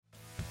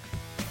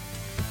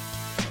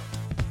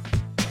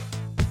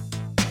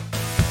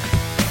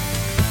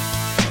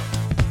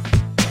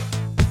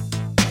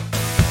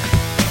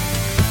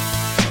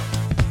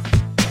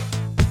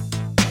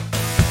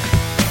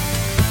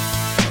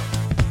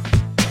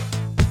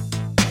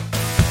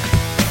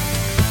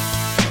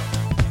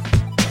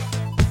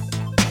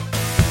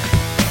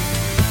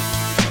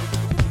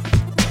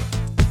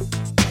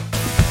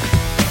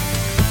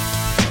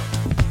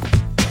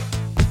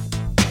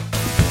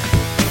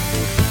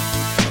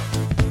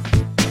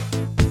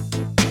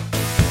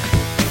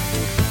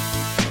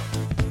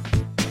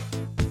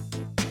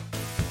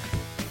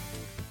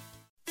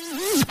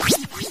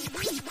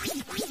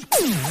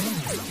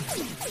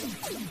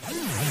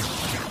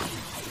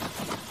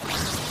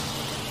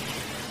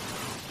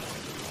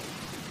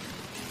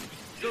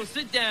So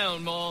sit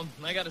down, Mom.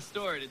 I got a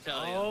story to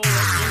tell you. Oh,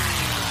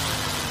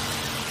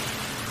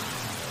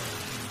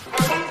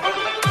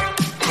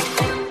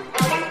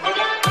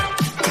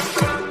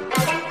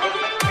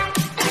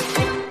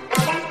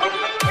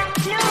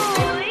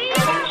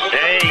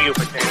 Hey, you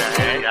potato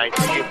head. I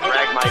see you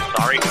drag my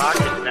sorry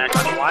conscience back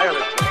on the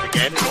wireless once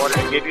again in order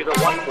to give you the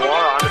what for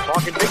on the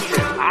talking pictures.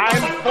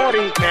 I'm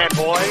 40s, man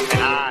boy,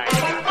 and I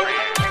got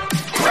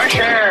fresh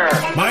air.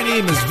 My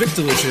name is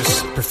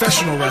Victorlicious,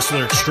 professional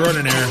wrestler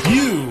extraordinaire.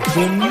 You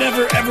will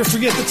never ever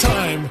forget the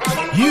time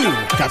you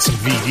got some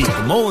VD.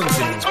 The Mullins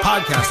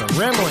podcast on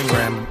rambling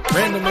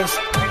randomness.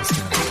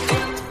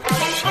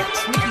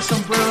 Sneaky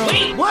sombrero.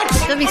 Wait, what?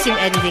 There'll be some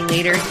editing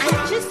later.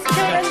 I just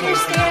don't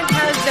understand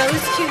how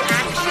those two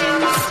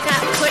actions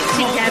got put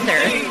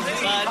together.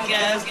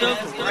 Podcast of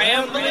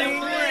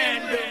rambling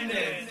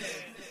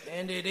randomness.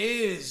 and it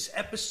is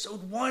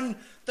episode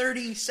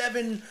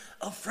 137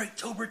 of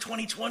Frightober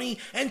 2020,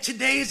 and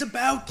today is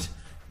about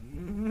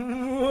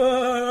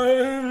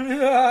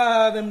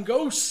them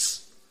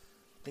ghosts.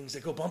 Things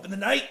that go bump in the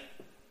night.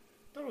 I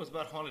thought it was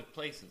about haunted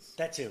places.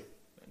 That too.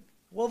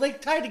 Well, they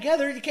tie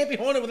together. You can't be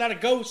haunted without a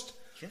ghost.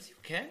 Yes, you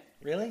can.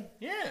 Really?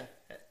 Yeah.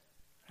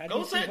 How do you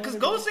Ghosts, see because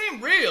haunted ghosts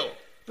ain't real.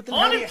 But then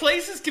how do Haunted you-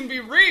 places can be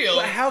real.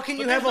 But how can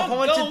you but have a there's no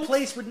haunted ghosts.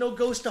 place with no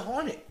ghost to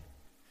haunt it?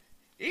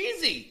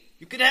 Easy.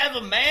 You could have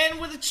a man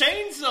with a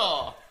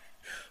chainsaw.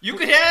 You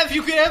could have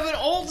an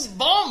old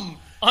bum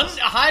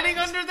hiding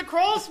under the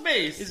crawl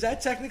space. Is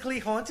that technically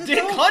haunted? Dick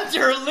though?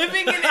 Hunter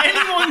living in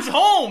anyone's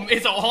home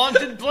is a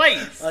haunted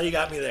place. Oh, you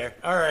got me there.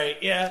 All right,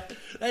 yeah,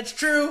 that's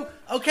true.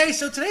 Okay,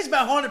 so today's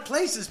about haunted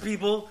places,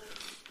 people,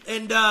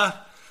 and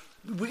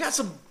we got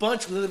some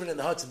bunch living in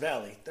the Hudson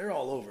Valley. They're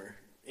all over,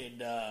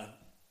 and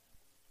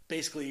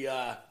basically,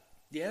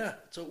 yeah.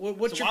 So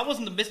what's So your? why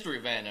wasn't the mystery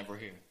van ever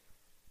here?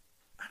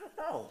 I don't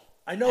know.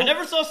 I know. I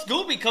never saw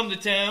Scooby come to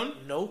town.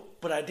 Nope,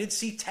 but I did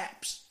see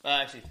Taps.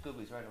 Actually,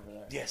 Scooby's right over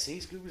there. Yeah, see,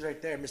 Scooby's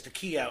right there. Mr.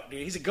 Key out,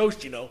 dude. He's a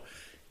ghost, you know.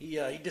 He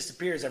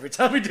disappears every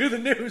time we do the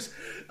news.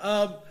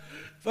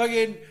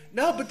 Fucking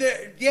no, but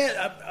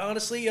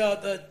honestly,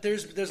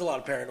 there's a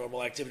lot of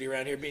paranormal activity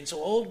around here. Being so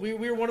old, we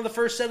were one of the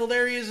first settled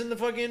areas in the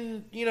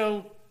fucking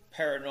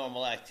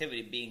Paranormal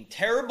activity being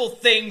terrible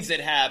things that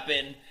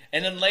happen,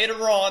 and then later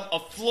on, a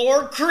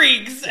floor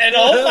creaks, and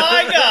oh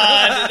my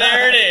god,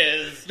 there it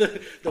is.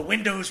 the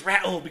windows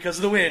rattle because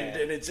of the wind,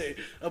 and it's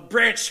a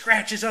branch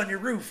scratches on your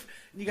roof,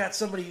 and you got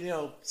somebody,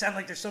 sound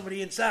like there's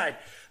somebody inside.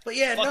 But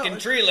yeah, Fucking no,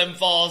 tree limb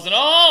falls, and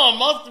it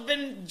must have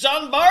been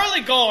John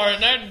Barleycorn,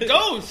 that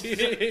ghost.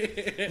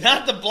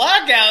 Not the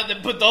blackout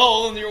that put the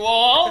hole in your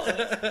wall.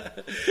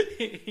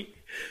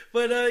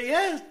 But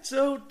yeah,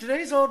 so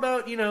today's all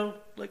about,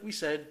 like we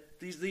said,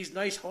 these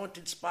nice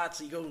haunted spots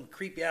that you go and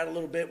creep you out a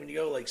little bit when you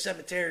go, like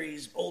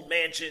cemeteries, old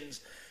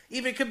mansions.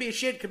 Even it could be a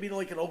shit, it could be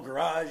like an old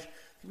garage.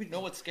 You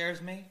know what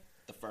scares me?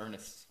 The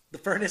furnace. The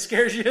furnace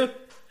scares you?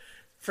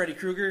 Freddy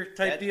Krueger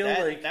type deal?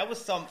 That was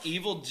some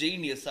evil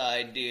genius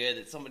idea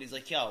that somebody's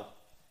like, yo,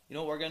 you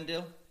know what we're going to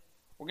do?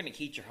 We're going to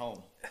heat your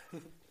home.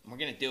 And we're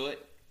going to do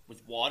it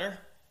with water,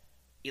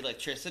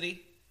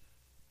 electricity,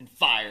 and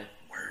fire.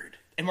 Word.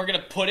 And we're going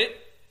to put it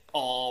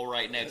all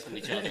right next to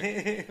each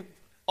other.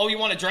 Oh, you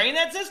want to drain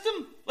that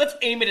system? Let's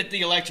aim it at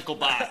the electrical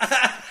box.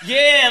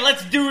 Yeah,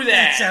 let's do that.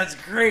 That sounds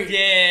great.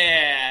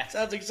 Yeah.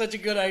 Sounds like such a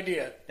good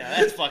idea. Now,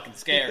 that's fucking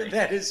scary.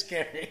 That is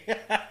scary.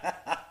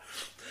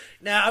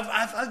 Now,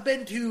 I've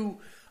been to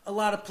a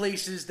lot of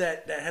places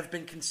that have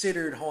been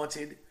considered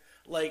haunted.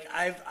 Like,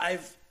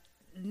 I've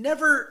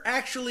never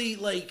actually,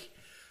 like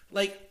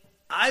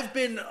I've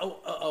been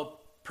a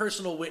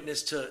personal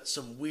witness to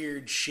some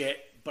weird shit,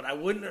 but I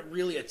wouldn't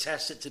really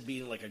attest it to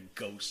being like a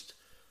ghost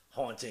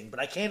haunting. But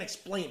I can't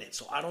explain it,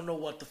 so I don't know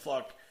what the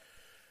fuck.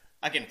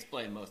 I can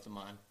explain most of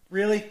mine.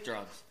 Really?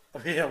 Drugs.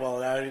 Yeah, well,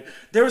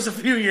 there was a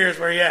few years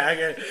where,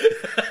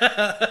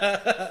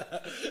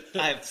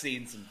 I've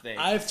seen some things.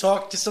 I've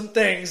talked to some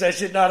things I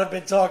should not have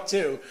been talked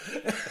to.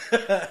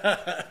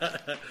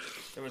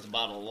 There was a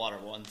bottle of water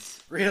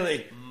once. Really?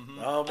 Mm-hmm.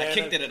 Oh, man. I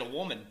kicked it at a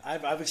woman.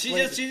 I've She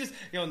explained just,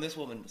 and this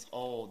woman was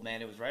old,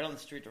 man. It was right on the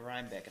street to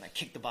Rhinebeck, and I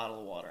kicked the bottle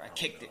of water. I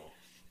kicked it.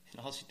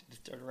 And all she did was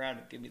turn around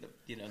and give me the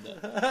you!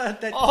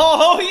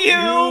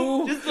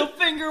 Just a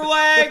finger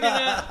wag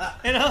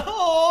and a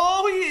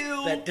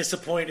you! That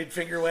disappointed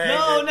finger wag.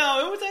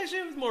 No, it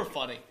was more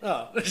funny.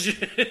 Oh. Or at least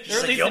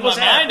in my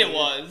mind it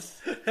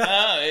was.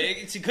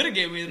 She could have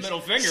gave me the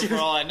middle finger for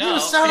all I know. You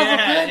son of a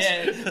bitch.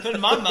 Yeah. But in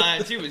my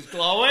mind, she was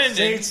glowing.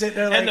 Zane's sitting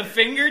there and the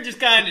finger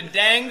just kind of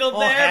dangled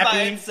there happy.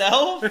 by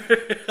itself.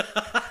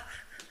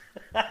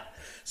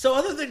 So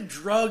other than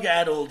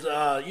drug-addled,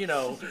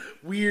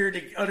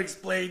 weird,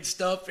 unexplained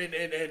stuff,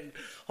 and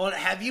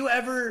have you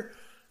ever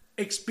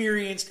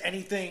experienced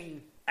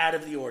anything out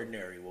of the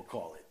ordinary, we'll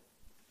call it,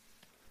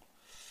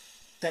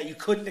 that you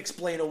couldn't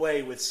explain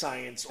away with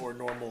science or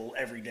normal,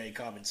 everyday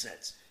common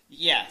sense?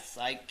 Yes,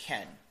 I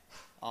can.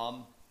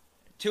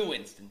 2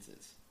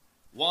 instances.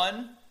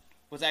 One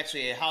was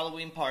actually a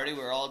Halloween party. We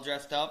were all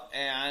dressed up,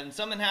 and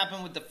something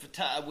happened with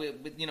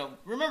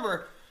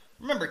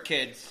remember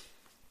kids.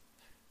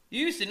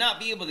 you used to not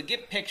be able to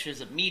get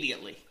pictures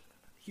immediately.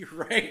 You're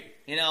right.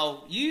 You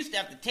know, you used to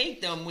have to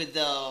take them with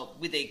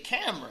a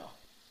camera.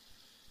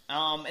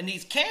 And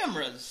these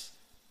cameras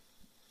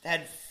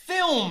had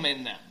film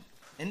in them.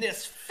 And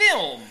this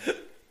film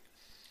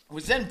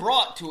was then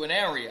brought to an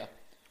area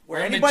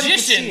where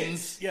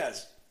magicians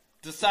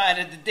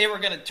decided that they were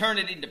going to turn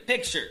it into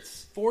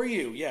pictures. For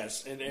you,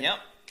 yes. Yep.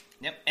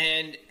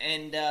 And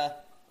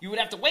you would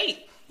have to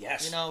wait.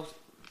 Yes. You know,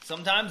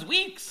 sometimes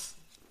weeks.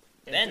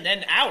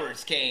 Then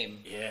hours came.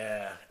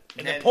 Yeah.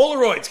 And then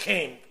Polaroids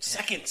came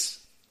seconds.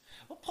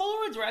 Well,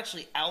 Polaroids were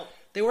actually out.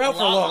 They were out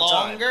for a long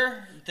time.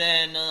 Longer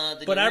than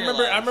But I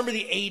remember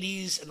the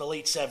 80s and the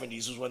late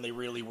 70s was when they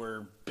really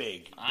were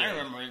big. I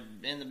remember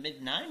in the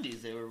mid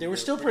 90s they were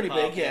still pretty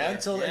big,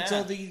 until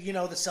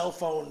the the cell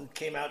phone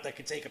came out that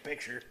could take a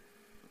picture.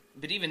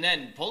 But even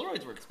then,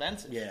 Polaroids were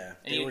expensive. Yeah,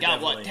 and you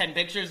got 10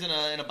 pictures in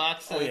a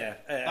box.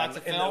 Box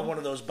of film. One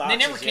of those boxes.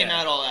 They never came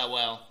out all that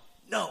well.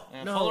 No.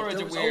 Polaroids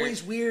there was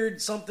always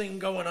weird something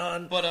going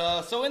on.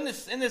 But so in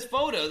this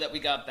photo that we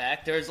got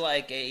back, there's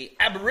like a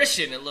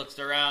apparition that looks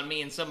around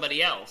me and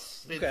somebody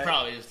else. It's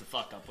probably just a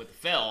fuck up with the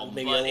film.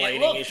 Maybe but a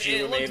lighting issue.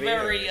 It looked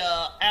very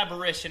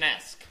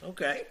apparition-esque.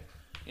 Okay.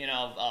 You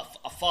know,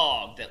 a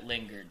fog that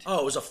lingered. Oh,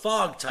 it was a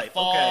fog type.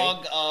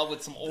 Fog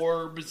with some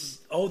orbs.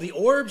 Oh, the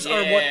orbs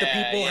are what the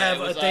people have.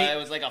 It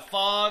was like a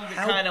fog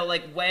that kind of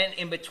like went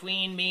in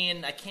between me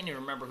and I can't even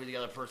remember who the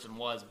other person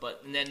was.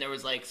 And then there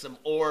was like some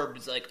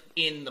orbs like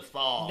in the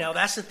fog. Now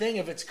that's the thing.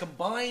 If it's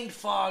combined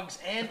fogs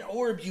and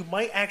orbs, you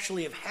might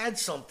actually have had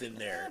something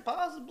there. Yeah,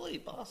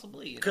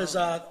 possibly. Because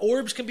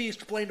orbs can be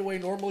explained away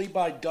normally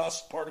by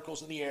dust,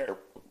 particles in the air,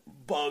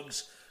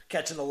 bugs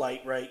catching the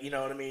light, right? You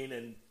know what I mean?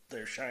 And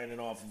they're shining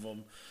off of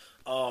them,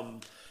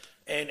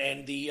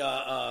 and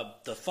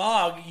the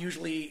fog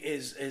usually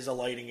is a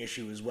lighting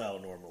issue as well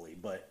normally.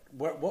 But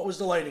what was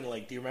the lighting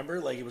like? Do you remember?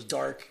 Like it was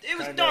dark. It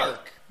was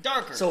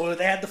darker. So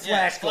they had the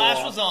flash.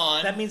 Flash was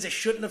on. That means they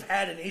shouldn't have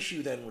had an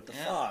issue then with the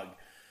fog.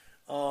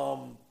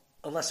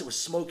 Unless it was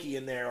smoky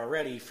in there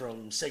already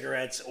from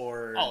cigarettes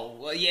or... Oh,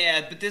 well,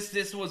 yeah, but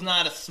this was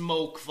not a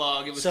smoke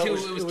fog. It was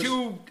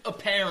too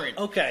apparent.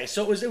 Okay,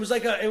 so it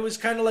was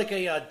kind of like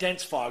a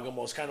dense fog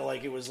almost, kind of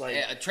like it was like...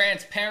 Yeah, a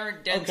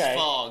transparent dense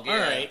fog. Yeah. All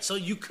right, so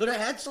you could have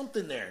had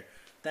something there.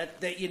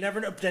 That you never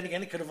know. But then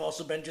again, it could have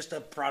also been just a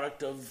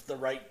product of the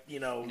right,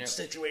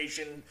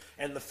 situation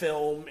and the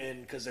film,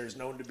 and because there's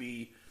known to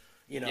be,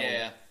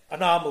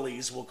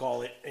 anomalies, we'll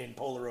call it, in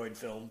Polaroid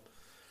film.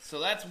 So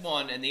that's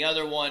one, and the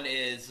other one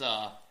is,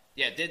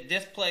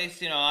 this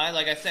place,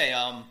 like I say,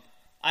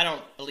 I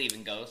don't believe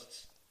in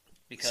ghosts.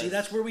 Because, see,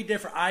 that's where we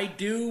differ. I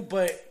do,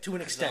 but to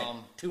an extent.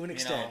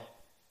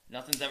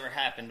 Nothing's ever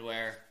happened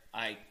where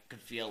I could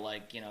feel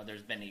like,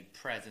 there's been a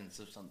presence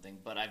of something.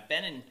 But I've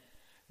been in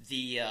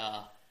the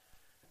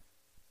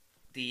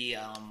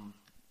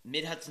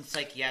Mid-Hudson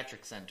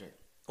Psychiatric Center.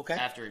 Okay.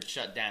 After it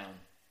shut down.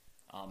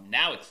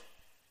 Now it's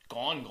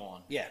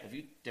gone. Yeah.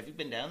 Have you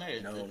been down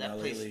there? No, that not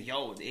place, lately.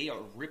 they are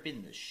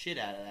ripping the shit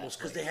out of that. Well, it's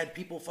because they had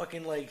people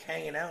fucking like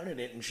hanging out in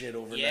it and shit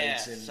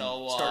overnight and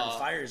so, starting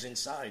fires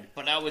inside.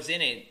 But I was in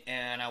it,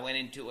 and I went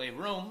into a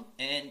room,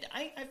 and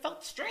I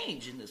felt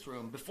strange in this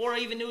room before I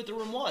even knew what the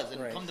room was.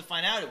 And come to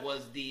find out, it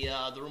was the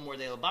room where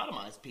they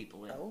lobotomized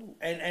people in. Oh,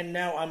 and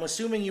now I'm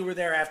assuming you were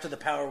there after the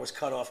power was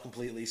cut off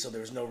completely, so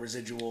there was no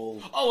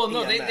residual. Oh well,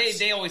 no, EMFs.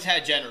 they always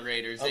had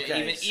generators.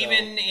 Okay,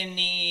 even in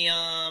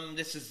the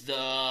this is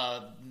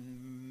the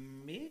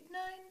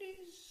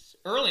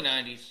early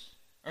 90s.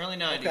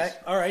 Okay,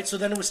 all right. So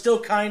then it was still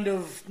kind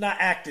of not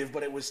active,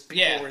 but it was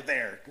people were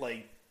there,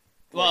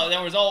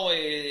 there was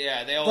always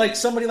they always like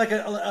somebody like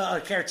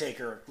a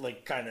caretaker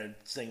like kind of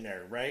thing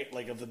there, right?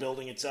 Like of the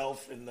building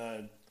itself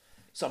and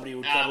somebody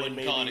would come I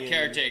wouldn't call it a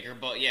caretaker,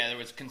 but there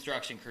was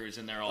construction crews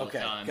in there all the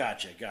time.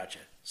 Gotcha.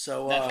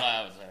 So that's why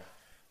I was there.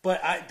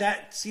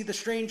 But the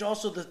strange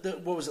also the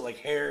what was it like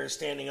hair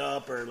standing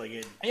up or like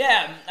it?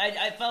 Yeah,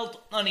 I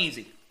felt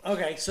uneasy.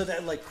 Okay, so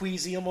that like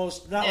queasy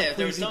almost, not like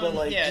queasy, but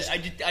like I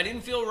didn't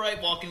feel right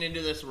walking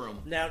into this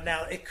room.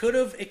 Now it could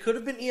have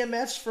been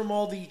EMFs from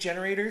all the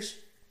generators,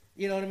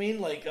 you know what I mean,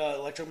 like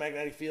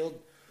electromagnetic field,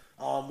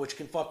 which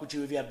can fuck with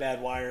you if you have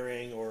bad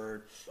wiring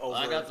or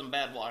I got some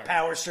bad wiring,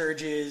 power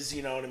surges,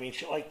 you know what I mean,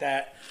 shit like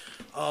that.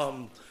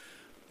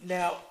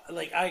 Now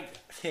like I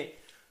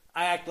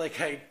act like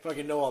I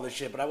fucking know all this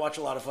shit, but I watch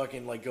a lot of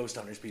fucking like ghost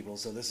hunters people,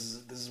 so this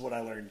is what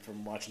I learned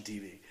from watching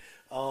TV.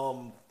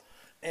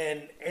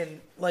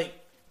 And like,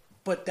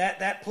 but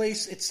that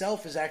place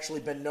itself has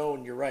actually been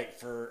known. You're right,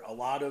 for a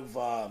lot of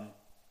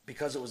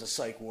because it was a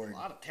psych ward. A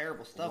lot of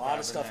terrible stuff. A lot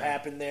of stuff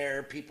happened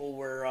there. People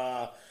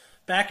were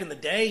back in the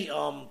day.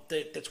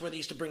 That's where they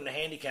used to bring the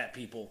handicapped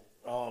people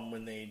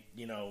when they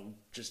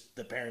just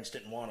the parents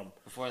didn't want them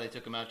before they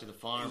took them out to the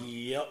farm.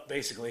 Yep,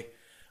 basically.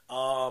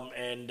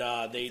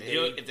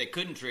 If they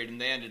couldn't treat them,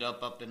 they ended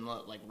up in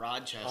like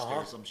Rochester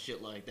or some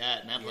shit like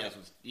that, and that place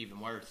was even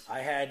worse.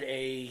 I had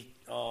a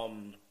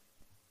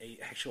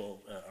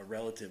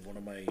relative, one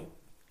of my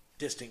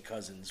distant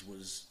cousins,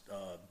 was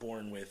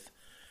born with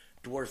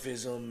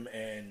dwarfism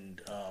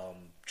and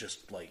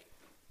just like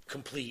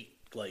complete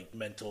like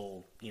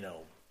mental,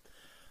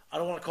 I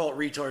don't want to call it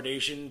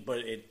retardation, but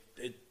it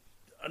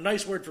a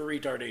nice word for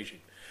retardation.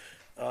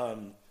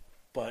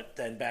 But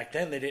then back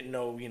then they didn't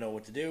know,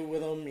 what to do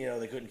with them.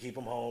 They couldn't keep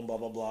them home, blah,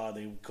 blah, blah.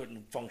 They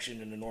couldn't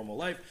function in a normal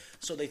life.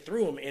 So they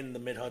threw them in the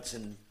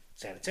Mid-Hudson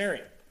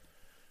Sanitarium.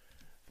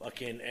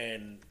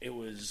 And it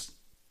was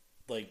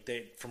like,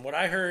 from what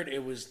I heard,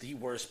 it was the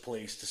worst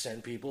place to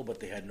send people, but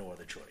they had no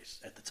other choice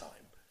at the time.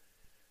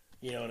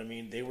 You know what I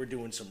mean? They were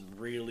doing some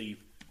really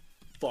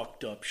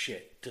fucked up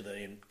shit to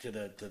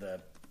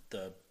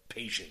the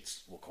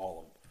patients, we'll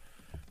call them.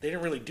 They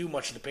didn't really do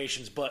much to the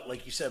patients, but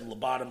like you said,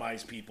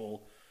 lobotomize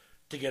people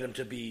to get them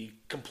to be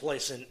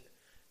complacent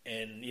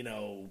and,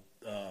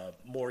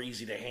 more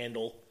easy to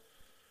handle.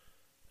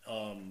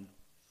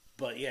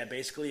 But yeah,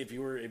 basically if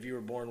you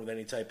were born with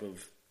any type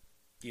of,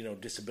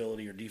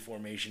 disability or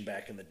deformation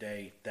back in the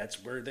day,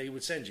 that's where they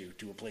would send you,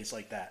 to a place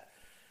like that.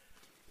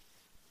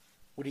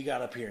 What do you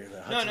got up here?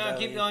 The Hudson Valley?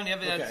 Keep going. Yeah,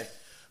 okay.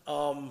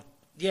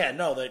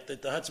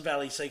 The Hudson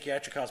Valley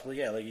Psychiatric Hospital,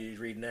 yeah, like you're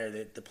reading there,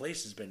 the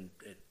place has been,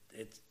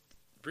 it's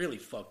really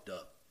fucked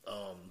up.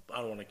 I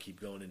don't want to keep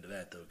going into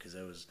that, though, because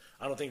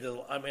I don't think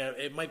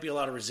it might be a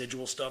lot of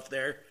residual stuff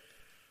there,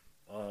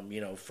 from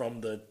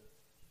the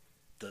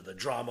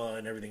drama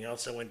and everything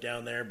else that went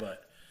down there,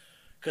 but,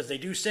 because they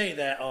do say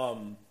that,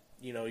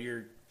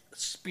 your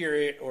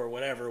spirit or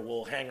whatever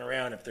will hang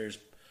around if there's,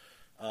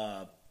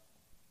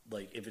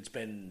 if it's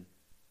been,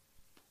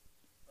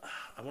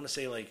 I want to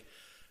say,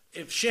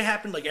 if shit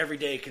happened, every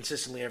day,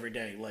 consistently every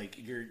day,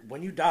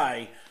 when you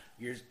die,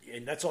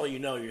 and that's all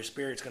your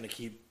spirit's going to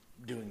keep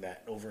doing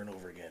that over and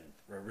over again.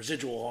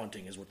 Residual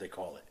haunting is what they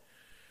call it.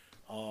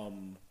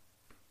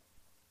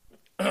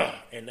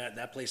 And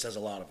that place has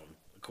a lot of them,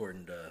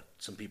 according to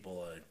some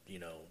people,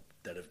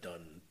 that have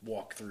done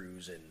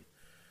walkthroughs and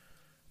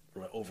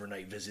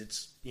overnight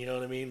visits. You know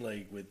what I mean?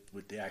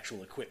 With the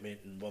actual equipment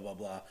and blah, blah,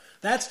 blah.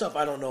 That stuff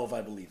I don't know if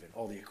I believe in.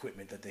 All the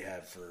equipment that they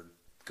have for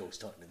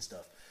ghost hunting and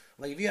stuff.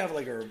 If you have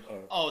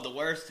the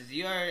worst is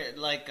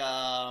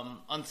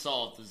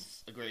Unsolved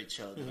is a great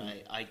show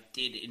that I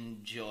did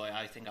enjoy.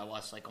 I think I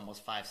watched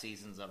almost 5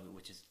 seasons of it,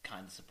 which is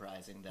kind of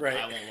surprising that right.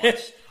 I won't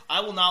watch.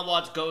 I will not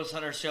watch ghost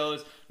hunter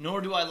shows,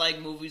 nor do I like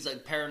movies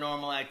like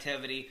Paranormal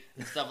Activity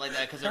and stuff like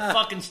that, because they're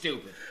fucking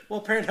stupid.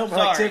 Well, Paranormal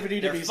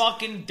Activity they're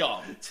fucking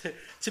dumb.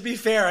 To be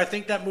fair, I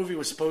think that movie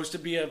was supposed to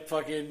be a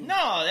fucking...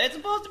 No, it's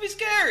supposed to be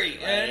scary.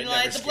 Right,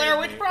 and the Blair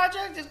Witch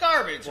Project is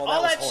garbage. Well,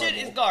 all that horrible.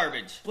 Shit is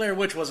garbage. Blair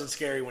Witch wasn't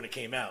scary when it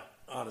came out,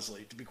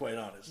 honestly, to be quite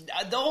honest.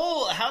 The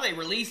whole, how they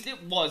released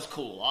it was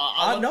cool.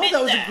 No,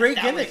 that was a great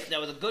gimmick. That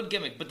was a good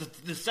gimmick. But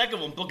the second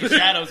one, Book of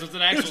Shadows, was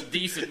an actual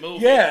decent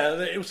movie. Yeah,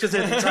 it was because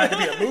they tried to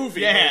be a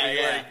movie.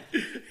 Yeah.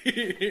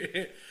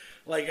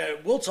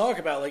 We'll talk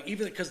about,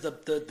 even because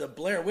the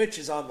Blair Witch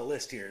is on the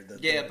list here.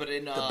 But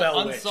in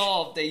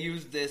Unsolved, they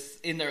used this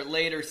in their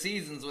later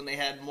seasons when they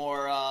had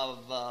more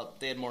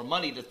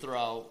money to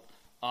throw.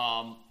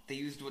 They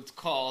used what's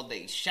called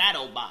a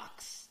shadow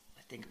box.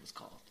 I think it was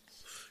called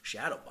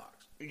shadow box.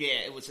 Yeah,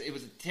 it was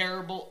a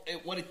terrible.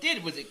 What it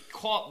did was it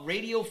caught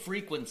radio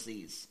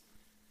frequencies,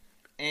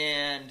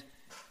 and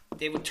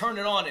they would turn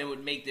it on and it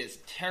would make this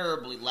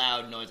terribly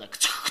loud noise,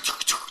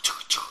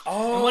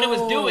 Oh. And what it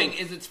was doing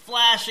is it's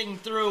flashing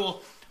through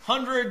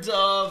hundreds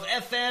of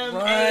FM,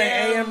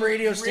 AM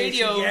radio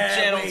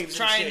channels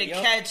trying to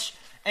catch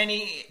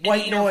any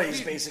white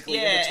noise, basically.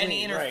 Yeah,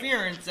 any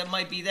interference that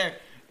might be there.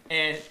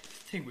 And the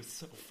thing was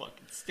so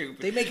fucking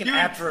stupid. They make an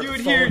app for a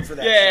phone for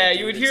that. Yeah,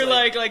 you would hear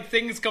like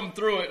things come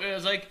through it. And it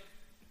was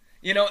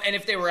and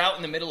if they were out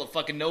in the middle of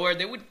fucking nowhere,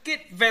 they would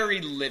get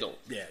very little.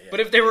 Yeah. But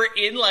if they were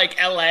in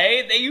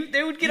LA,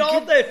 they would get all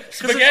the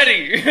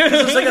spaghetti.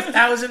 It's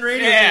 1,000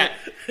 radios. Yeah.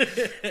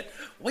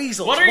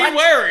 Weasels. What are you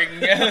wearing?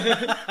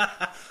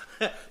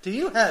 Do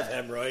you have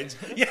hemorrhoids?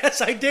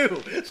 Yes, I do.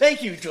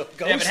 Thank you, Ghost.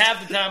 Yeah, but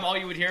half the time, all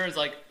you would hear is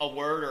a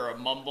word or a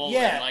mumble.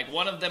 Yeah. And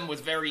one of them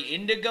was very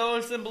into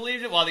ghosts and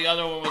believed it, while the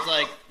other one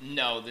was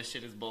no, this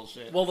shit is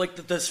bullshit. Well,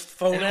 this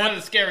phone and app. One of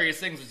the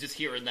scariest things was just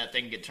hearing that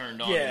thing get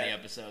turned on in the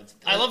episodes.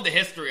 I love the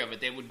history of it.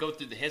 They would go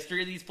through the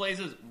history of these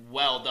places.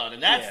 Well done.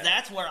 And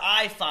that's where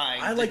I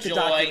find the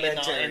joy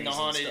in the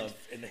haunted,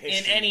 and the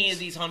in any of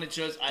these haunted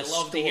shows. I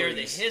love to hear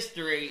the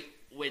history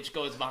which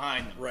goes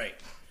behind them. Right.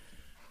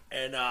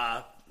 And,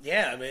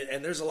 yeah,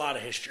 and there's a lot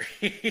of history.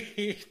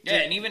 Yeah,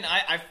 and even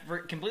I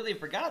completely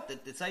forgot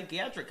that the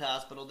psychiatric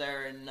hospital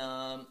there in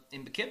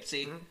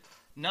Poughkeepsie,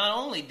 not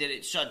only did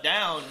it shut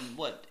down,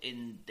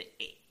 in the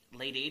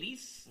late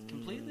 80s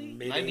completely?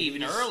 Maybe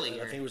even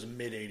earlier. I think it was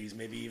mid-80s,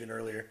 maybe even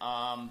earlier.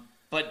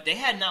 But they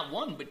had not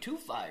one but 2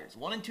 fires.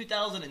 One in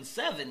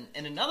 2007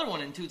 and another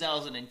one in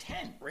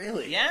 2010.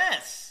 Really?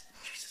 Yes.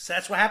 Jesus,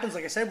 that's what happens,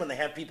 like I said, when they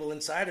have people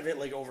inside of it,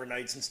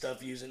 overnights and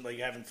stuff, using,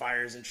 having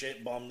fires and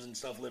shit, bums and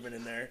stuff living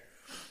in there.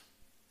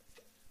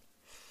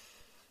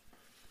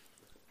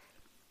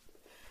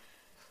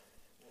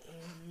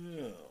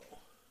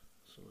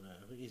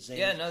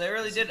 Yeah, no, they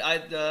really did.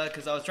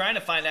 Because I was trying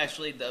to find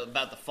actually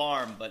about the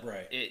farm, but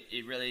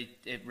it really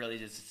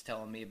just is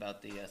telling me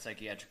about the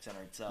psychiatric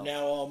center itself.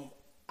 Now,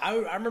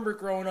 I remember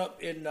growing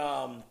up in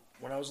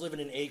when I was living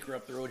in Acre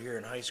up the road here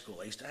in high school.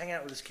 I used to hang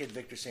out with this kid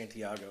Victor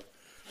Santiago,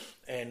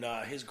 and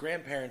his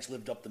grandparents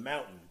lived up the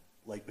mountain,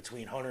 like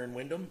between Hunter and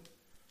Wyndham,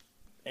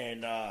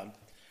 and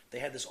they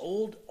had this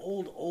old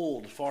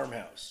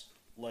farmhouse,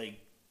 like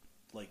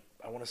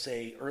I want to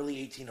say early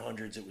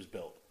 1800s it was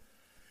built,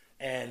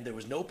 and there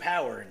was no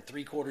power in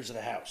 3/4 of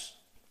the house.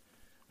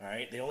 All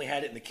right, they only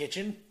had it in the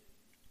kitchen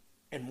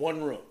and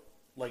one room,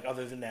 like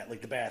other than that,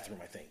 like the bathroom,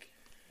 I think.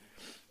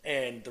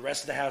 And the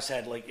rest of the house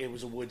had, like, it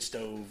was a wood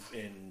stove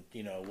and,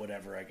 you know,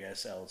 whatever, I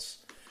guess, else.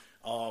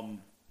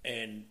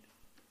 And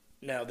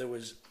now there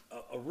was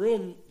a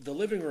room, the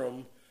living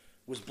room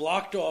was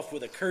blocked off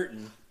with a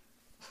curtain.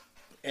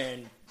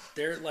 And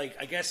they're, like,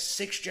 I guess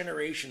 6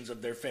 generations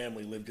of their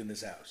family lived in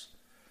this house.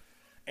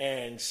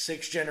 And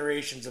 6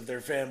 generations of their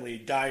family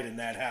died in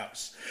that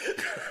house.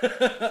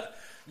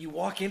 You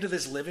walk into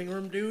this living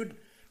room, dude,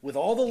 with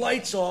all the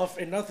lights off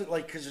and nothing,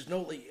 like, because there's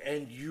no, like,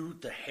 and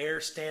the hair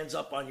stands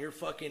up on your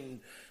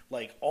fucking,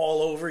 like,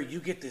 all over. You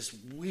get this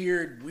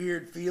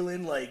weird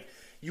feeling like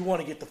you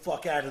want to get the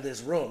fuck out of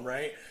this room,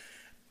 right?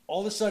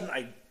 All of a sudden,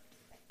 I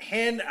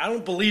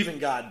don't believe in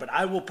God, but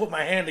I will put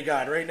my hand to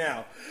God right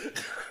now.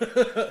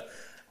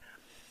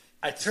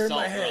 I turn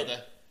my head.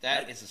 Brother.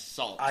 That is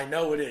assault. I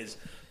know it is.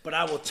 But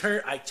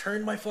I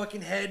turn my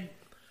fucking head.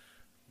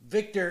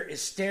 Victor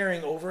is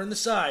staring over on the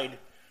side.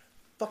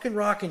 Fucking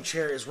rocking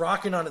chair is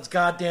rocking on its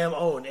goddamn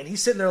own, and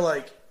he's sitting there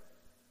like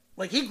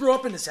he grew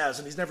up in this house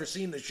and he's never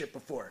seen this shit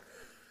before.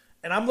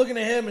 And I'm looking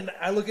at him, and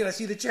I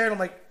see the chair, and I'm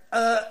like,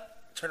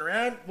 turn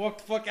around, walk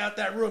the fuck out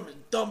that room,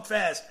 dumb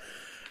fast.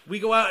 We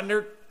go out, and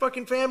their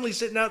fucking family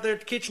sitting out there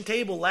at the kitchen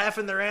table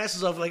laughing their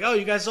asses off, like, oh,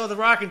 you guys saw the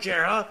rocking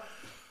chair, huh?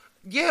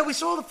 Yeah, we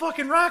saw the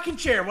fucking rocking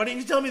chair. Why didn't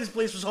you tell me this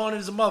place was haunted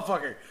as a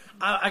motherfucker?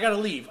 I gotta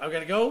leave. I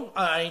gotta go.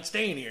 I ain't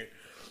staying here.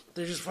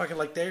 They're just fucking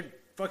like, they're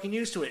fucking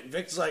used to it. And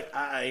Vic's like,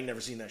 I ain't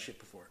never seen that shit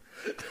before.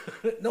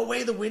 No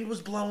way the wind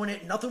was blowing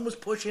it. Nothing was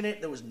pushing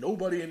it. There was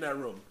nobody in that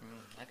room.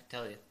 I can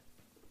tell you.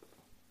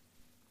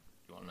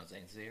 You want to know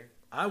Zane's theory?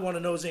 I want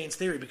to know Zane's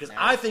theory because Now,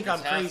 I think I'm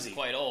this house crazy. is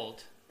quite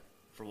old,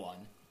 for one.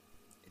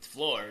 Its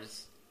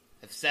floors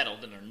have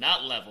settled and are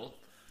not level.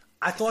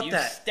 I thought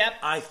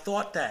Step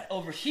that.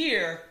 over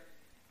here,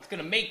 it's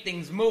going to make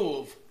things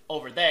move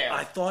over there.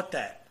 I thought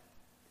that.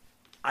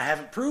 I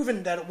haven't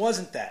proven that it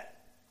wasn't that.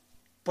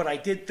 But I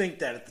did think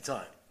that at the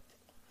time.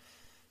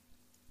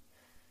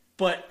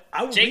 But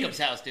I would Jacob's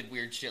house did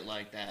weird shit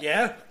like that.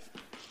 Yeah?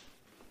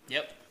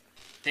 Yep.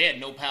 They had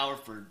no power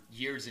for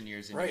years and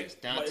years and years.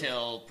 Down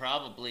until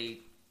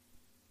probably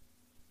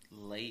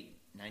late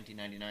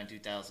 1999,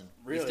 2000.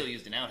 Really? We still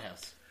used an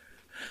outhouse.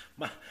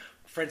 My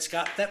friend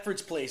Scott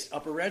Thetford's place,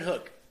 Upper Red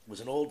Hook, was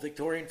an old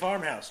Victorian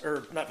farmhouse.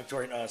 Or, not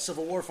Victorian,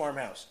 Civil War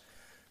farmhouse.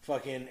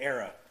 Fucking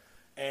era.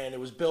 And it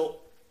was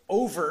built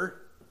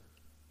over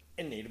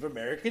a Native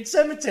American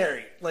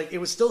cemetery. Like, it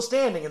was still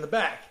standing in the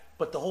back,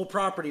 but the whole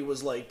property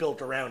was, like,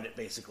 built around it,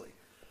 basically.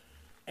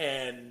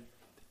 And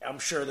I'm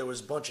sure there was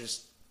a bunch of,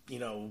 you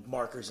know,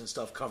 markers and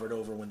stuff covered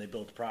over when they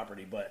built the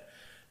property, but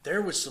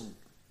there was some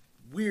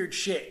weird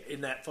shit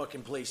in that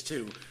fucking place,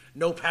 too.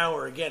 No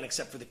power, again,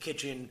 except for the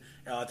kitchen.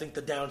 I think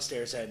the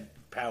downstairs had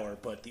power,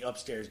 but the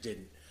upstairs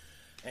didn't.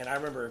 And I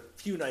remember a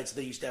few nights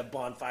they used to have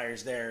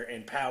bonfires there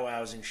and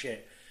powwows and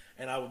shit.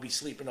 And I would be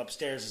sleeping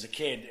upstairs as a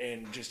kid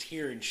and just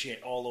hearing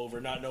shit all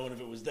over, not knowing if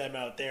it was them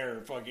out there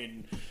or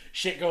fucking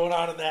shit going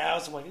on in the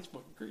house. I'm like, it's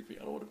fucking creepy.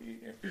 I don't want to be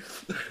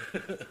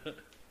here.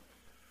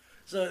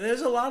 So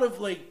there's a lot of,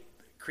 like,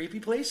 creepy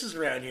places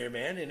around here,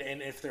 man.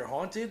 And if they're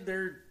haunted,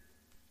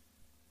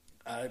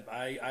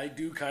 I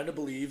do kind of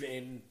believe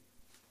in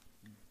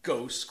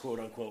ghosts,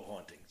 quote-unquote,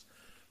 hauntings.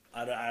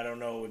 I don't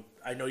know.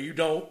 I know you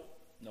don't.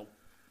 Nope.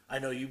 I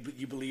know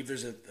you believe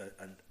there's an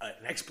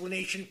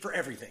explanation for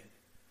everything.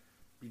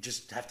 You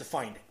just have to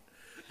find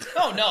it.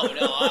 Oh, no.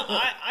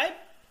 I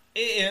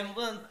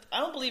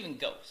don't believe in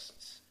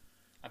ghosts.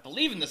 I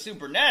believe in the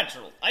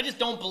supernatural. I just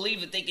don't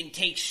believe that they can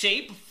take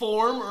shape,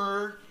 form,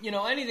 or, you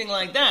know, anything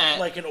like that.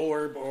 Like an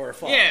orb or a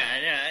fog. Yeah,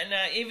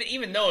 and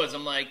even those,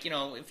 I'm like, you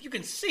know, if you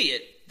can see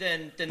it,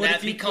 then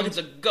that becomes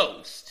a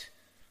ghost.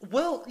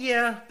 Well,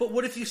 yeah, but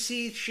what if you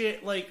see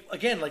shit, like,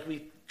 again, like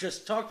we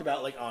just talked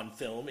about, like, on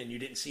film, and you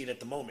didn't see it at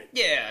the moment?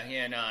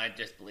 Yeah, no, I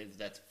just believe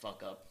that's a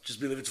fuck up. Just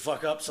believe it's a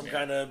fuck up? Some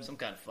kind of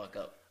fuck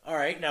up. All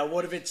right, now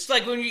what if It's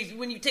like when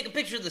you take a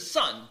picture of the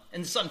sun,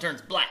 and the sun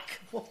turns black.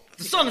 Well,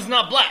 the sun is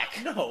not black.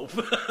 No.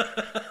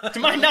 To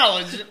my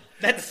knowledge,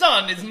 that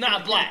sun is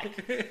not black.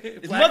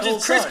 As Black much hole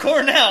as Chris sun.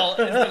 Cornell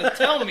is going to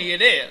tell me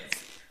it is.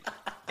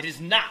 It is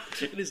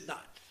not. It is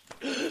not.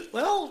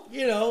 Well,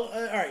 you know,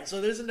 all right, so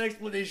there's an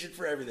explanation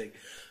for everything.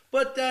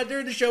 But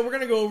during the show, we're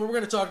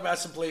going to talk about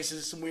some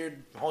places, some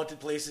weird haunted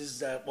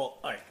places, all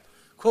right,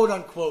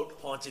 quote-unquote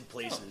haunted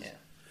places. Oh, yeah.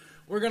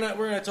 We're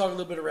gonna talk a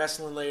little bit of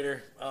wrestling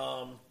later.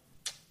 We're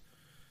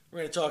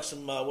gonna talk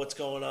some what's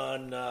going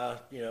on,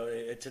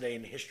 today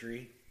in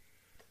history.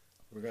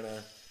 We're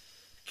gonna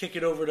kick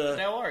it over to.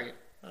 How are you?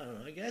 I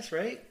don't know. I guess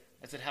right.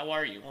 I said, how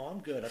are you? Oh, I'm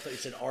good. I thought you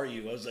said, are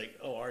you? I was like,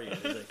 oh, are you?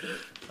 I was like,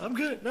 I'm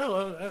good.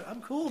 No, I'm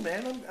cool,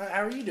 man.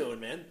 How are you doing,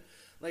 man?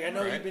 Like, I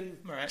know you've been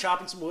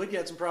chopping some wood. You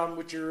had some problem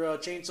with your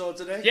chainsaw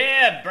today?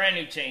 Yeah, brand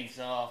new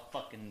chainsaw.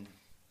 Fucking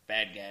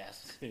bad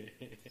gas.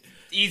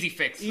 Easy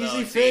fix, though.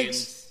 Easy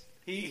fix?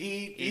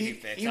 Easy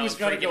fix. He was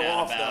going to go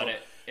off, though.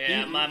 It.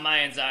 Yeah, my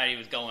anxiety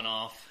was going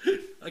off.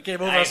 I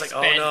came over, I was like,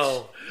 oh,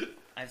 no.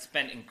 I've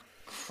spent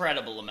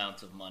incredible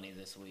amounts of money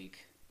this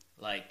week.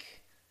 Like...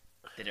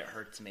 that it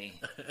hurts me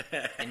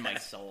in my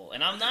soul.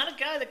 And I'm not a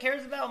guy that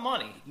cares about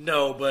money.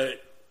 No,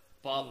 but...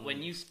 But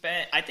when you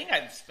spend... I think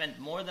I've spent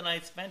more than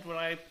I spent when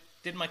I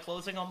did my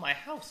closing on my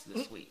house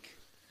this week.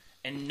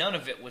 And none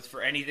of it was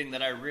for anything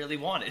that I really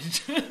wanted.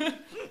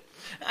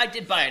 I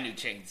did buy a new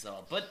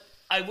chainsaw, but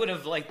I would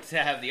have liked to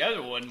have the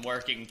other one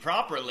working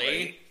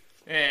properly,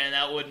 and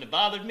that wouldn't have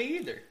bothered me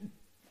either.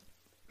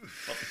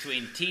 But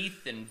between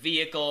teeth and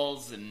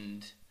vehicles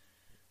and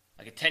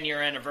like a 10-year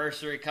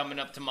anniversary coming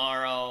up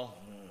tomorrow...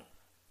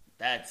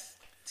 That's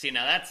you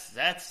know,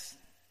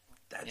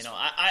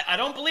 I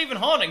don't believe in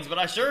hauntings, but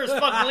I sure as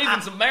fuck believe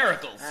in some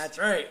miracles. That's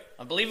right.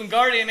 I believe in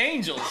guardian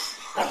angels.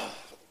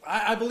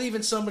 I believe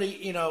in somebody,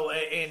 you know,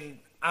 in,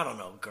 I don't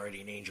know,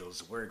 guardian angel is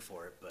the word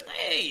for it, but...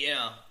 Hey,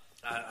 yeah.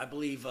 I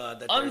believe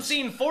that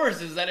unseen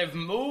forces that have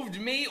moved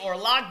me or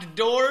locked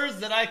doors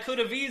that I could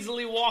have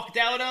easily walked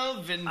out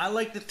of and I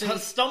like to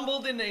think,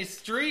 stumbled in a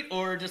street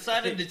or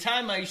decided to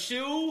tie my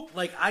shoe.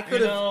 Like I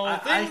could have,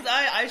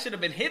 I should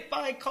have been hit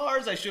by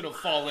cars. I should have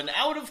fallen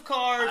out of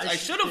cars. I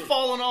should have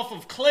fallen off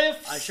of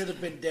cliffs. I should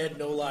have been dead,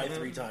 no lie,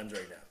 3 times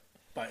right now.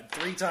 But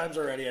 3 times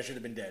already, I should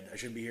have been dead. I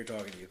shouldn't be here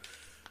talking to you.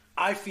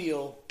 I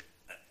feel,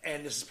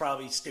 and this is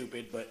probably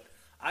stupid, but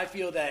I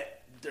feel that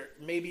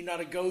maybe not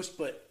a ghost,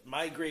 but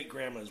my great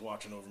grandma is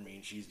watching over me,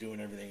 and she's doing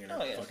everything in her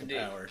fucking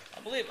power.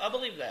 I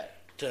believe that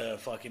to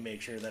fucking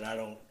make sure that I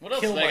don't. What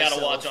else kill do I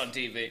myself. gotta watch on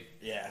TV?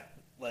 Yeah,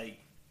 like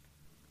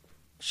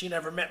she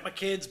never met my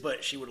kids,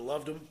 but she would have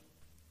loved them.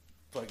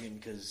 Fucking,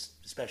 because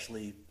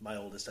especially my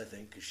oldest, I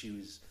think, because she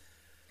was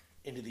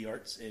into the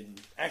arts, and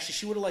actually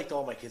she would have liked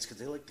all my kids because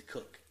they like to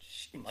cook.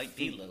 She might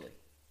be Lily.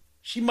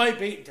 She might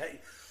be.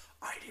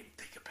 I didn't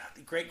think about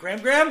the great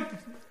grandma.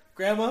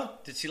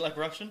 Did she like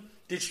Russian?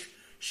 Did she?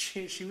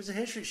 She was a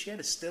history. She had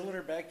a still in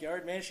her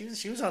backyard, man.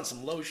 She was on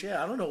some low shit.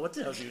 I don't know what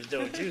the hell she was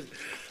doing.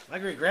 My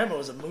great grandma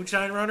was a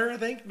moonshine runner, I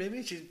think.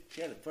 Maybe she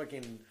had a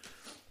fucking.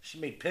 She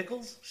made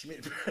pickles. She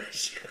made.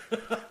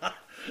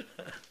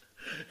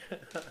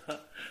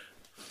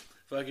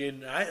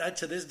 Fucking. I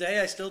to this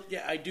day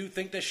I do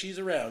think that she's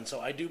around. So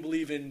I do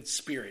believe in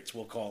spirits.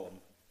 We'll call them.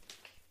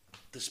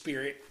 The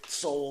spirit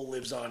soul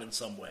lives on in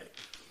some way,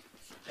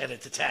 and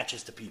it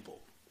attaches to people.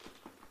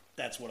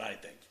 That's what I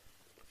think.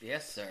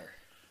 Yes, sir.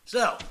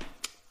 So,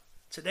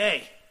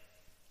 today,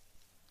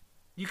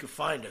 you can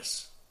find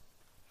us,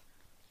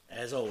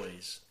 as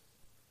always,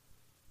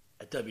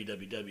 at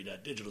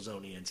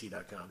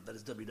www.digitalzoneent.com. That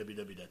is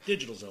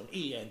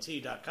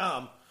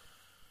www.digitalzoneent.com.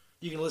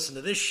 You can listen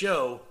to this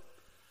show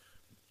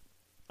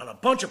on a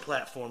bunch of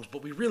platforms,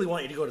 but we really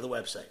want you to go to the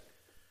website.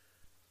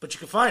 But you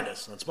can find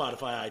us on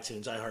Spotify,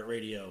 iTunes,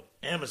 iHeartRadio,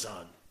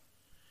 Amazon,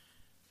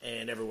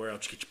 and everywhere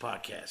else you get your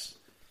podcasts.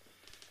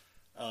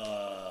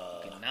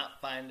 You cannot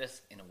find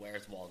us in a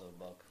Where's Waldo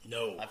book.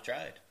 No. I've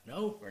tried.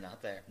 No. We're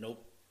not there.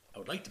 Nope. I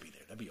would like to be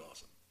there. That'd be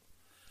awesome.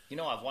 You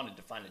know, I've wanted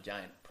to find a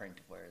giant print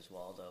of Where's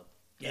Waldo.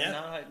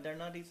 Yeah? They're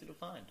not easy to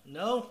find.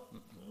 No?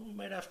 Well, we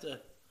might have to...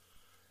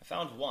 I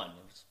found one.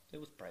 It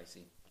was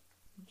pricey.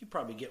 You could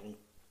probably get one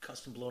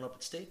custom blown up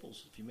at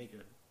Staples if you make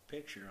a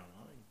picture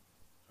online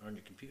or on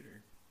your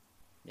computer.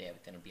 Yeah,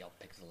 but then it'd be all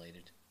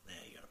pixelated.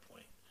 Yeah, you got a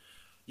point.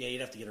 Yeah,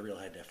 you'd have to get a real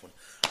high-def one.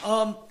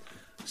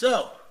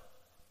 So...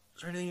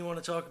 Is there anything you want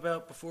to talk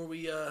about before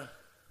we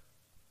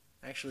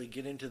actually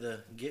get into the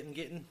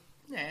getting?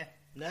 Nah.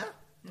 Nah?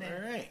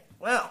 All right.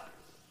 Well,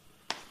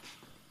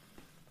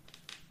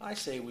 I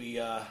say we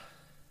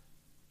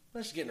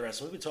let's get into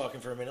wrestling. We've been talking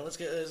for a minute. Let's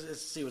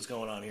see what's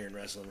going on here in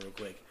wrestling real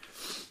quick.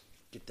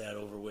 Get that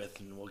over with,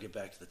 and we'll get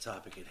back to the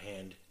topic at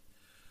hand.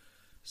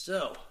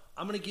 So,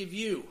 I'm going to give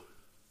you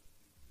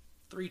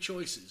 3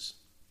 choices.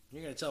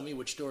 You're going to tell me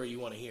which story you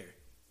want to hear.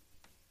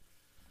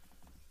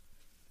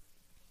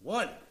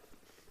 1.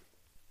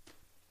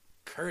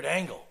 Kurt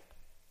Angle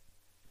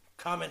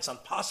comments on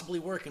possibly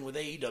working with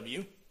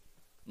AEW.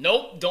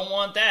 Nope, don't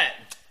want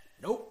that.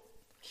 Nope.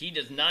 He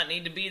does not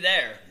need to be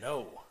there.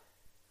 No.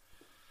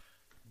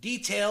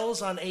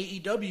 Details on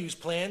AEW's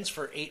plans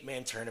for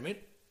 8-man tournament.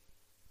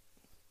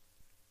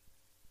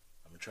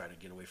 I'm going to try to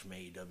get away from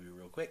AEW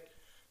real quick.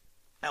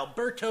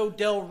 Alberto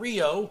Del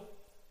Rio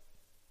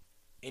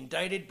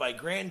indicted by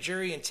grand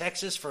jury in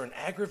Texas for an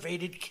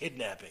aggravated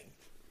kidnapping.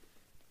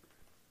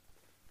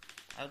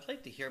 I would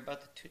like to hear about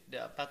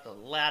the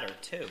latter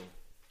too.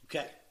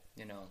 Okay.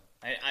 You know,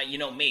 You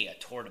know me, a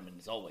tournament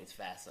is always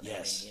fascinating.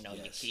 Yes, You know,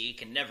 yes. you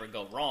can never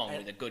go wrong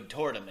with a good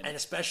tournament. And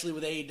especially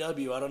with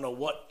AEW, I don't know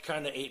what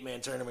kind of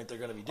 8-man tournament they're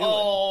going to be doing.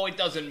 Oh, it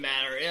doesn't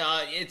matter.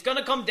 It's going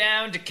to come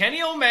down to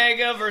Kenny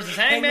Omega versus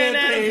Hangman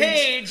Hangman Adam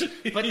Page.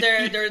 Page. But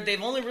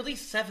they've only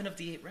released 7 of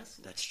the 8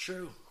 wrestlers. That's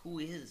true. Who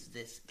is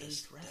this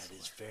 8th wrestler? That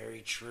is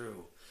very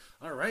true.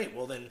 All right,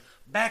 well then,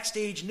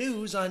 backstage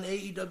news on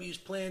AEW's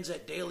plans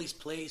at Daly's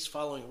Place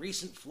following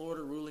recent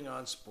Florida ruling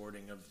on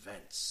sporting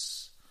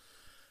events.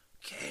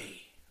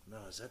 Okay. No,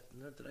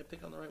 did I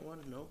pick on the right one?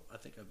 No, I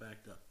think I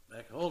backed up.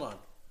 Hold on.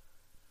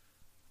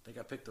 I think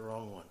I picked the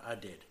wrong one. I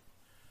did.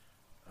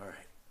 All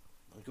right.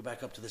 Let me go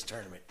back up to this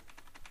tournament.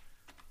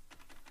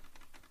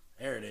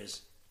 There it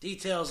is.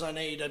 Details on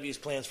AEW's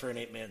plans for an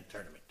 8-man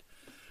tournament.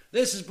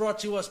 This is brought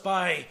to us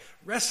by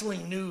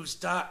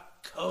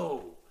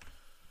WrestlingNews.co.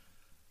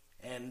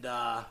 And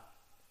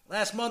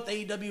last month,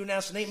 AEW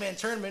announced an 8-man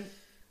tournament,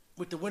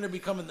 with the winner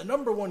becoming the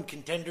number 1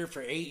 contender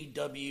for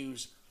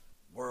AEW's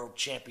World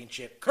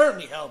Championship,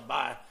 currently held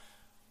by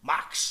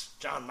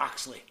John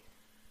Moxley.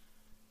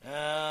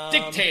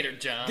 Dictator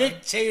John.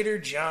 Dictator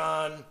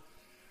John.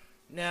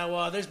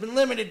 Now, there's been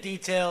limited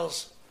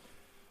details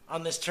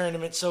on this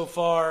tournament so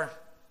far.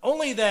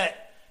 Only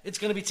that it's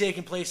going to be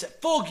taking place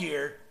at Full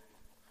Gear.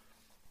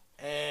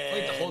 And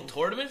Wait, the whole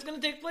tournament is going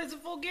to take place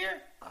at Full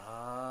Gear?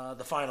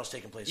 the finals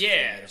taking place at Yeah,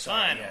 Full Gear. the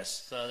Sorry, finals.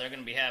 yes. So they're going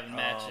to be having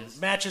matches.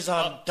 Matches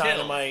on Up till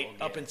Dynamite Full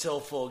Gear. up until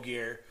Full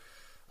Gear.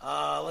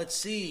 Let's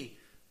see.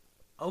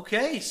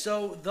 Okay,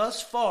 so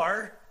thus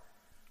far,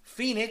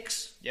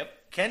 Phoenix,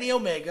 Yep. Kenny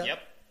Omega, Yep.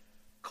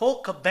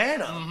 Colt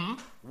Cabana,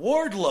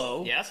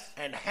 Wardlow, Yes.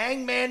 and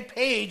Hangman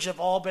Page have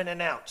all been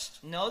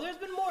announced. No, there's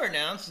been more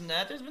announced than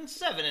that. There's been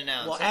 7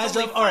 announced. Well, That's as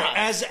only of all right,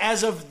 5.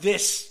 as of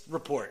this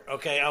report,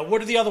 okay.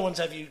 What are the other ones?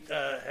 Have you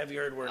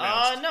heard were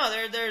announced?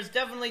 No, there's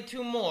definitely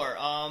 2 more.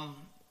 I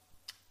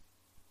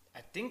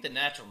think the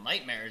Natural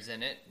Nightmare is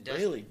in it.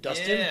 Really?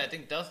 Dustin? Yeah, I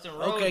think Dustin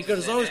Rhodes. Okay, good.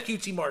 is As in long as it.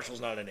 QT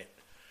Marshall's not in it.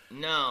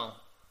 No,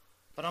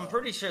 but I'm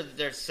pretty sure that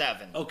there's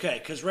 7. Okay,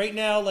 because right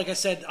now, like I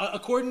said,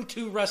 according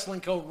to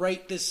Wrestling Co.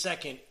 right this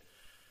second,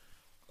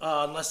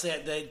 unless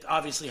they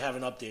obviously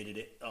haven't updated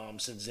it,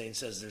 since Zane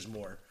says there's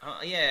more.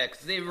 Yeah,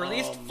 because they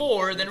released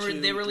 4, then 2,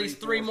 they released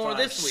 3 4, more 5,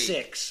 this week.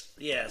 6.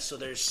 Yeah, so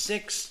there's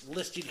 6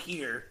 listed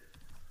here.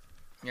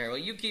 Yeah, well,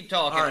 you keep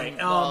talking All right,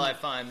 while I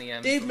find the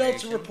information. Dave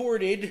Meltzer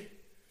reported.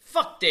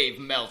 Fuck Dave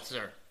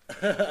Meltzer.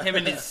 Him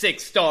and his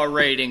 6-star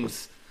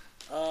ratings.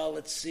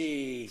 Let's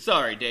see.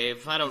 Sorry,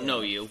 Dave. I don't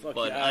know you, Fuck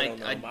but yeah, I don't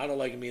know him. I don't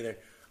like him either.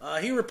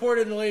 He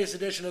reported in the latest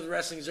edition of the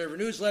Wrestling Observer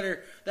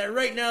newsletter that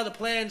right now the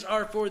plans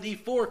are for the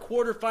 4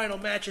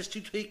 quarterfinal matches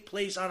to take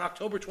place on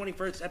October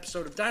 21st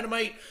episode of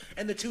Dynamite,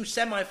 and the 2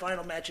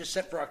 semifinal matches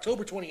set for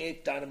October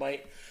 28th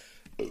Dynamite.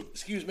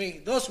 Excuse me.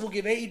 Thus will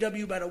give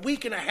AEW about a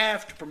week and a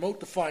half to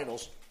promote the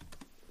finals.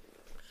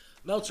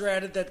 Meltzer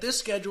added that this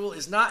schedule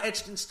is not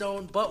etched in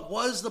stone, but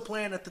was the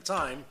plan at the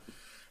time.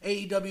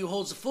 AEW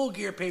holds the Full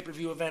Gear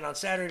pay-per-view event on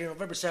Saturday,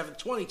 November 7th,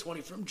 2020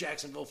 from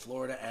Jacksonville,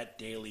 Florida at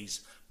Daly's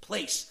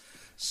Place.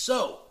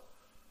 So,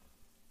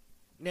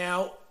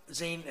 now,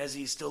 Zane, as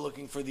he's still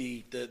looking for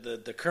the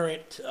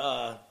current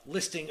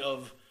listing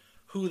of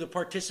who the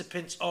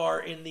participants are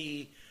in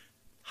the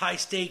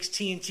high-stakes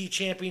TNT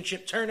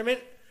Championship Tournament,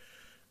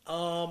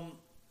 I'm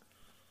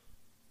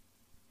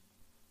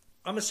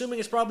assuming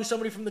it's probably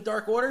somebody from the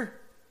Dark Order,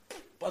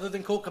 other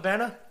than Colt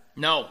Cabana?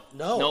 No.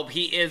 No. Nope,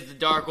 he is the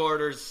Dark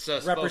Order's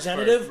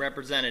Representative?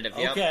 Representative,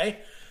 yep. Okay.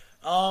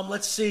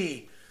 Let's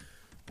see.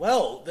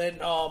 Well, then,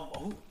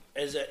 who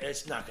is it?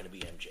 It's not going to be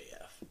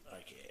MJF.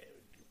 Okay,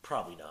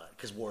 probably not,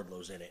 because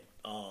Wardlow's in it.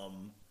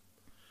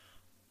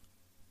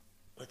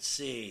 Let's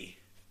see.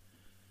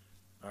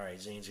 All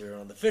right, Zane's here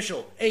on the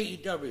official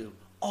AEW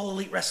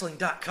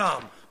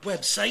AllEliteWrestling.com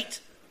website.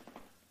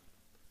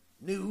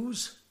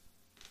 News.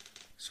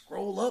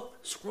 Scroll up,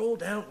 scroll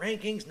down,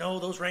 rankings. No,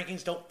 those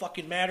rankings don't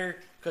fucking matter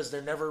because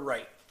they're never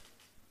right.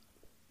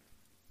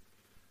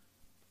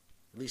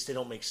 At least they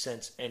don't make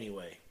sense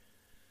anyway.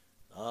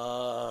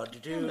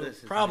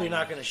 Probably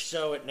not going to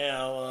show it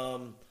now.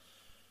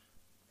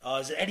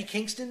 Is it Eddie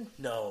Kingston?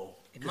 No.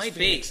 It might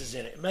Phoenix be. is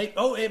in it.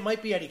 It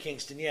might be Eddie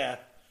Kingston, yeah.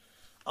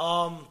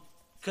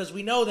 Because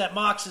we know that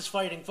Mox is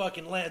fighting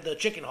fucking the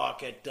Chicken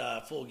Hawk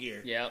at Full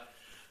Gear. Yep.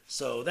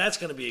 So that's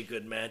going to be a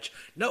good match.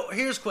 No,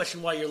 here's a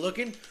question while you're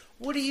looking.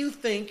 What do you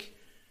think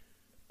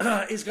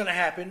is going to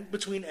happen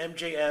between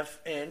MJF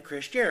and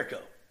Chris Jericho?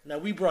 Now,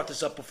 we brought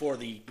this up before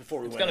we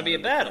went. It's going to be a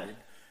battle.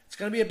 It's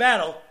going to be a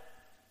battle.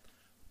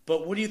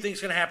 But what do you think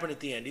is going to happen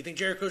at the end? Do you think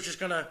Jericho's just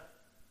going to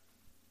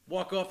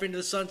walk off into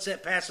the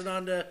sunset, pass it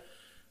on to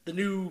the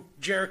new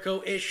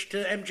Jericho-ish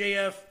to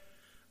MJF?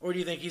 Or do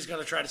you think he's going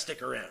to try to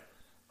stick around?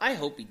 I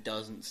hope he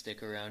doesn't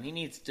stick around. He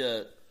needs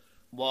to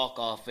walk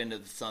off into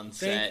the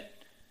sunset.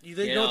 You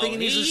don't think he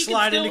needs to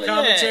slide into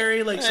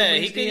commentary like some of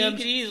these he DMs?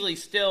 could easily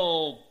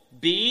still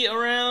be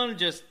around,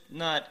 just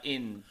not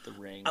in the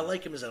ring. I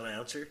like him as an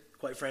announcer,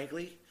 quite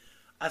frankly.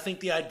 I think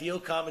the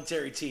ideal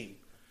commentary team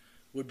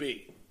would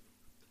be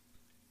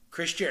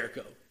Chris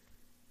Jericho,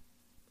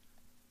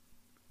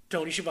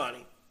 Tony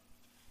Schiavone,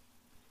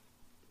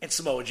 and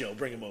Samoa Joe.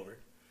 Bring him over.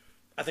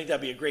 I think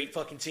that'd be a great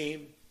fucking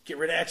team. Get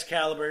rid of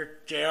Excalibur.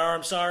 JR,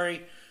 I'm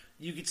sorry.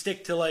 You could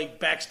stick to, like,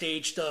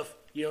 backstage stuff.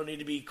 You don't need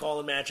to be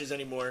calling matches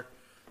anymore.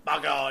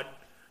 My God.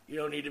 You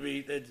don't need to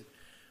be...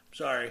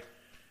 sorry.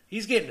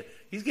 He's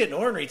getting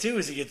ornery, too,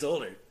 as he gets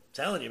older. I'm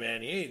telling you,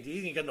 man.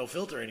 He ain't got no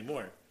filter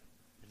anymore.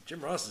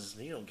 Jim Ross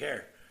he don't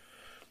care.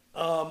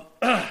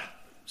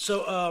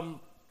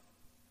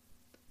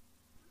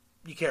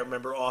 You can't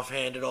remember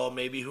offhand at all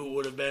maybe who it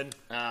would have been?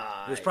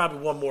 There's probably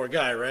one more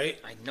guy, right?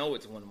 I know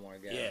it's one more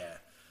guy. Yeah.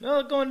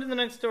 No, go into the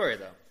next story,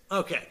 though.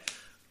 Okay.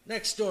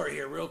 Next story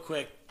here, real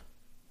quick.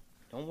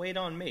 Don't wait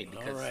on me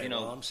because, all right,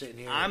 well, I'm sitting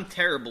here. I'm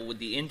terrible with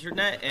the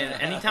internet, and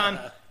anytime,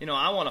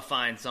 I want to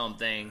find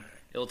something,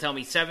 it'll tell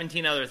me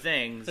 17 other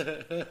things.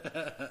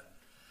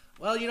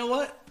 Well, you know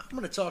what? I'm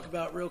going to talk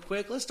about real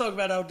quick. Let's talk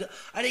about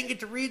I didn't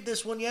get to read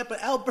this one yet,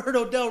 but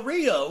Alberto Del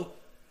Rio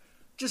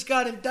just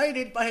got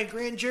indicted by a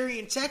grand jury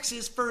in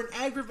Texas for an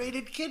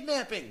aggravated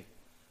kidnapping.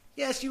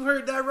 Yes, you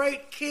heard that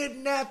right.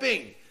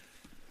 Kidnapping.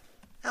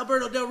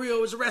 Alberto Del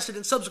Rio was arrested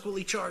and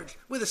subsequently charged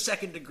with a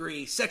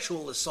second-degree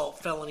sexual assault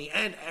felony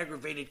and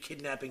aggravated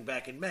kidnapping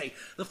back in May.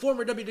 The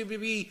former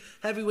WWE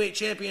heavyweight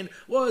champion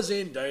was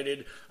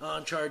indicted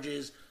on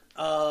charges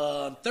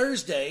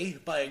Thursday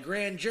by a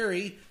grand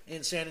jury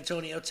in San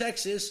Antonio,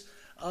 Texas.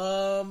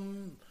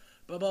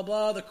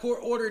 The court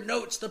order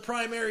notes the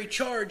primary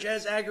charge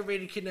as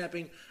aggravated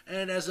kidnapping,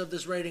 and as of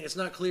this writing, it's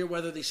not clear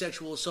whether the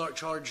sexual assault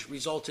charge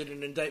resulted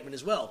in indictment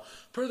as well.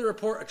 Per the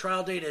report, a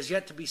trial date has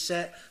yet to be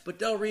set, but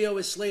Del Rio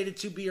is slated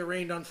to be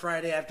arraigned on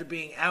Friday after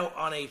being out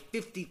on a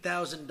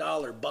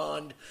 $50,000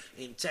 bond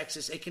in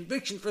Texas. A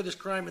conviction for this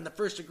crime in the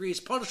first degree is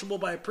punishable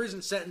by a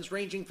prison sentence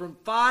ranging from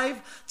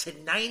 5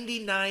 to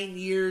 99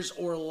 years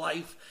or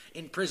life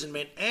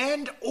imprisonment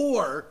and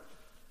or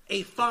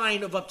a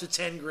fine of up to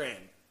 10 grand.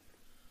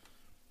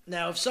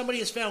 Now, if somebody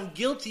is found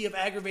guilty of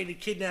aggravated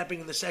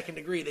kidnapping in the second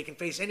degree, they can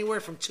face anywhere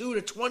from 2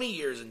 to 20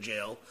 years in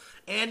jail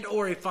and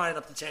or a fine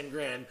up to 10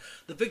 grand.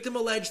 The victim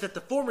alleged that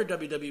the former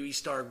WWE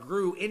star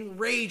grew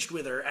enraged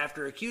with her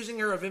after accusing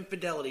her of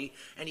infidelity,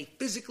 and he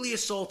physically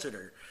assaulted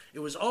her. It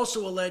was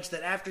also alleged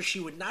that after she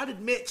would not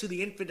admit to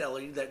the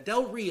infidelity, that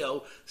Del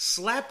Rio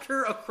slapped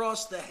her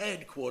across the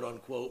head, quote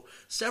unquote,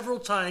 several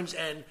times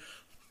and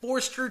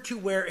forced her to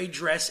wear a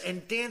dress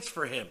and dance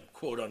for him,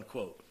 quote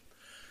unquote.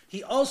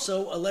 He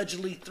also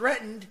allegedly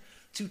threatened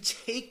to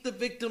take the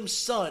victim's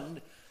son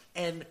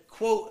and,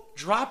 quote,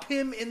 drop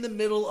him in the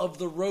middle of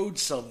the road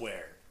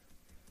somewhere.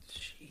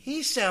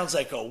 He sounds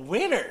like a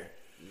winner.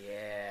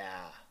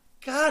 Yeah.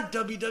 God,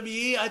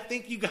 WWE, I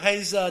think you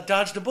guys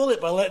dodged a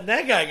bullet by letting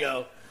that guy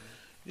go.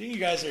 You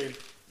guys are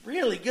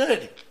really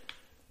good.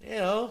 You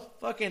know,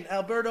 fucking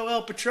Alberto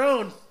El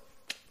Patron.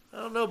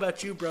 I don't know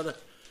about you, brother.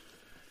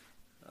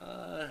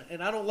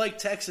 And I don't like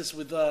Texas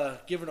with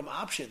giving them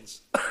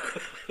options.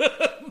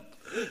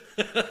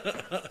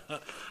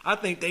 I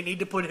think they need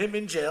to put him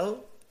in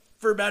jail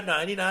for about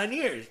 99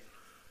 years.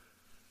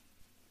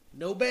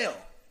 No bail.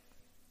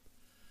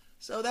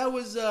 So that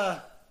was,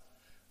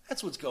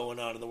 that's what's going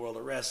on in the world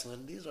of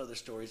wrestling. These other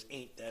stories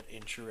ain't that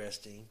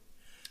interesting.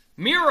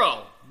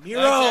 Miro,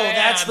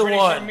 that's the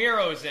one. Sure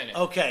Miro's in it.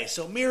 Okay,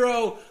 so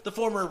Miro, the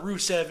former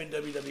Rusev in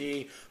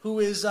WWE, who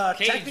is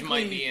Cage technically...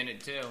 might be in it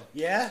too.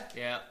 Yeah?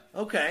 Yeah.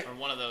 Okay. Or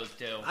one of those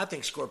two. I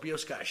think Scorpio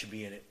Sky should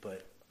be in it,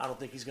 but I don't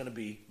think he's going to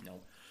be. No.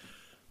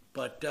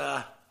 But,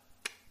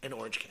 and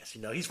Orange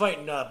Cassidy. No, he's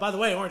fighting, by the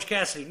way, Orange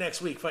Cassidy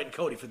next week fighting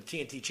Cody for the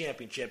TNT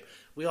Championship.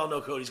 We all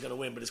know Cody's going to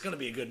win, but it's going to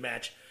be a good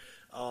match.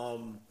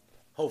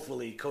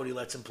 Hopefully Cody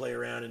lets him play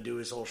around and do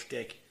his whole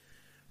shtick,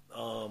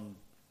 and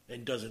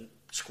doesn't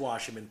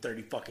squash him in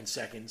 30 fucking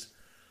seconds.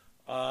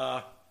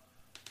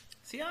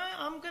 See,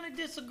 I'm going to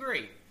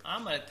disagree.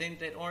 I'm going to think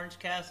that Orange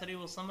Cassidy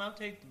will somehow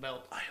take the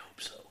belt. I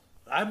hope so.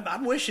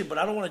 I'm wishing, but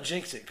I don't want to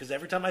jinx it, because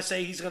every time I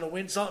say he's going to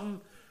win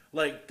something,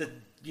 like the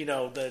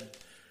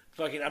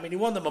fucking, I mean, he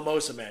won the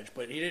Mimosa match,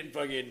 but he didn't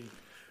fucking,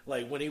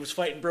 like, when he was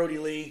fighting Brody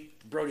Lee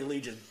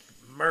just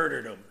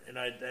murdered him, and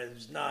that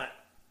was not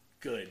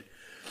good.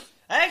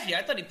 Actually,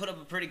 I thought he put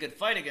up a pretty good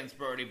fight against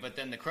Brody, but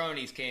then the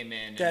cronies came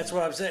in. That's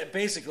what I'm saying,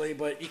 basically,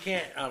 but you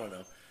can't, I don't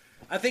know.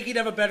 I think he'd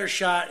have a better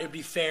shot. It'd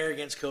be fair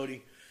against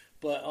Cody.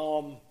 But,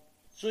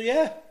 so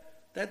yeah,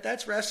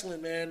 that's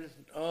wrestling, man.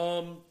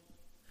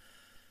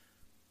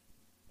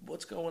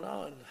 What's going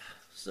on?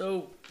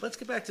 So, let's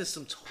get back to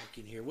some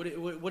talking here. Actually,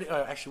 what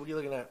are you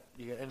looking at?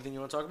 You got anything you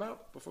want to talk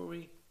about before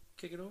we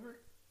kick it over?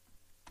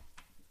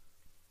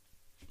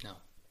 No.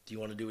 Do you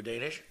want to do a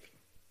Danish?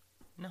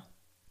 No.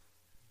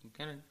 You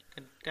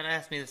gotta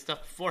ask me this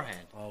stuff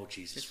beforehand. Oh,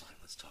 Jesus. Fine,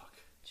 let's talk.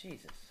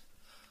 Jesus.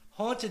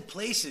 Haunted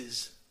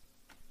places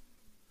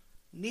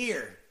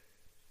near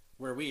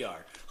where we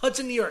are.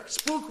 Hudson, New York.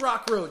 Spook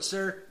Rock Road,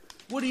 sir.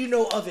 What do you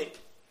know of it?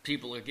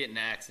 People are getting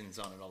accidents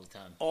on it all the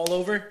time. All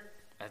over?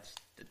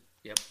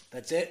 Yep.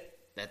 That's it?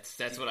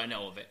 That's what I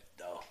know of it.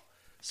 Oh.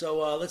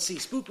 So, let's see.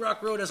 Spook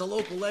Rock Road has a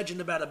local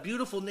legend about a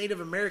beautiful Native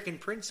American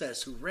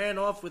princess who ran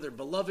off with her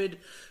beloved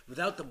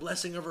without the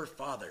blessing of her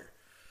father.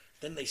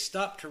 Then they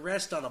stopped to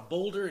rest on a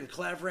boulder in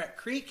Claverack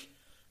Creek,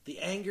 The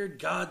angered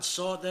god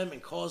saw them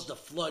and caused a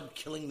flood,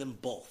 killing them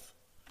both.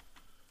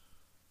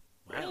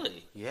 Wow.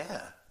 Really?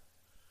 Yeah.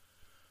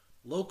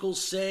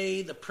 Locals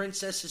say the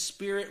princess's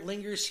spirit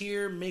lingers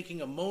here,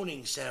 making a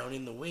moaning sound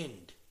in the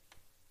wind.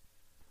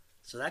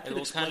 So that could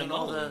explain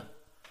all the...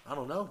 I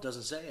don't know. It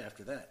doesn't say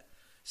after that.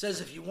 It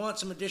says if you want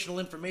some additional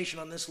information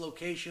on this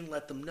location,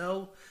 let them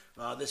know.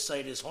 This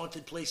site is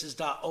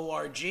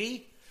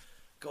hauntedplaces.org.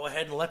 Go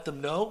ahead and let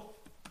them know.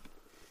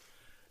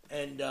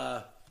 And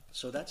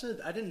so that's it.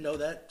 I didn't know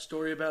that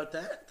story about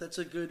that. That's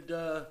a good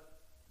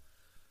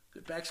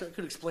backstory. It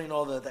could explain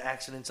all the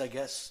accidents, I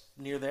guess,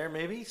 near there,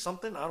 maybe.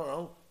 Something. I don't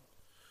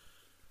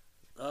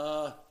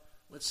know.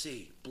 Let's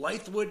see.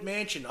 Blythewood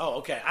Mansion. Oh,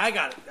 okay. I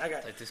got it.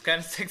 Like this kind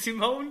of sexy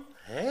moan?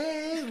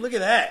 Hey, look at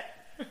that.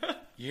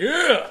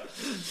 Yeah.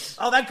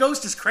 Oh, that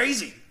ghost is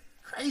crazy.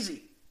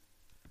 Crazy.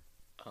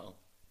 Oh,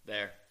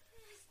 there.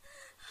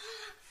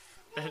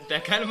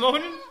 That kind of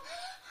moaning?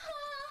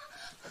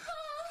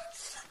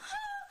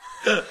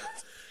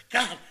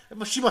 God,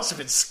 she must have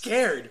been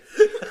scared.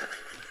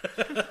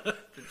 It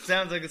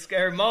sounds like a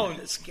scary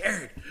moan.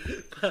 Scared.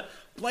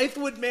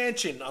 Blythewood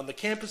Mansion on the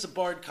campus of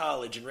Bard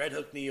College in Red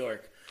Hook, New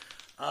York.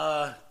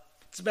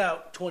 It's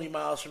about 20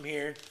 miles from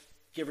here,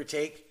 give or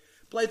take.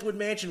 Blythewood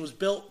Mansion was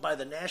built by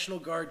the National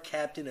Guard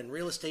captain and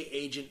real estate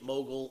agent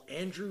mogul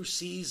Andrew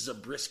C.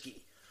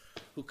 Zabriskie,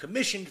 who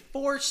commissioned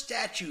 4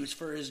 statues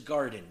for his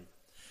garden.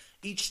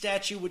 Each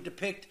statue would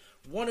depict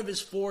one of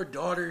his 4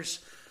 daughters,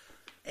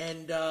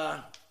 and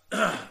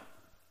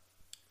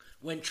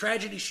when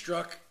tragedy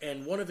struck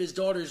and one of his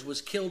daughters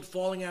was killed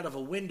falling out of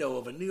a window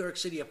of a New York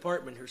City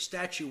apartment, her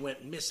statue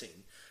went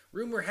missing.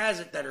 Rumor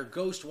has it that her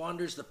ghost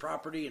wanders the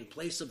property in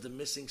place of the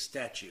missing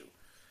statue.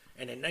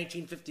 And in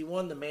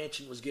 1951, the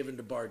mansion was given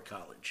to Bard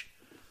College.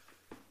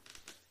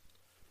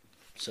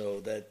 So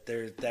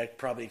that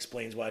probably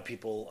explains why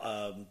people,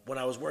 when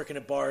I was working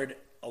at Bard,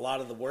 a lot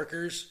of the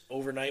workers,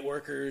 overnight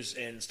workers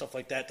and stuff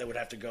like that would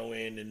have to go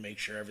in and make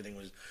sure everything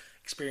was,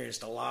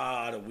 experienced a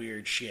lot of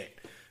weird shit.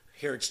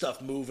 Heard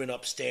stuff moving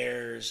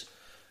upstairs,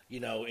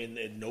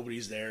 and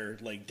nobody's there,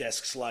 like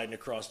desks sliding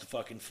across the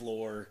fucking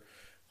floor,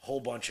 whole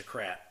bunch of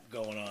crap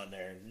going on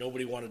there.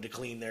 Nobody wanted to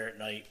clean there at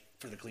night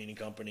for the cleaning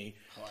company.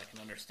 Oh, I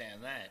can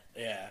understand that.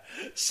 Yeah.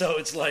 So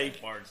it's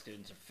like... Bard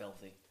students are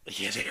filthy.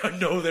 Yeah, they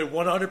know they're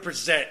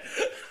 100%.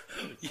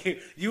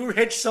 You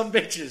rich some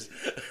bitches.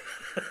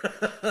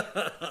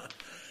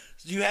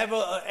 Do you have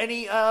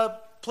any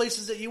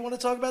places that you want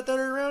to talk about that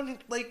are around,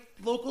 like,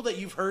 local, that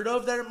you've heard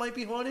of that it might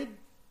be haunted?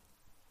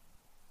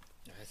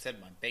 I said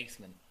my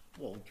basement.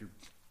 Well,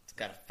 it's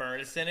got a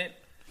furnace in it.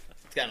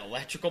 It's got an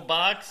electrical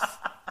box.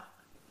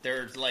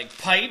 There's, like,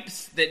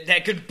 pipes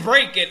that could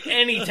break at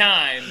any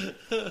time.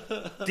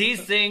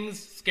 These things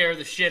scare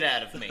the shit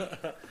out of me.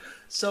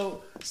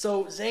 So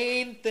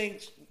Zane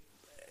thinks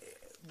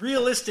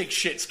realistic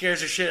shit scares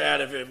the shit out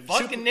of him.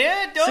 Fucking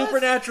yeah, it does.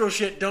 Supernatural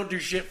shit don't do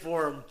shit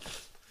for him.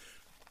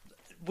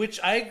 Which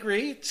I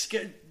agree.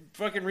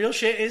 Fucking real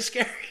shit is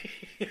scary.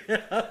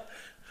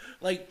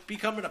 Like,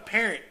 becoming a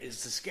parent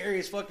is the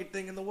scariest fucking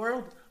thing in the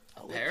world.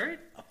 A parrot?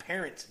 A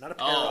parent, not a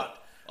parrot.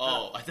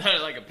 Oh, I thought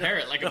it like a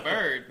parrot, like a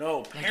bird.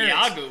 No, like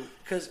Iago.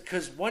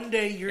 Because one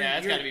day you're... Yeah,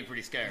 that's got to be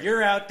pretty scary.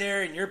 You're out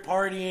there and you're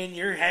partying,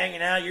 you're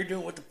hanging out, you're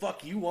doing what the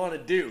fuck you want to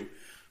do.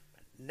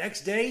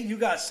 Next day, you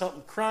got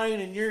something crying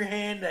in your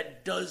hand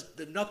that does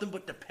nothing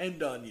but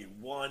depend on you.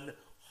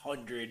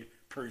 100%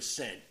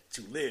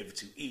 to live,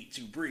 to eat,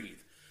 to breathe.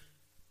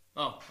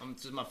 Oh,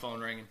 this is my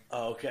phone ringing.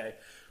 Oh, okay.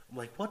 I'm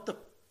like, what the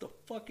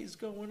fuck is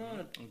going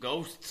on?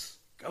 Ghosts.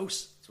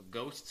 Ghosts. That's what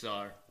ghosts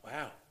are.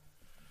 Wow.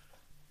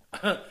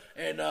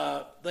 And,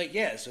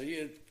 so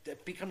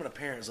becoming a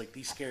parent is like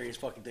the scariest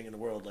fucking thing in the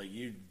world. Like,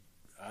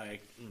 I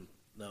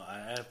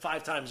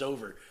 5 times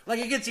over. Like,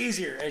 it gets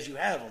easier as you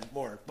have them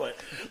more. But,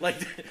 like,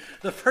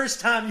 the first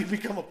time you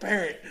become a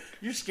parent,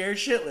 you're scared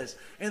shitless.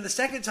 And the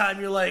second time,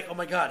 you're like, oh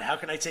my God, how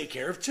can I take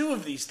care of 2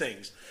 of these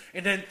things?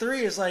 And then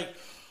 3 is like,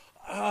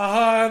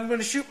 I'm going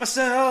to shoot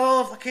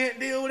myself. I can't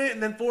deal with it.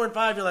 And then 4 and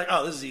 5, you're like,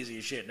 oh, this is easy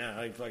as shit now.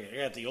 I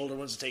got the older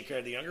ones to take care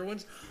of the younger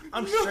ones.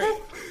 I'm straight.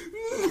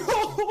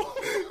 No.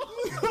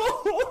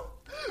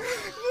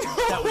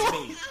 That was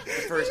me.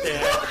 The first day I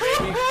had the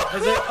baby. I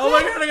was like, oh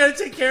my God, I got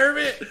to take care of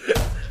it.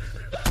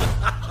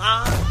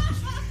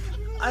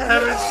 I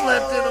haven't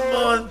slept in a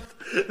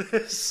month.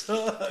 This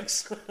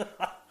sucks.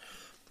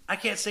 I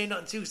can't say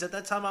nothing too, because at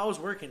that time I was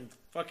working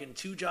fucking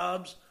 2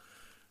 jobs.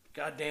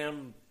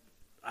 Goddamn,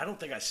 I don't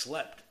think I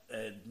slept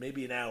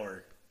maybe an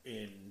hour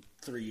in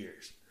 3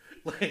 years.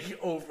 Like,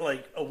 over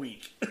like a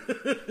week.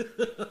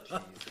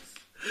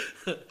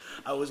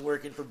 I was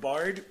working for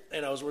Bard,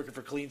 and I was working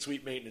for Clean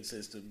Sweep Maintenance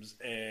Systems,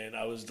 and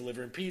I was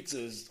delivering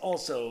pizzas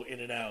also in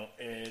and out,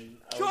 and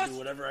I would do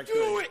whatever I could.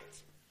 Do it!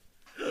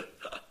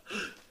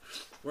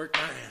 Work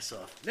my ass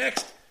off.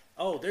 Next!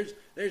 Oh, there's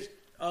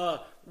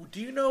do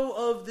you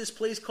know of this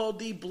place called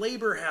the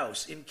Blaber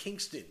House in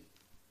Kingston?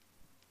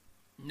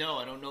 No,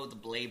 I don't know the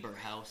Blaber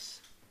House.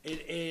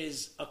 It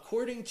is,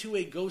 according to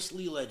a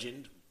ghostly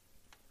legend,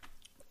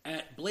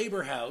 At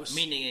Blaber House.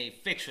 Meaning a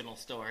fictional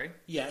story.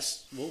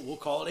 Yes, we'll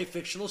call it a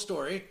fictional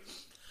story.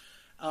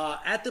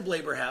 At the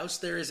Blaber House,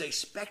 there is a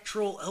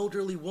spectral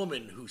elderly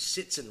woman who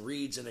sits and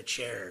reads in a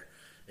chair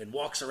and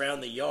walks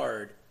around the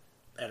yard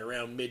at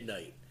around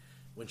midnight.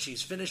 When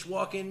she's finished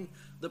walking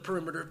the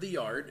perimeter of the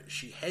yard,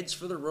 she heads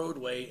for the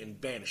roadway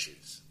and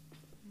vanishes.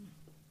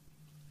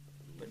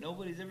 But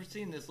nobody's ever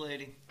seen this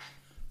lady.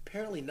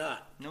 Apparently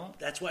not. No.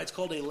 That's why it's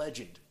called a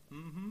legend.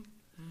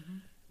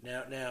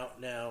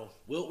 Now,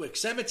 Wiltwyck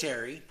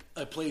Cemetery,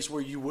 a place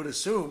where you would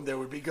assume there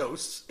would be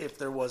ghosts, if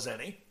there was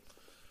any,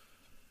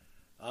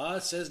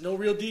 says no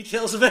real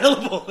details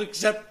available,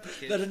 except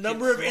that a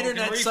number of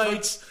internet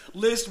sites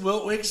list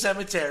Wiltwyck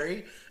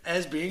Cemetery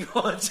as being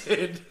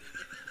haunted.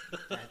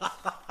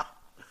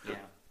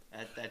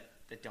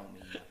 That don't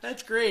mean much.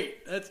 That's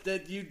great.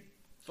 That you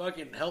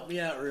fucking help me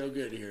out real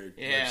good here.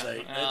 Yeah,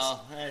 website.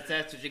 well,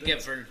 that's what you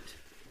get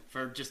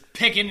for just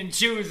picking and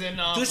choosing.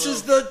 This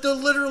is the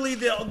literally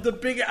the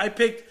big. I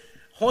picked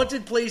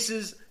haunted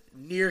places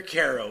near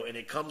Caro, and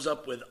it comes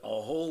up with a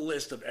whole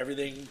list of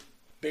everything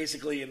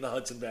basically in the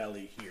Hudson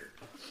Valley here,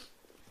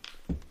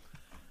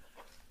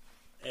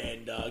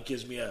 and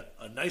gives me a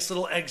nice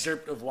little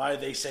excerpt of why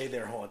they say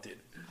they're haunted.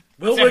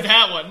 Except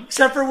that one.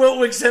 Except for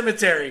Wiltwyck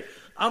Cemetery.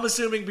 I'm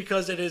assuming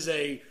because it is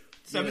a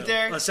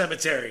cemetery. A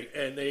cemetery,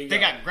 and they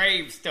got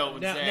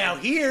gravestones there. Now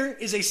here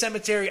is a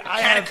cemetery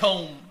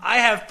catacomb. I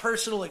have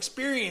personal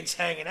experience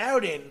hanging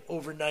out in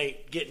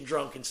overnight, getting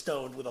drunk and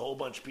stoned with a whole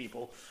bunch of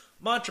people.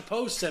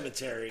 Montrepose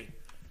Cemetery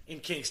in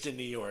Kingston,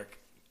 New York.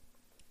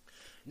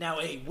 Now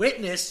a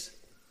witness,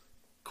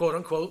 quote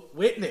unquote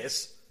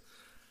witness,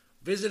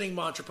 visiting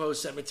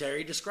Montrepose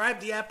Cemetery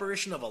described the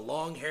apparition of a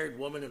long-haired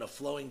woman in a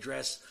flowing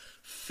dress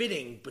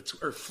flitting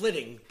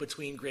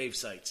between grave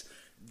sites.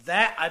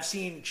 That I've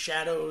seen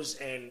shadows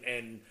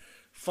and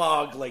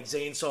fog like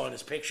Zane saw in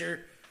his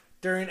picture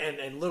during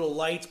and little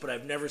lights, but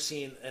I've never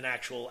seen an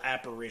actual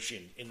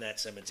apparition in that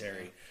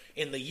cemetery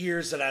in the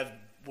years that I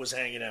was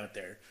hanging out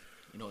there.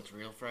 You know what's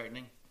real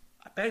frightening?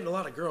 I banged a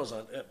lot of girls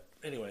on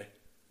anyway.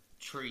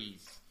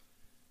 Trees.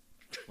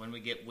 When we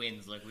get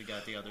winds like we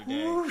got the other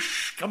day.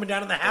 Whoosh, coming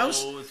down in the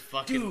house. Those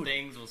fucking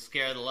things will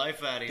scare the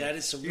life out of you. That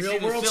is some you real see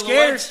the world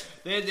silhouettes?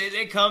 scares.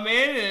 They come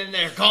in and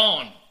they're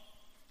gone.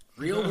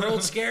 Real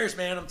world scares,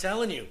 man. I'm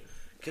telling you.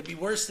 Could be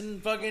worse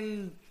than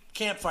fucking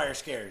campfire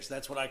scares.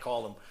 That's what I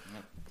call them.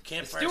 Yep.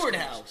 Campfire the Stewart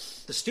scares.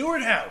 House. The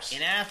Stewart House.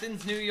 In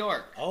Athens, New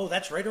York. Oh,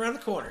 that's right around the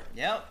corner.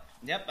 Yep.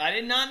 I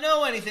did not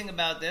know anything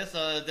about this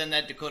other than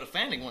that Dakota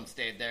Fanning once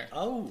stayed there.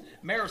 Oh.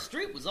 Meryl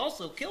Streep was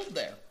also killed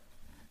there.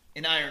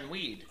 In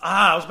Ironweed.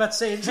 I was about to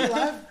say, is he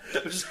alive?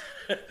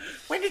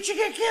 When did she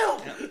get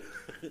killed? Yeah.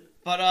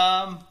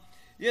 But,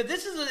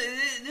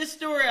 this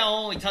story I'll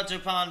only touch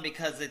upon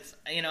because it's,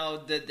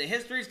 the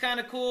history's kind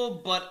of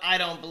cool, but I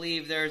don't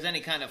believe there's any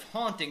kind of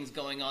hauntings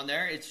going on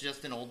there. It's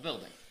just an old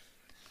building.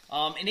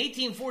 In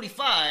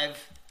 1845,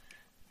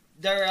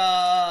 there,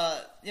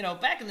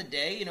 back in the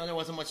day, there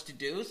wasn't much to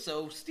do,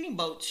 so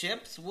steamboat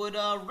ships would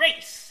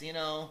race,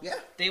 Yeah.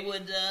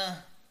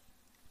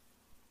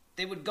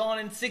 They would gone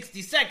in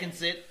 60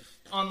 seconds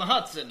on the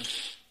Hudson.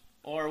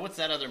 Or what's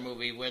that other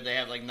movie where they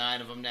have like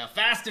 9 of them now?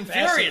 Fast and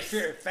Furious.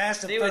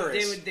 Fast and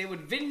Furious. They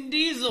would Vin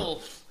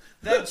Diesel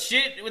that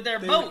shit with their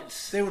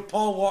boats. They would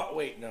Paul Walk.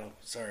 Wait, no,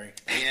 sorry.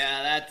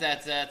 Yeah,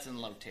 that's in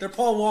low taste. They're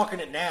Paul Walking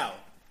it now.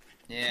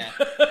 Yeah.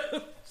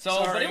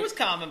 But it was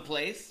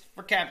commonplace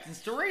for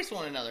captains to race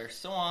one another.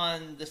 So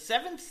on the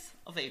 7th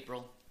of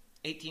April,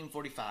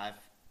 1845,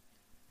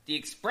 the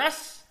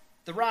Express,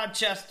 the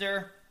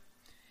Rochester,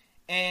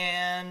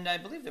 and I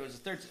believe there was a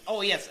third.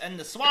 Oh, yes, and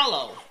the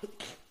Swallow.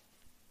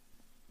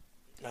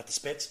 Not the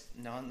Spitz?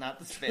 No, not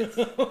the Spitz.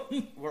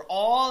 We're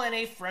all in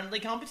a friendly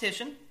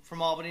competition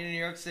from Albany to New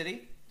York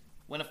City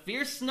when a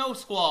fierce snow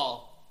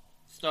squall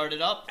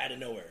started up. Out of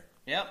nowhere.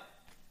 Yep.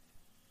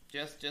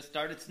 Just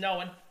started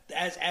snowing.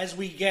 As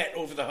we get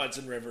over the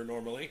Hudson River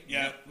normally.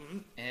 Yeah. Mm-hmm.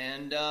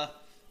 And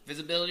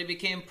visibility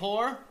became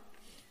poor.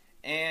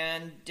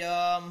 And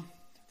the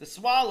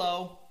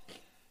Swallow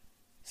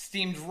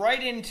steamed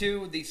right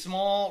into the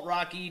small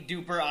rocky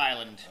Duper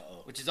Island,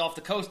 which is off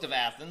the coast of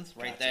Athens,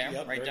 right there,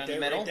 yep, right down the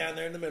middle. Right down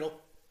there in the middle.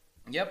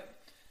 Yep.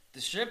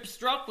 The ship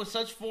struck with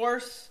such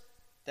force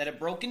that it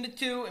broke into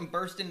two and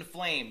burst into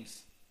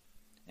flames.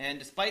 And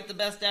despite the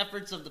best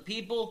efforts of the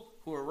people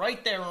who were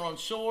right there on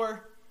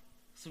shore,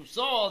 who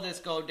saw all this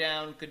go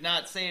down, could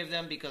not save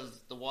them because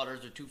the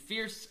waters are too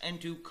fierce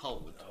and too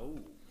cold. Oh,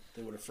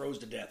 they would have froze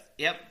to death.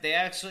 Yep, they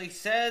actually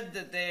said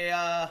that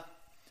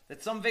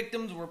that some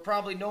victims were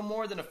probably no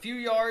more than a few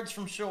yards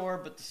from shore,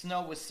 but the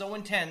snow was so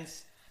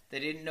intense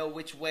they didn't know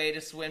which way to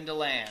swim to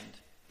land.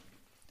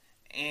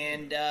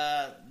 And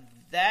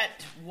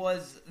that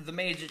was the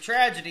major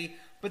tragedy.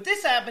 But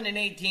this happened in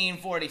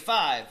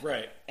 1845.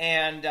 Right.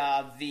 And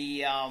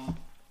the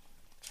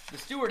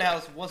Stewart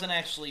House wasn't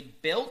actually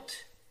built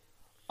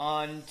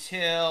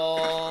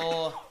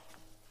until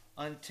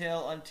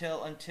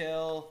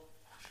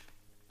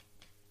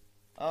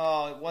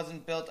oh, it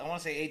wasn't built. I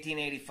want to say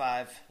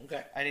 1885.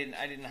 Okay. I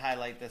didn't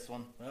highlight this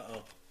one.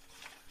 Uh-oh.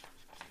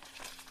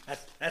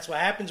 That's what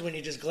happens when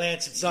you just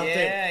glance at something.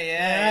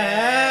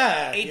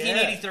 Yeah. Ah,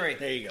 1883. Yeah.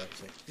 There you go.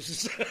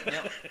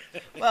 Yep.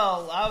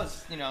 Well, I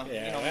was, you know,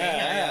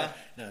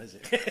 No, is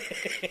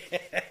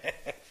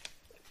it?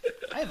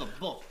 I have a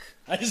book.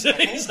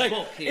 It's like,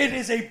 book here. it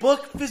is a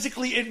book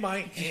physically in my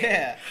hand.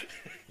 Yeah.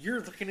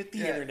 You're looking at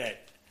the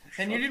internet.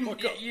 And you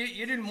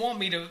didn't want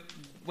me to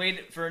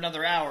wait for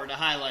another hour to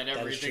highlight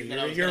everything that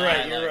I was You're gonna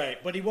right. highlight. You're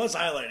right. But he was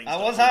highlighting. I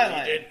was stuff.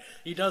 highlighting.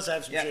 He does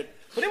have some shit.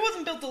 But it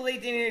wasn't built till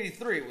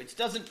 1883, which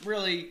doesn't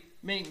really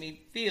make me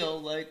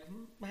feel like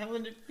how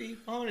would it be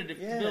haunted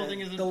if the building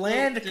isn't the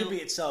land built could be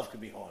itself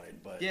could be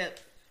haunted, but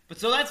But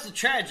so that's the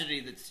tragedy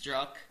that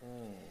struck.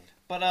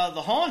 But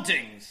the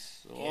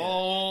hauntings,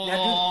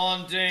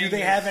 hauntings. do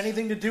they have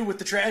anything to do with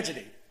the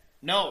tragedy?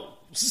 No,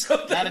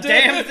 So not a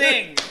damn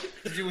thing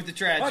to do with the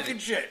tragedy. Fucking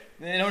shit.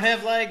 They don't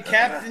have like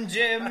Captain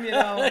Jim, you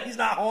know. He's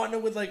not haunting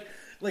it with like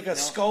a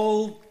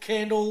skull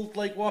candle,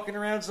 like walking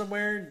around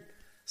somewhere and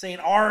saying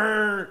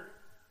 "Arr."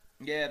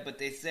 Yeah, but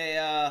they say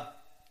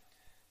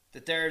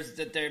that there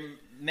are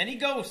many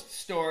ghost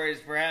stories,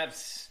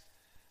 perhaps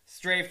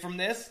stray from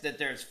this. That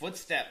there's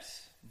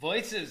footsteps,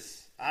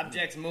 voices,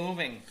 objects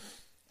moving,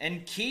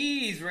 and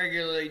keys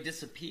regularly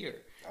disappear.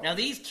 Now,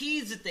 these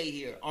keys that they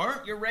hear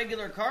aren't your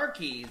regular car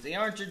keys. They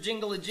aren't your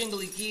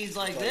jingly keys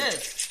like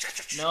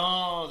this.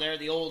 No, they're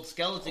the old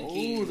skeleton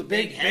keys. The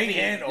big heavy,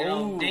 hand. You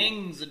know,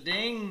 dings, a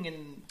ding,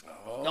 and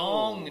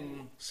dong,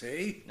 and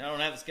see. I don't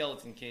have a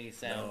skeleton key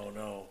sound.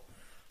 No.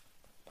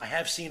 I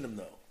have seen them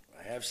though.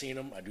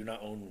 I do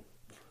not own.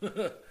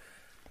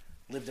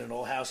 Lived in an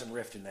old house in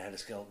Rifton that had a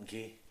skeleton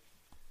key.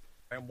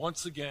 And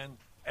once again,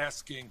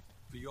 asking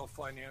for your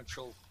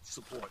financial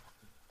support.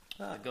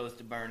 It goes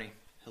to Bernie.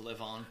 He'll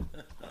live on.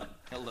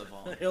 He'll live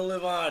on. He'll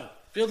live on.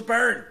 Feel the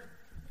burn.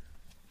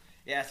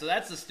 Yeah, so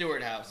that's the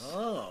Stewart house.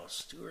 Oh,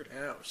 Stewart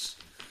House.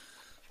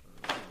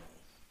 Let's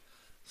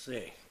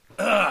see.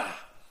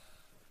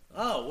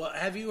 Well,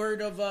 have you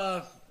heard of?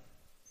 All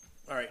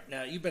right,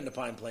 now you've been to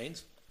Pine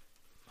Plains.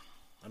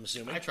 I'm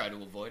assuming. I try to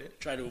avoid it.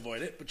 Try to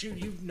avoid it, but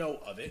you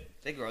know of it.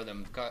 They grow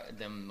them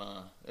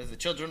as the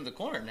children of the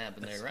corn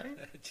happen there, right?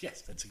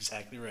 Yes, that's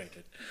exactly right.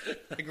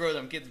 They grow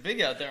them kids big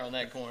out there on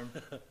that corn.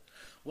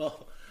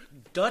 Well,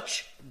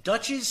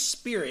 Dutch's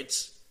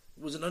Spirits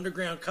was an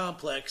underground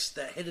complex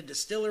that hid a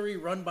distillery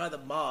run by the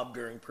mob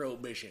during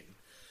Prohibition.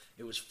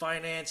 It was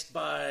financed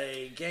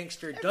by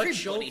gangster Dutch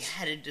Schultz. Everybody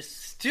had a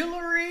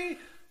distillery.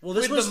 Well,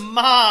 this with was the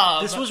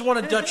mob. This was one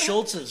of Dutch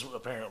Schultz's.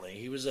 Apparently,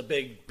 he was a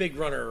big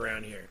runner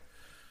around here.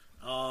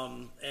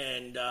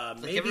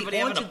 Maybe everybody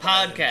having a haunted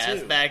by him,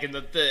 podcast too. back in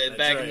the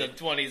right. in the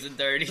 20s and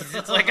 30s.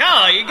 It's like,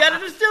 oh, you got a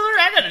distillery?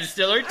 I got a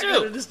distillery too. I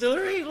got a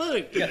distillery.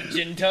 Look, You got a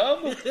gin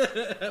tub,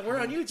 we're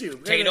on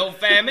YouTube. potato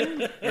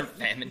famine, or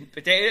famine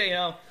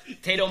potato,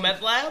 potato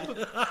meth lab.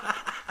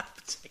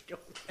 Potato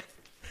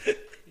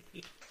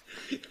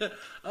meth.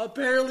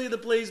 Apparently, the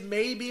place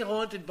may be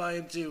haunted by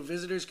him too.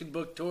 Visitors can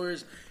book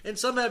tours, and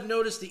some have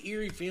noticed the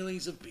eerie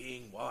feelings of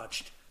being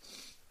watched.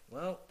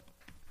 Well,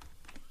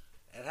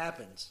 it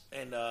happens,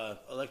 and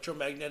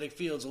electromagnetic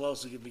fields will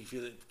also give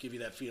you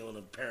that feeling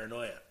of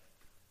paranoia.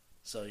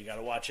 So you got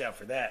to watch out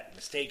for that.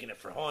 Mistaking it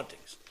for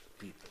hauntings,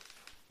 people.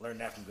 Learn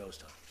that from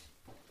Ghost Hunters.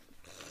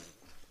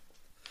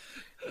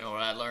 You know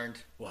what I learned?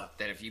 What?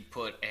 That if you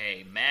put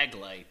a mag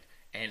light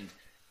and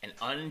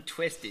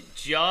untwist it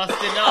just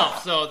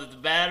enough so that the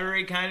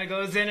battery kind of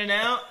goes in and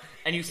out,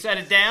 and you set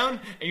it down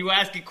and you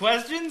ask it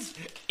questions,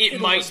 it'll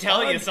might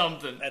tell you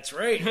something. That's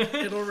right.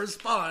 It'll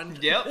respond.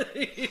 Yep.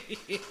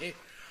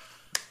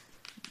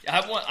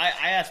 I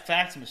ask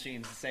fax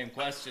machines the same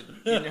question,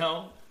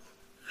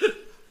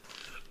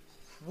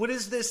 What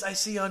is this I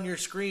see on your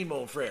screen,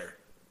 mon frere?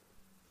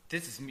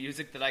 This is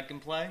music that I can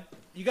play.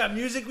 You got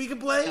music we can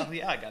play? Oh,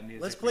 yeah, I got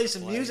music. Let's play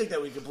some music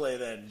that we can play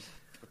then.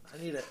 I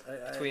need a...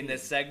 Between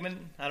this segment,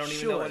 I don't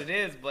even know what it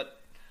is,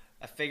 but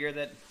I figure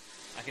that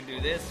I can do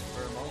this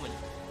for a moment.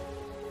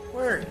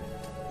 Word.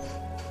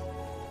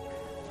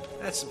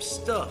 That's some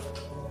stuff.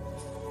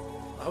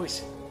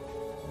 Always...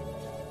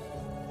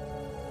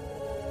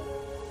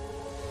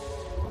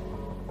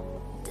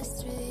 The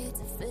streets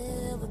are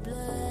filled with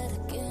blood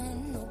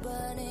again.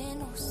 Nobody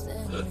knows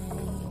their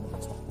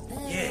names.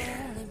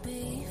 Yeah. Only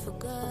be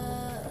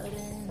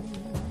forgotten.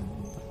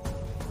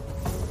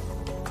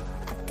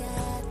 I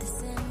got this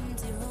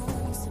empty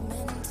room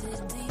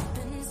cemented deep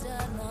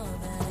inside my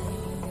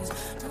veins.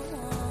 Don't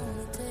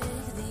wanna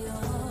take the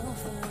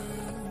offering.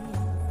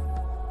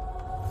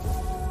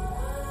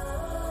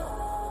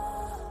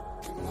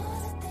 The more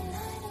that they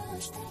light, I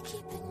wish they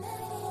keep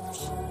igniting.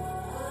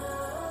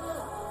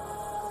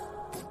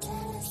 The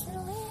jealous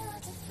that we are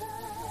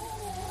divided.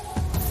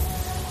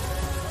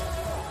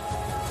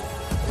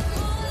 The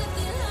more that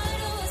they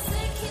light, I wish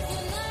they keep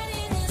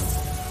uniting us.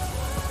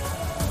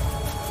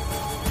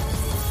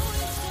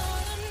 It's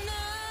gonna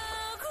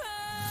now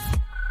cry.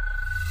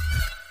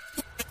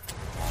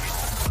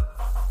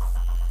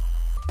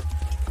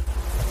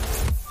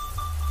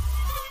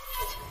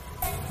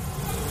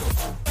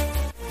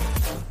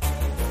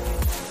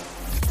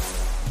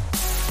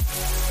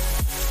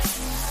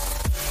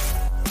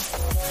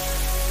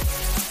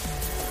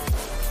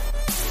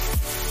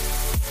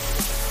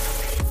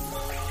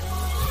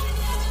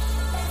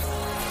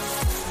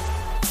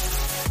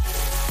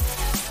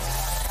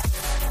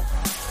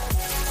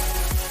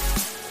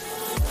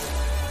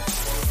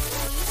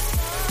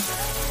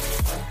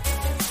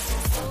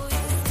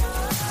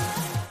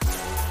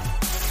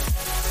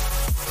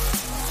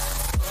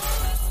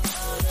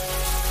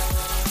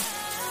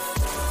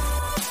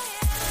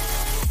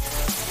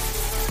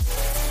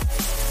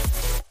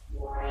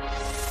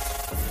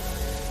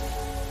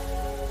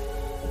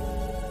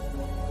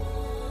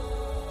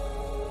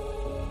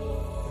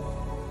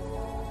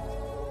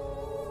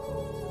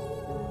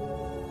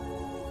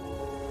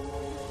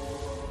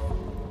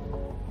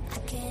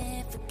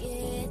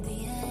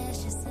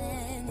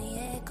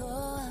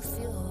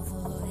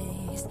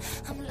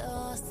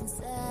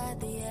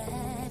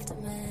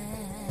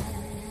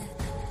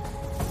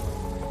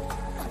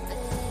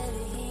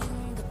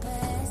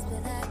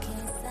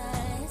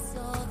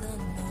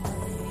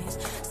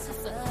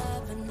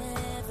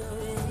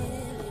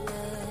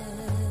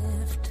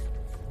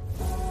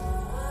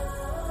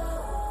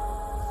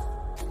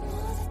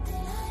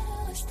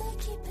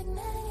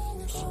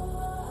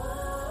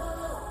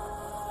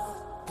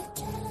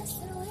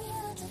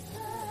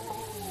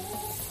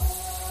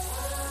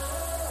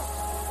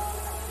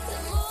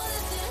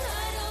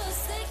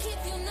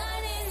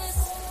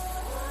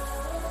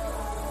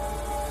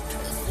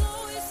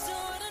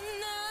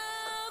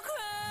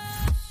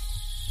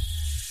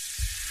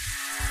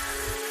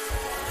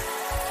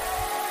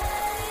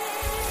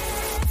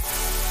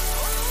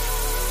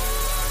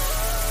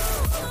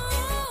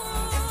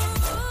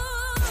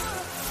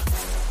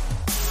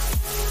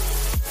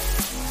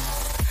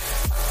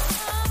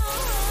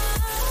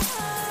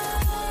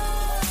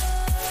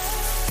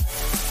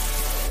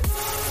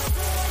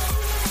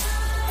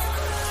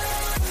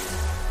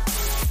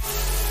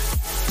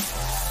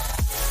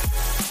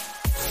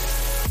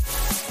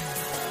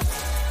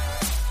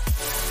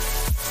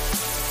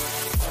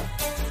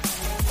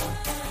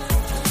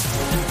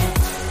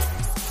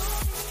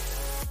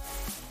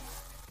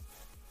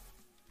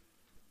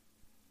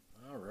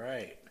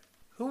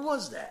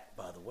 was that,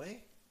 by the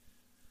way?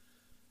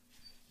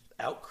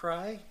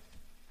 Outcry,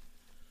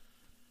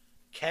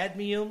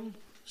 Cadmium,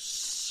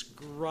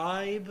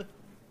 Scribe,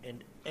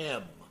 and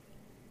M.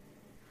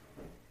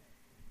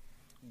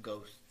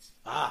 Ghosts.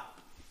 Ah,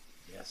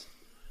 yes.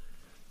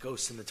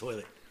 Ghosts in the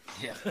toilet.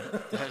 Yeah,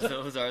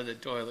 those are the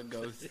toilet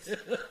ghosts.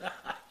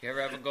 You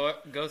ever have a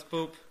ghost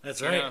poop?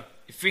 That's You right. know,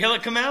 you feel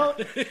it come out,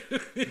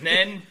 and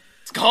then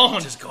it's gone.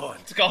 Just gone.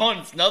 It's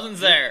gone. Nothing's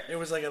there. It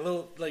was like a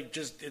little, like,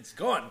 just, it's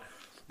gone.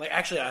 Like,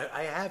 actually,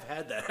 I have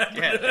had that.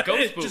 Yeah, the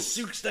ghost poop. Just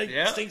stinks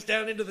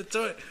down into the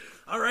toilet.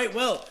 All right,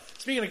 well,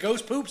 speaking of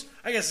ghost poops,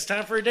 I guess it's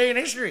time for a day in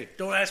history.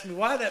 Don't ask me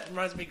why, that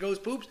reminds me of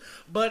ghost poops,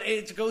 but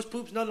it's ghost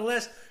poops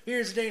nonetheless.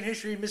 Here's a day in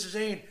history, Mr.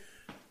 Zane.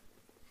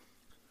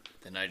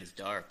 The night is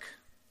dark.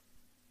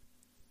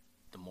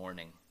 The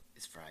morning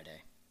is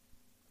Friday.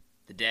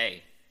 The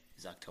day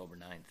is October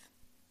 9th,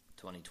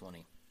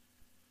 2020.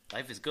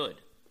 Life is good,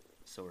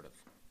 sort of.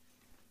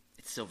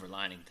 It's silver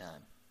lining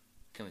time.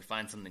 Can we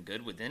find something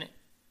good within it?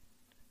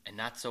 And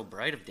not so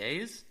bright of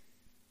days?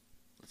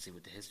 Let's see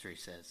what the history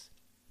says.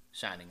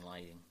 Shining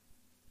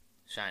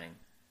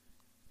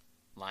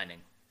lining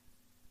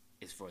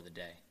is for the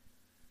day.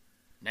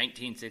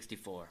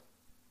 1964.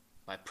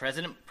 By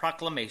President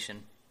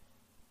Proclamation,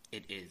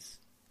 it is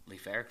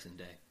Leif Erikson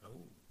Day.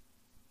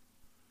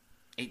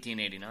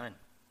 1889.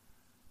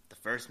 The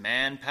first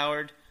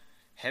man-powered,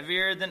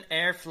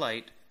 heavier-than-air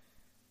flight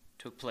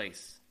took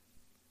place.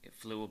 It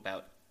flew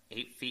about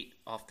 8 feet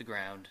off the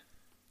ground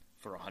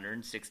for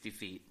 160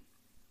 feet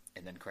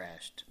and then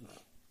crashed.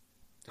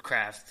 The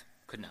craft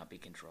could not be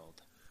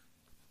controlled.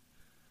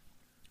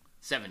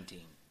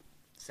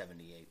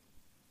 1778.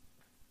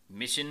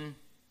 Mission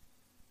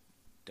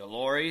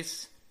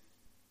Dolores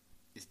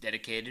is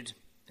dedicated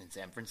in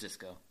San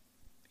Francisco.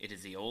 It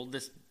is the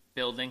oldest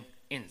building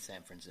in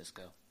San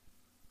Francisco.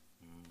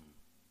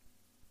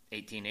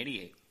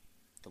 1888.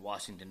 The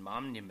Washington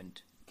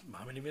Monument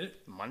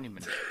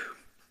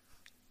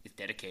is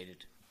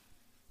dedicated.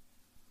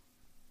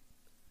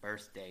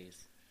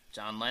 Birthdays.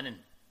 John Lennon,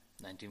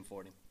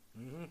 1940.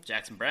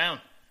 Jackson Brown,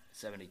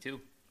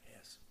 72.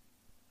 Yes.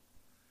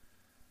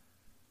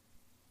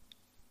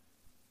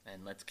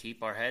 And let's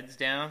keep our heads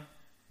down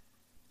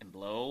and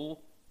blow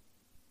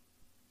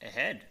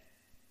ahead.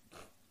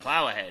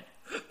 Plow ahead.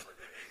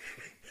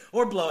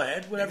 Or blow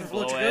ahead, whatever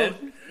floats your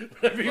ahead. boat.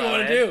 Whatever you Blow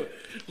want to ahead.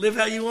 do. Live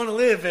how you want to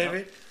live, baby.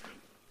 Yep.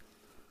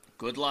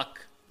 Good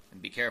luck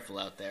and be careful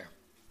out there.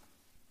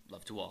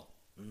 Love to all.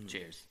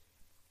 Cheers.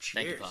 Cheers.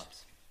 Thank you,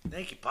 Pops.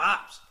 Thank you,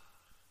 Pops.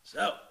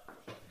 So,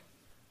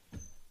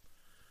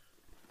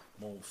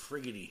 mon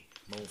friggity,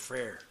 mon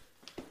frere,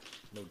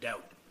 no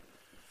doubt.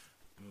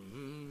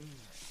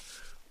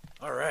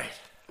 All right.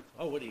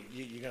 Oh, what do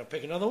you gonna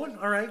pick another one?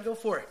 All right, go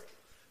for it.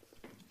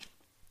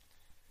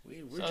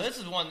 This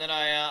is one that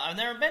I've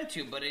never been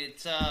to, but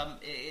it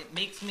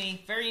makes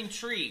me very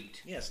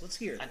intrigued. Yes, let's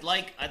hear it. I'd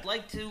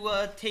like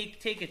to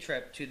take a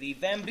trip to the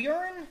Van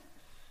Buren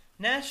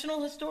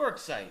National Historic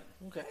Site.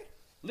 Okay.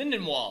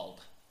 Lindenwald.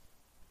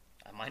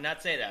 I might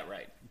not say that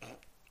right.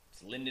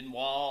 It's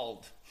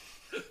Lindenwald.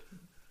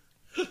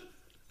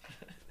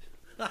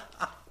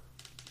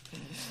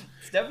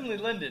 It's definitely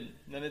Linden.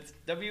 Then it's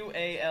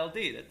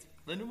W-A-L-D. That's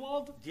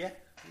Lindenwald? Yeah.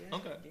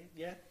 Okay.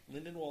 Yeah.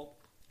 Lindenwald.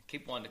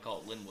 Keep wanting to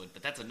call it Linwood,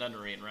 but that's a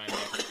nunnery in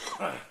Rhinebeck.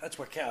 That's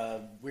where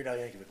Weird Al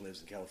Yankovic lives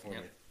in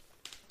California. Yep.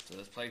 So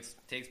this place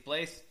takes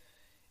place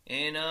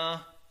in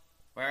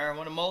where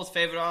one of Mole's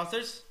favorite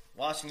authors,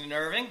 Washington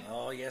Irving.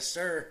 Oh, yes,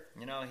 sir.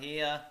 You know,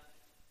 he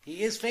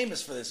is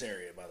famous for this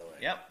area, by the way.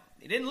 Yep.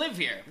 He didn't live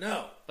here.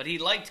 No. But he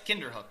liked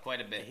Kinderhook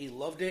quite a bit. He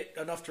loved it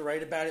enough to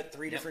write about it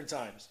 3 different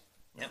times.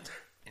 Yep.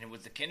 And it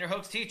was the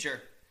Kinderhook's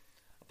teacher,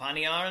 upon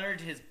he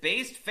honored his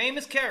based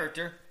famous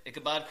character,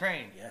 Ichabod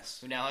Crane. Yes.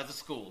 Who now has a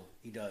school.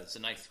 He does. It's a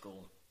nice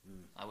school.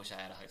 I wish I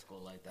had a high school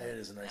like that. It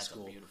is a nice That's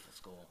school. a beautiful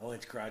school. I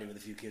went to karate with a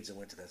few kids that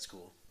went to that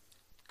school.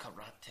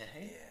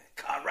 Karate? Yeah.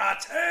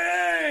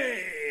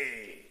 Karate!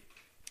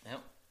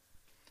 Yep.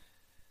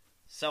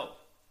 So,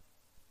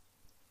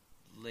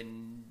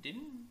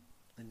 Lindenwald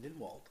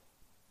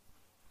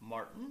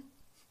Martin,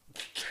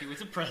 he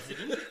was a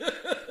president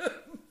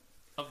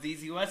of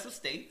these U.S.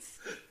 estates.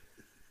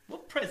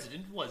 What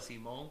president was he,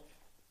 Mo?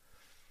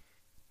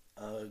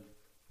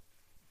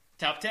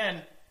 Top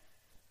 10.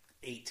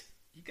 8.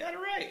 You got it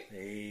right.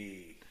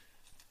 Hey.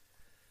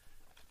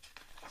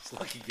 It's a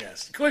lucky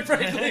guess. Quite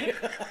frankly.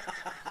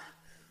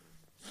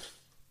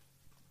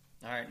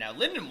 All right, now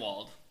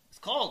Lindenwald is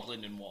called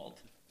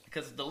Lindenwald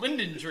because of the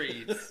linden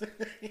trees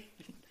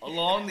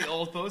along the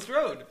Old Post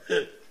Road.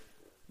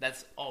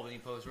 That's Albany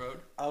Post Road.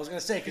 I was going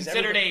to say, because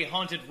considered a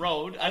haunted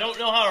road. I don't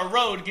know how a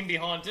road can be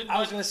haunted. I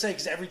was going to say,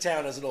 because every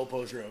town has an Old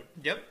Post Road.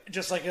 Yep.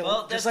 Just like an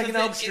that's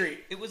Elm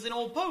Street. It was an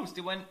old post.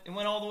 It went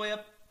all the way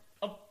up.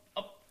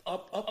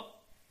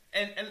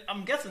 And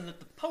I'm guessing that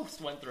the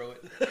post went through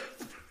it.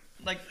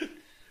 Like,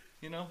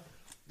 you know,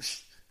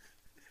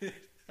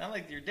 not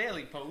like your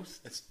daily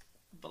post,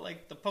 but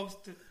like the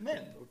postmen.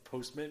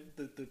 Postman,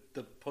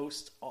 the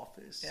post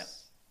office. Yeah.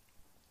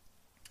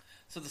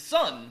 So the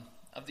son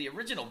of the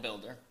original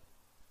builder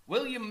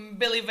William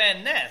Billy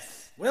Van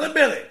Ness. Willie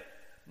Billy.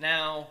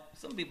 Now,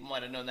 some people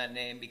might have known that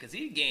name because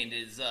he gained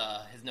his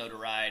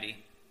notoriety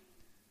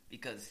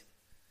because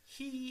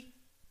he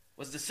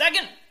was the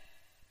second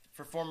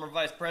for former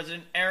Vice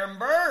President Aaron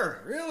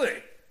Burr.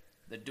 Really?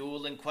 The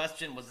duel in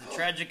question was the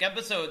tragic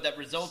episode that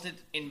resulted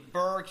in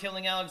Burr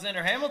killing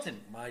Alexander Hamilton.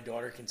 My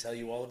daughter can tell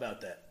you all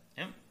about that.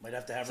 Yeah. Might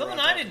have to have Something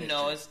her on I Talking didn't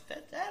know History.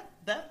 is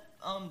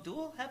that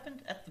duel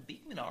happened at the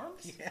Beekman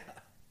Arms. Yeah.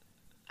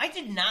 I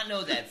did not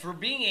know that. For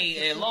being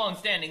a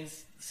long-standing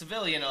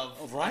civilian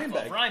of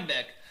Rhinebeck.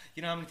 Rhinebeck,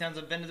 you know how many times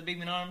I've been to the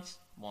Beekman Arms?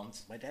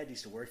 Once. My dad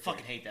used to work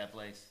Fucking there. hate that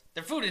place.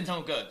 Their food isn't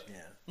no good.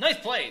 Yeah. Nice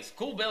place,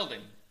 cool building.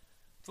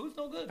 Food's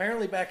no good.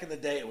 Apparently back in the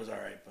day it was all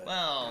right, but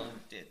Well,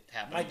 it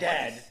happened. my in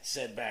dad place.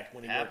 said back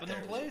when he Happened worked in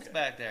there. it was place okay.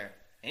 back there.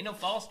 Ain't no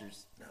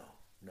Fosters.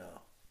 No.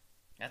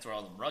 That's where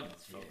all them rugged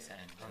folks hang.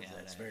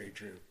 That's very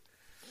true.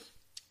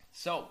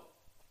 So,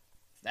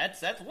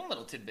 that's one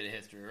little tidbit of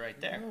history right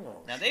there.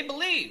 Oh, Now, they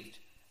believed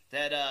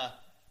that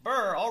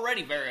Burr,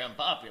 already very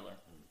unpopular,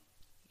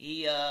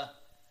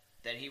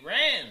 that he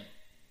ran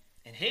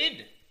and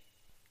hid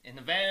in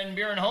the Van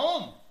Buren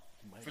home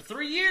for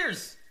 3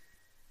 years.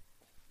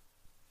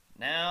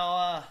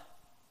 Now,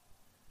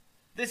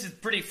 this is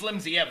pretty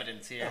flimsy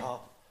evidence here. Uh-huh.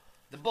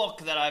 The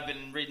book that I've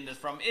been reading this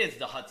from is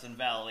The Hudson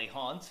Valley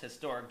Haunts,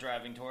 Historic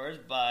Driving Tours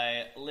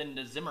by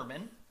Linda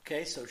Zimmerman.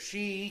 Okay, so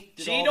she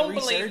did She all don't the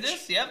research. believe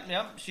this.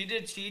 Yep. She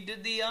did the She the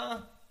did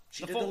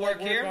the footwork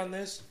legwork here. on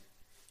this.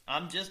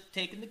 I'm just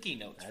taking the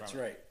keynotes That's from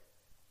it. right.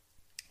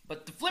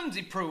 But the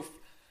flimsy proof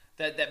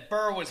that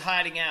Burr was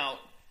hiding out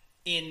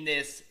in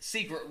this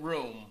secret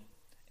room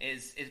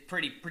is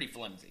pretty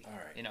flimsy. All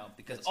right. You know,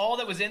 because all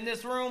that was in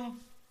this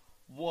room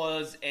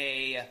was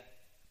a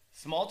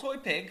small toy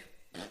pig,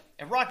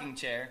 a rocking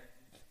chair,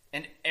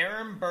 and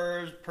Aaron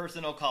Burr's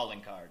personal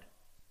calling card.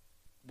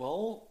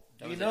 Well,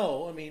 That you was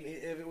know, I mean,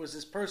 if it was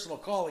his personal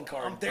calling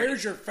card, I'm there's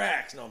pretty- your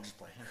facts. No, I'm just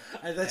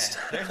playing. That's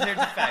There's the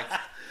facts.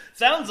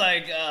 Sounds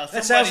like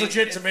somebody, sounds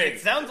legit to me. It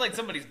sounds like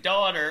somebody's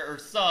daughter or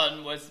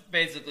son was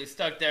basically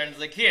stuck there and was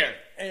like, "Here,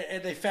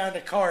 and they found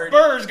a card.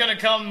 Burr's gonna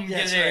come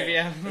That's get right.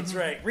 you." That's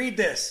right. Read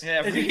this.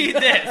 Yeah, read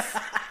this.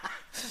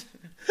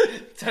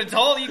 That's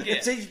all you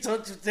get.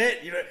 That's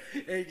it.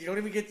 You don't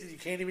even get. You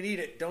can't even eat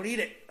it. Don't eat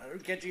it. I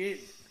don't get you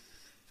eating.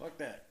 Fuck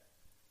that.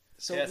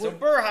 So Yeah, so what-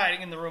 Burr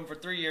hiding in the room for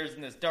 3 years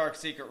in this dark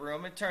secret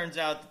room. It turns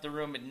out that the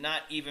room had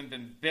not even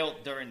been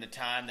built during the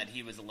time that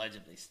he was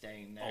allegedly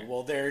staying there. Oh,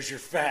 well, there's your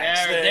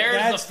facts. There's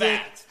That's the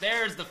facts.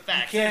 There's the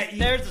facts. can't-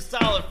 There's the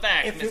solid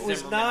fact, If Miss it was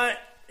Zimmerman. not,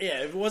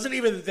 if it wasn't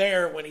even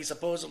there when he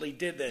supposedly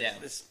did this,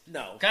 Yeah.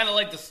 no. Kind of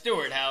like the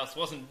Stewart house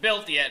wasn't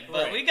built yet,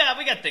 but Right. we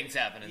got things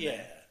happening.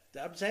 Yeah,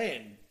 I'm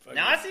saying. There.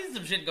 Now I seen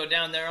some shit go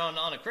down there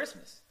on a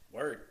Christmas.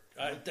 Word.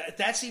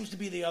 That seems to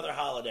be the other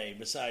holiday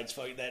besides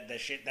that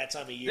shit. That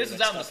time of year. This was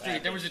that out in the stuff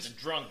street. There was happens. just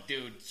a drunk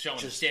dude showing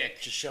his just dick.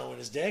 just showing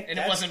his dick, And it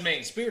That's wasn't me.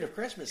 the Spirit of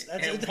Christmas.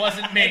 That's And it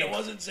wasn't me. And it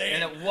wasn't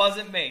saying. And it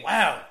wasn't me.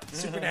 Wow,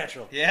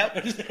 supernatural.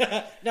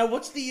 Yep. Now,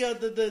 what's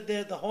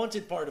the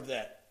haunted part of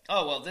that?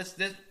 Oh well, this.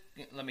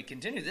 Let me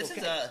continue. This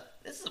Okay.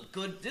 is a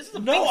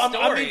big No, I'm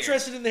story.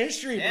 interested in the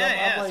history. Yeah, but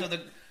yeah. I'm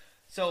like,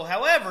 So,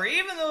 however,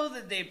 even though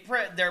that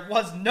there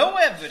was no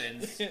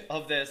evidence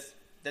of this,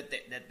 that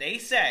they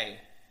say,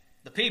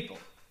 the people,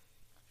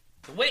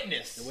 the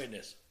witness,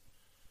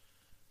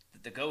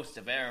 that the ghost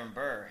of Aaron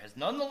Burr has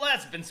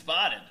nonetheless been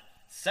spotted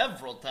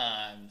several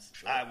times.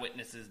 Sure.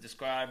 Eyewitnesses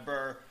describe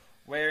Burr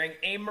wearing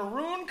a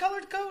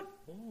maroon-colored coat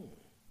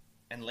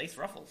and lace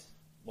ruffles.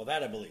 well,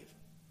 that I believe.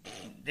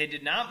 They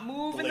did not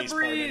move The in the lace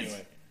part, breeze,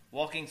 anyway.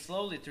 walking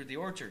slowly through the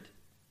orchard.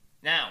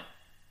 Now,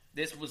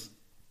 these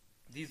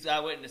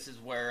eyewitnesses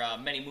were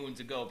many moons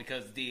ago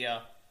because the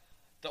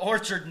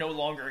orchard no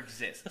longer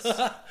exists.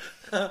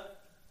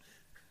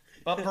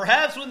 But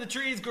perhaps when the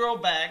trees grow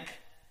back,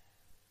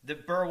 the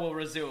Burr will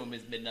resume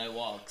his midnight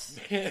walks.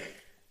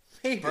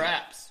 Maybe.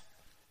 Perhaps.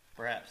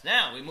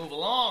 Now we move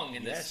along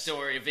in this Yes.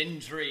 story of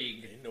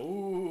intrigue.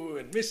 Ooh,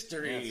 and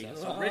mystery. Yeah,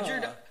 so Ah.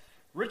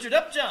 Richard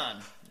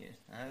Upjohn.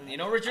 You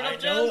know Richard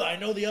Upjohn? I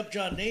know the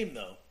Upjohn name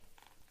though.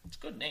 It's a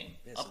good name.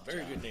 It's a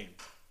very Upjohn. good name.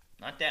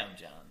 Not Down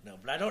John. No,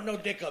 but I don't know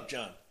Dick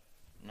Upjohn.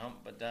 No,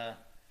 but I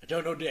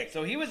don't know Dick.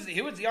 so he was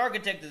the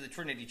architect of the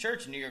Trinity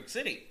Church in New York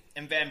City,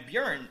 and Van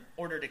Buren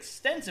ordered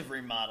extensive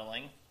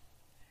remodeling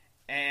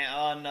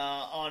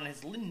on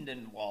his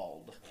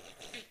Lindenwald.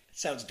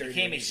 Sounds dirty.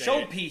 Became when a you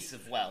say it. showpiece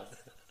of wealth.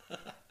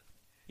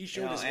 He You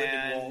showed know, his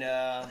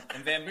Lindenwald.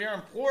 and Van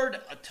Buren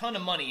poured a ton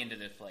of money into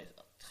this place.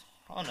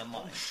 A ton of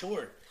money. I'm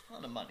sure.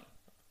 ton of money.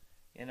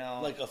 You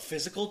know, Like a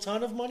physical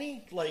ton of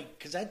money? Like,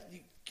 because that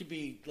could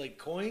be like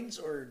coins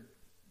or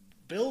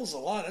bills. A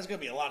lot. That's gonna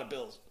be a lot of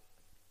bills.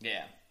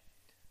 yeah.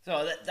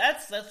 So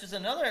that's just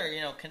another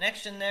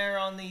connection there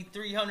on the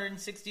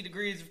 360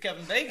 degrees of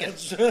Kevin Bacon.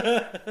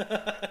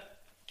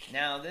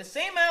 Now, this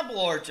same apple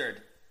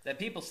orchard that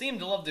people seem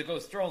to love to go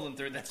strolling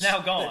through that's now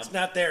gone. It's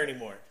not there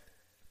anymore.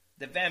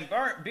 The Van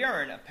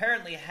Buren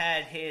apparently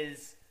had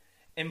his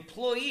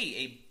employee,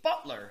 a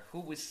butler, who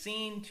was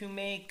seen to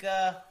make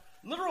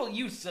literal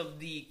use of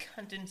the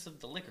contents of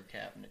the liquor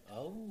cabinet.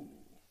 Oh.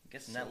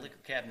 Guessing that liquor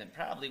cabinet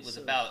probably was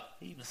about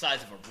the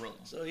size of a room.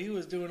 So he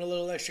was doing a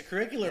little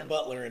extracurricular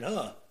butlering,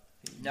 huh?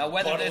 Now,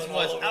 whether this Bottling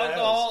all was over the house.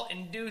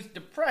 alcohol-induced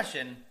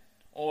depression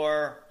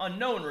or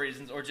unknown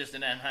reasons or just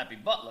an unhappy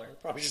butler,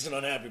 Probably just an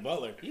unhappy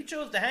butler. he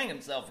chose to hang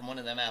himself from one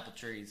of them apple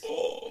trees.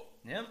 Oh.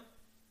 Yep.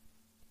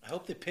 I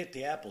hope they picked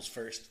the apples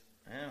first.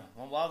 Yeah.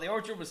 Well, while the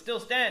orchard was still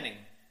standing.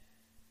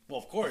 Well,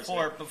 of course.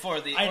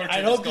 Before the orchard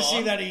I'd was hope to gone.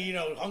 see that he,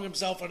 hung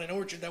himself on an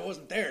orchard that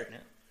wasn't there. Yeah.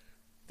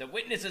 The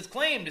witnesses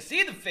claimed to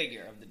see the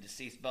figure of the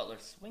deceased butler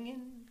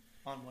swinging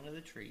on one of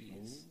the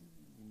trees.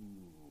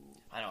 Ooh.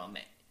 I don't know,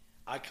 man.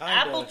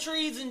 Apple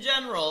trees in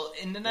general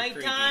in the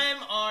nighttime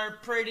are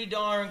pretty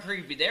darn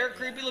creepy. They're a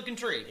creepy looking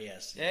tree.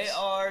 Yes. They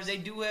are. They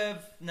do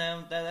have.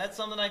 Now, that's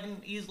something I can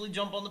easily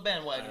jump on the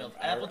bandwagon of.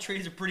 Apple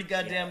trees are pretty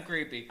goddamn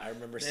creepy. I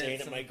remember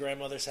staying at my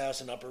grandmother's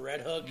house in Upper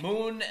Red Hook.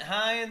 Moon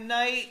high at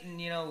night, and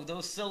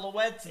those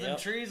silhouettes of them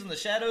trees and the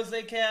shadows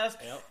they cast.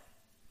 Yep.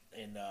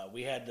 And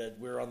we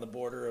were on the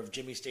border of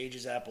Jimmy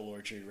Stage's apple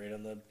orchard, right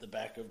on the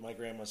back of my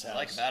grandma's house. I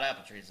like about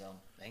apple trees though,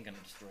 they ain't gonna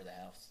destroy the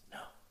house. No.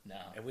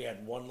 And we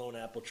had one lone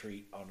apple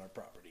tree on our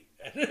property,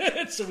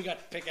 so we got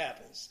to pick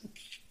apples.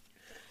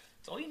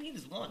 So all you need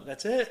is one.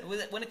 That's it.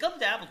 When it comes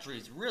to apple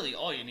trees, really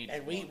all you need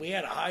is one. And we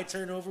had a high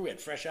turnover. We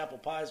had fresh apple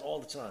pies all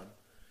the time.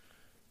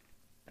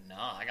 But no,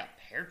 I got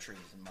pear trees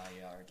in my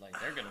yard. Like,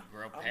 they're going to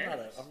grow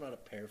pears. I'm not a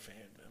pear fan.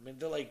 I mean,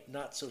 they're like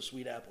not so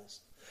sweet apples.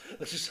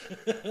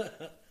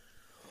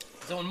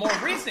 So a more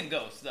recent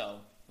ghost, though,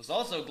 was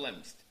also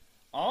glimpsed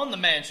on the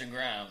mansion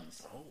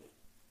grounds. Oh.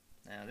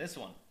 Now, this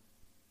one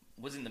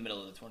was in the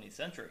middle of the 20th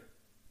century.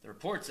 The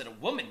report said a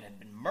woman had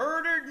been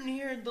murdered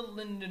near the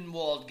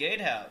Lindenwald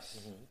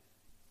Gatehouse.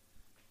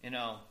 Mm-hmm.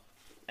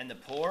 And the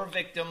poor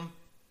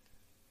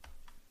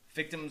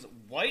victim's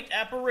white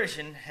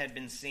apparition had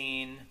been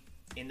seen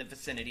in the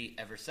vicinity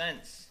ever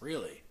since.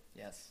 Really?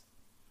 Yes.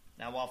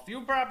 Now, while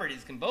few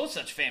properties can boast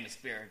such famous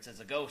spirits as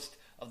a ghost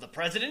of the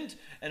president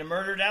and a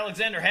murdered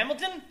Alexander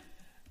Hamilton,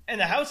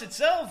 and the house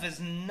itself is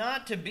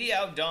not to be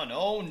outdone.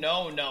 Oh,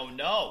 no, no,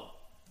 no.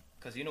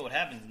 Because you know what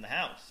happens in the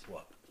house.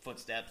 What?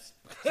 Footsteps,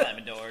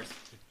 slamming doors.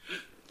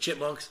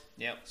 Chipmunks?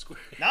 Yep.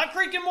 Not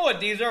creaking wood,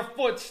 these are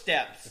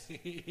footsteps.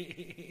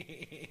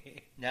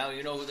 Now,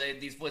 you know who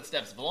these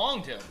footsteps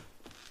belong to.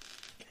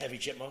 Heavy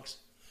chipmunks?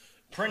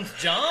 Prince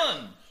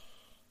John.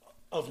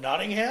 Of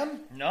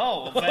Nottingham?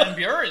 No, of Van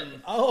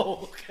Buren.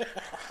 Oh, okay.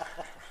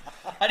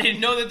 I didn't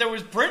know that there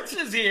was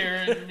princes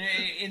here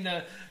in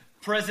the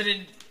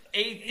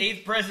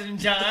eighth President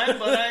John,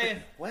 but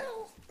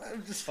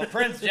But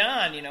Prince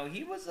John,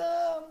 he was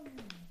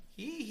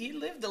he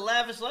lived a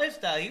lavish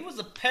lifestyle. He was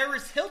a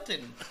Paris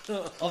Hilton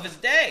of his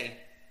day.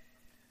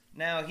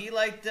 Now he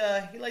liked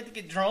to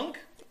get drunk.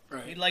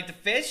 Right. He liked to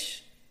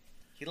fish.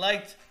 He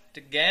liked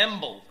to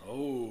gamble.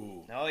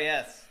 Oh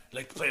Yes.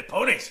 Like to play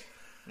ponies.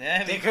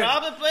 Yeah, he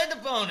probably played the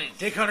ponies.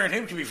 Dick Hunter and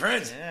him could be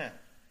friends. Yeah.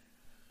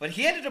 But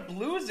he ended up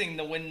losing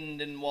the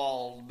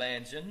Lindenwald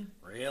mansion.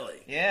 Really?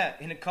 Yeah,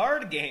 in a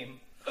card game.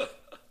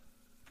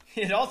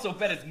 He had also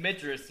bet his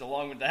mistress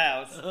along with the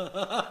house.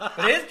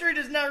 But history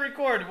does not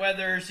record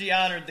whether she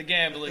honored the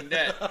gambling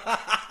debt.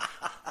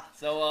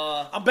 So,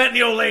 I'm betting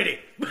the old lady.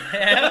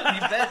 Yeah, he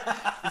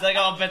bet. He's like,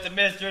 I'll bet the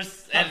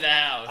mistress and the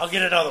house. I'll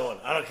get another one.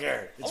 I don't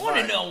care. It's I want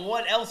fine. to know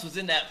what else was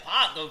in that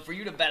pot, though, for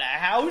you to bet a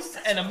house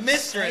and a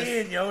mistress.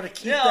 Saying, to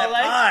keep that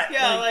pot.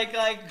 Yeah,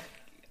 like,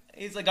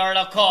 he's like, all right,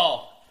 I'll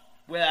call.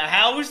 With a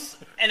house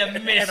and a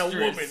mistress.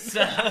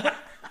 And a woman.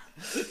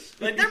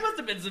 Like, there must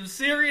have been some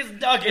serious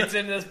ducats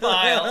in this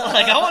pile.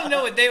 Like, I want to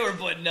know what they were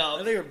putting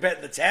up. They were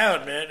betting the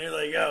town, man. They're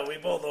like, yo, we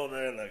both own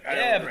it. Like,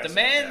 yeah, but the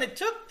man that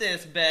took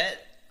this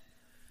bet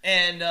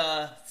and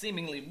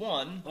seemingly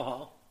won,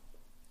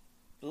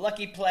 the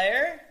lucky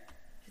player,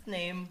 his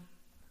name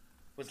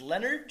was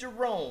Leonard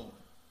Jerome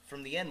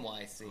from the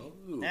NYC.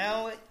 Ooh.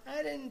 Now,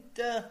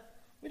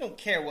 we don't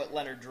care what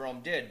Leonard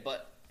Jerome did,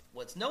 but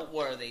what's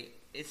noteworthy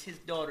is his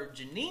daughter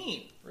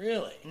Janine.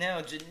 Really?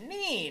 Now,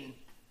 Janine,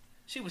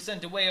 she was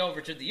sent away over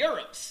to the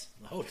Europes.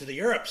 Oh, to the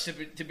Europes.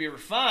 To be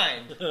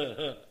refined.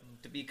 To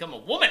become a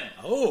woman.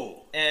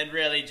 Oh. And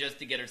really just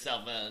to get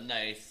herself a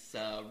nice,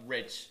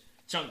 rich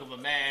chunk of a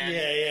man.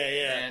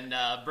 Yeah.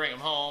 And bring him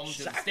home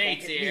to the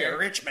States Be here. a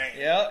rich man.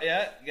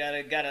 Yeah.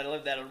 Gotta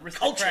live that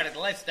aristocratic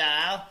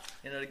lifestyle,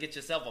 to get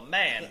yourself a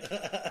man.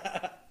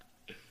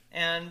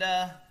 And,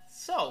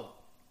 so,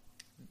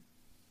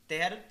 they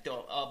had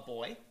a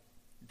boy.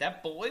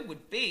 That boy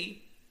would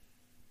be...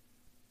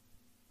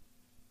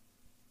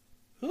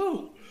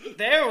 Who?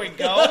 There we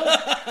go.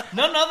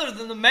 None other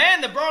than the man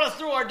that brought us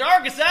through our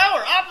darkest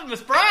hour,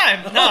 Optimus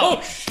Prime. No.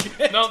 Oh,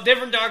 shit. No,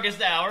 different darkest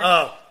hour.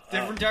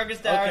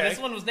 Darkest hour. Okay. This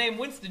one was named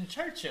Winston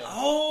Churchill.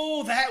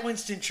 Oh, that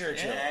Winston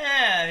Churchill.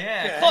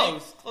 Yeah. Okay.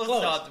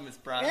 Close to Optimus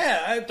Prime.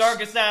 Yeah.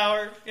 Darkest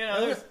hour.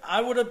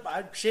 I would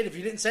have... Shit, if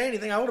you didn't say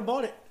anything, I would have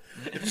bought it.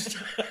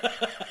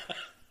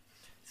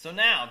 So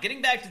now,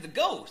 getting back to the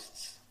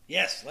ghosts.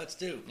 Yes, let's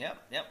do. Yep.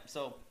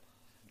 So...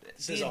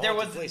 There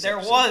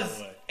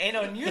was an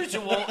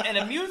unusual and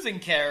amusing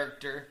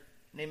character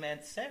named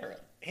Aunt Sarah.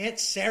 Aunt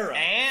Sarah.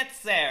 Aunt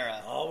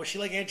Sarah. Oh, was she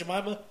like Aunt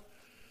Jemima?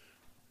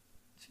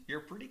 You're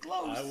pretty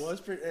close. I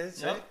was pretty.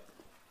 That's Yep. right.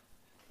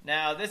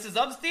 Now, this is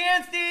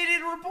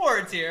substantiated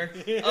reports here.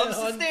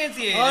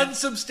 Unsubstantiated.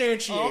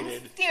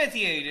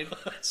 Unsubstantiated.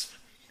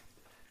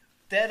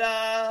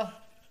 That,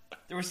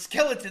 there were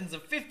skeletons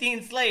of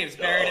 15 slaves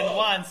buried in the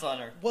wine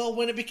cellar. Well,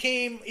 when it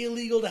became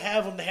illegal to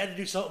have them, they had to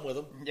do something with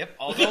them. Yep,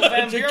 although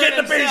Van To Buren get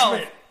in the himself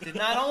basement. did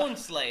not own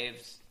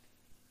slaves.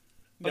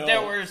 But No.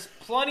 there was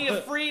plenty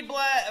of free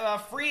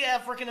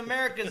African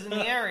Americans in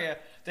the area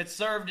that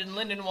served in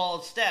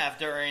Lindenwald's staff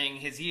during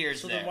his years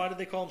So there. then why did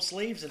they call them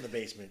slaves in the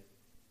basement?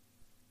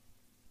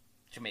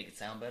 To make it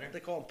sound better? They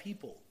call them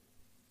people.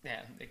 Yeah,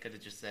 they could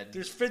have just said...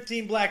 There's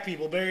 15 black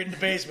people buried in the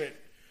basement.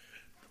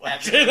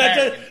 African that,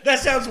 American. that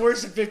sounds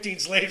worse than 15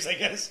 slaves, I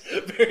guess,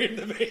 buried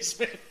in the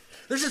basement.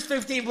 There's just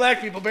 15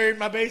 black people buried in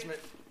my basement.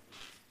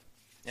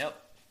 Yep.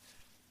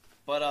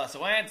 But,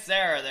 so Aunt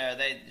Sarah there,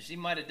 she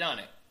might have done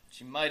it.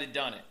 She might have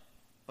done it.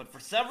 But for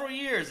several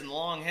years in the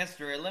long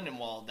history of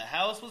Lindenwald, the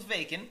house was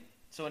vacant,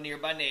 so a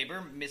nearby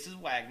neighbor, Mrs.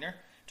 Wagner,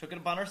 took it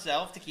upon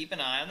herself to keep an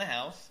eye on the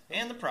house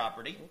and the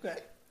property. Okay.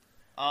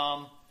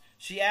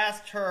 She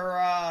asked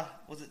her,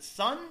 was it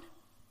son?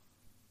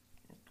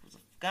 It was a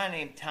guy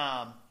named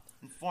Tom.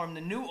 Informed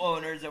the new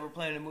owners that were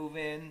planning to move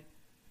in.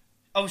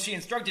 Oh, she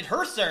instructed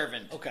her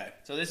servant. Okay.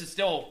 So this is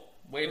still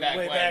way back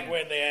when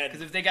they had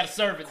because if they got a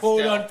servant quote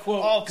still.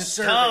 unquote Oh, because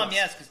servants. Tom,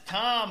 yes, because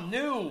Tom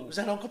knew. Was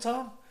that Uncle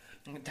Tom?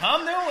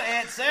 Tom knew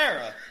Aunt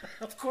Sarah.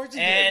 Of course he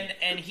and did.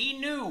 and he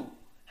knew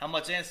how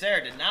much Aunt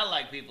Sarah did not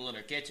like people in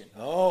her kitchen.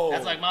 Oh.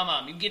 That's like my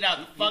mom. You get out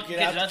the fucking get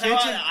kitchen. out That's the how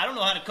kitchen? I don't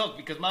know how to cook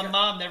because my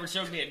mom never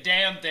showed me a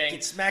damn thing.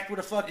 Get smacked with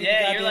a fucking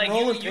Yeah, you're goddamn like,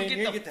 rolling you pin. get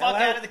Here, the get fuck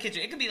hell out of the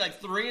kitchen. It could be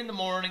like 3 a.m.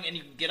 and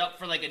you could get up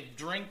for like a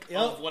drink Yep.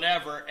 of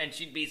whatever, and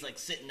she'd be like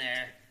sitting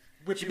there.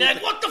 Whip She'd you be with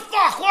like, the- what the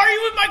fuck? Why are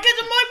you in my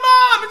kitchen? I'm like,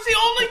 Mom, it's the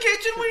only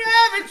kitchen we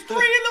have.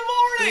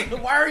 It's 3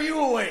 a.m. Why are you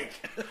awake?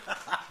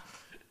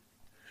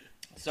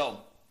 So,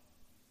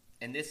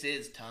 and this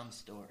is Tom's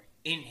story,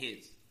 in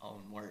his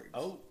own words.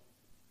 Oh.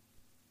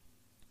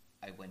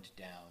 I went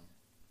down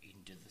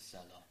into the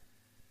cellar,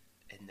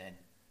 and then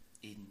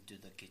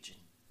into the kitchen.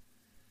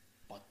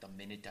 But the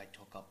minute I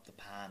took up the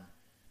pan,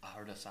 I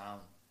heard a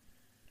sound.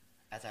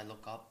 As I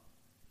look up,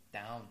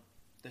 down,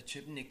 the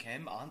chimney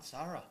came Aunt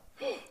Sarah.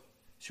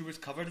 She was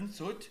covered in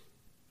soot,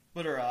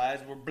 but her eyes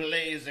were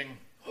blazing,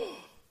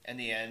 and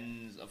the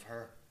ends of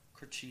her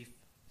kerchief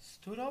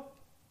stood up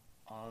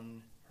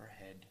on her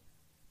head,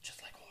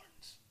 just like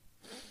horns.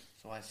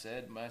 So I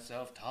said to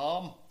myself,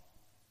 Tom,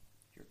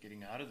 you're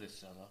getting out of this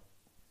cellar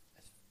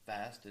as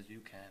fast as you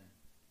can,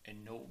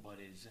 and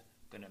nobody's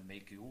gonna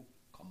make you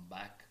come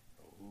back.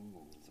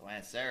 Ooh. So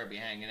Aunt Sarah be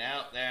hanging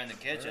out there in the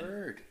kitchen.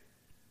 Bird.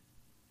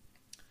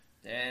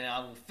 Then I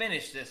will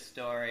finish this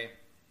story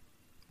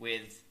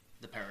with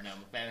the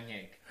paranormal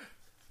pancake.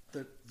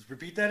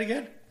 Repeat that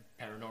again?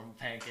 Paranormal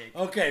pancake.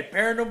 Okay,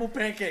 paranormal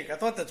pancake. I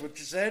thought that's what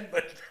you said,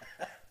 but...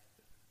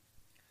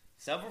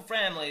 Several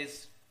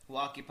families who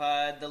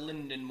occupied the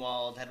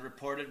Lindenwald had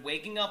reported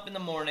waking up in the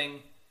morning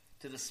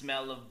to the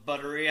smell of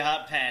buttery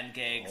hot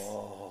pancakes.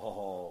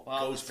 Oh,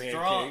 While ghost the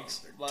pancakes.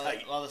 They're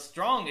tight. while the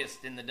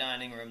strongest in the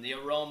dining room, the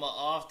aroma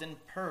often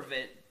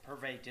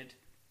pervaded.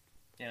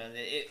 You know,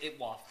 it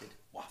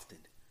wafted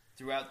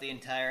throughout the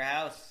entire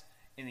house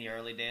in the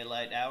early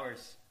daylight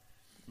hours.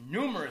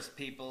 Numerous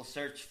people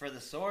searched for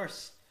the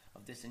source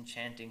of this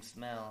enchanting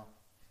smell,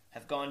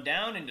 have gone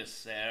down into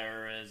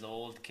Sarah's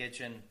old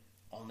kitchen,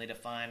 only to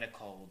find a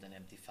cold and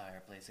empty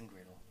fireplace and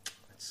griddle.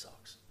 That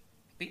sucks.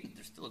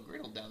 There's still a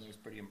griddle down there. It's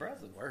pretty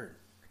impressive. Word.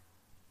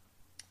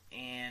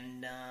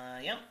 And,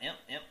 yep.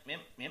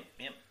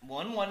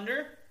 One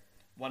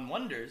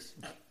wonders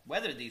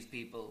whether these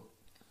people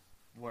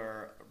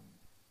were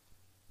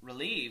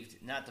relieved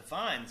not to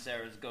find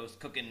Sarah's ghost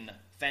cooking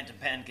phantom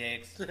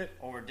pancakes,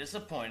 or were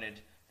disappointed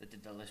that the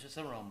delicious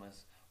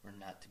aromas were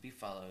not to be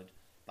followed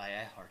by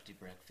a hearty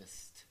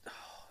breakfast.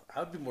 I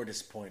would be more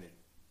disappointed.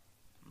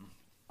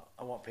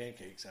 I want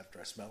pancakes after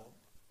I smell them.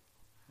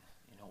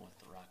 You know what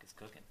The Rock is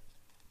cooking?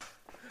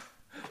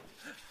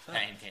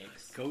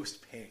 Pancakes. Ghost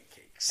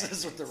pancakes.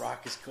 That's what The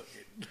Rock is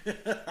cooking.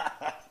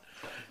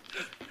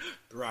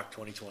 The Rock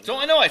 2020. So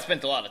I know I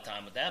spent a lot of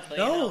time with that, but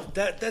No, you know,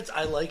 that's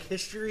I like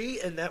history,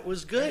 and that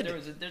was good.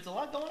 there's a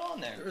lot going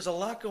on there. There's a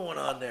lot going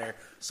on there.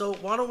 So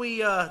why don't we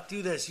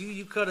do this?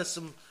 You cut us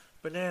some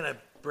banana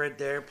bread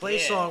there. Play a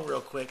Yeah. song real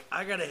quick.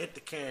 I gotta hit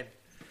the can.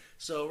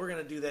 So we're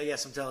gonna do that.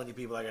 Yes, I'm telling you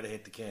people, I gotta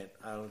hit the can.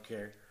 I don't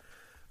care.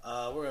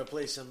 We're gonna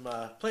play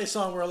a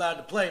song we're allowed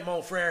to play.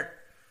 Mon frere.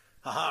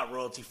 Haha,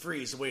 royalty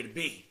free is the way to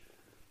be.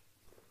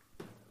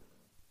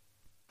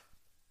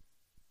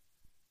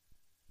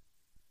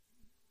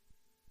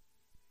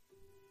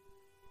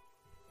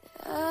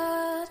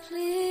 I'd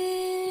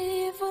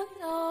live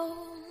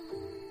alone.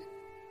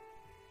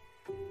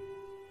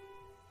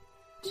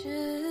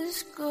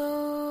 Just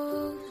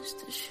goes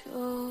to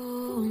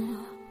show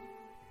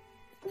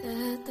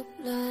that the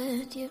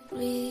blood you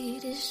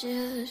bleed is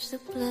just the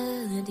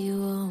blood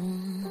you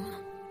own.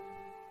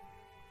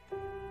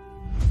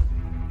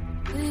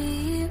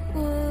 We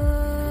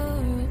were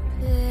a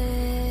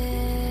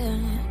pair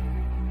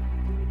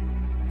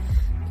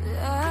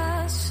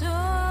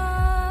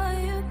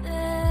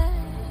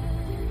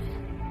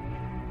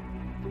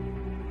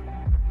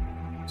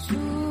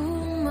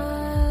too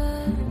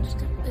much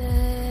to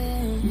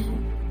bear. You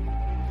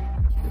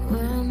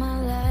were my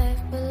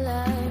life, but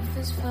life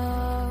is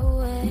far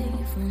away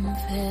from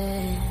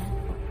fair.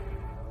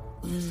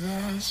 Was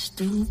I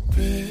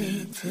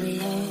stupid to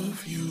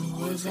love you?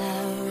 Was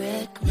I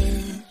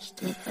reckless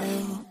to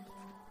help?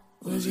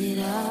 Was it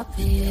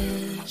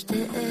obvious to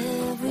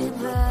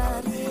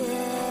everybody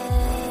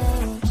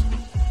else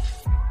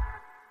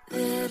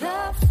that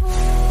I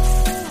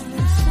fall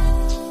into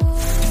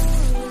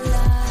a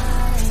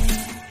lie?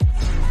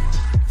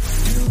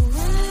 You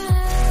were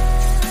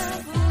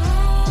never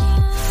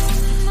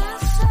on my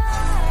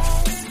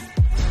side.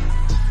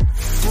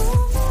 Too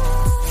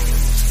much,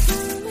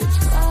 fool me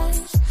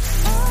twice.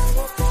 All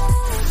you did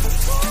was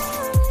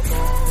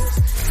paradise.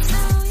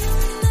 Now you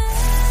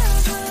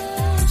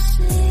never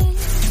see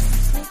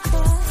me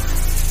cry.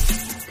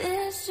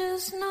 There's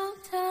just no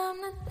time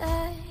to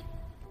die.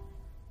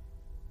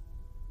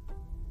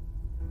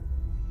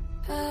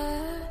 I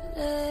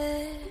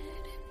let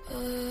it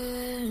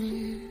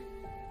burn.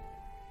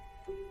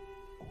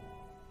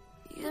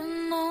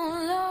 You're no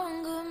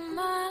longer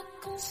my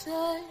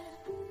concern.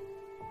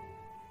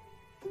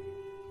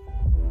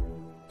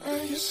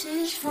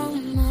 Faces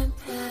from my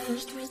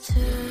past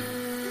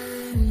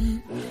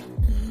return.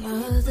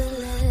 Another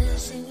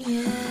lesson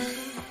yet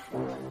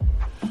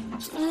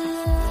to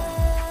learn.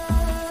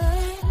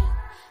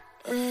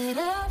 That I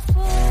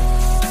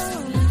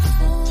fall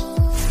into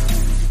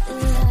a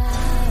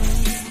lie.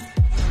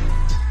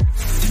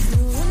 You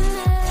were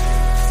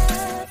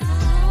never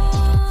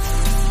on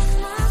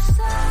my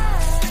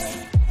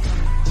side.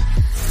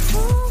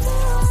 Fool me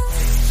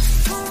once,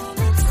 fool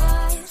me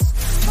twice.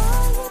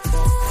 All you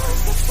did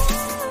was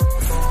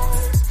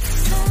paradise.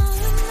 Now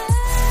you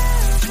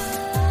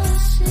never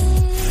see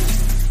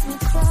me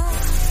cry.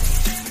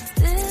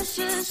 There's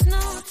just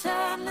no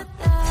time to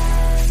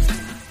die.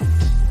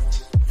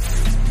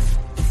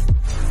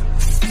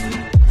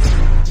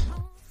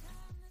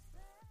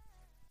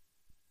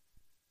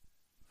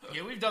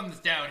 Yeah, we've done this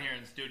down here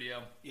in the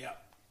studio. Yeah,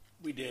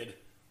 we did.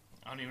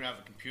 I don't even have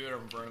a computer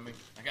in front of me.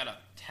 I got a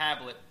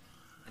tablet,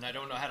 and I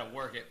don't know how to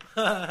work it.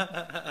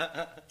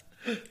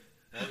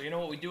 Well, you know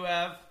what we do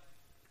have?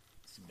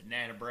 Some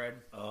banana bread.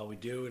 Oh, we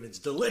do, and it's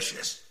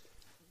delicious.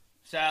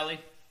 Sally,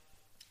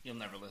 you'll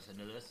never listen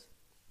to this.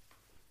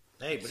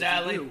 Hey, but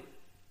Sally, if you do,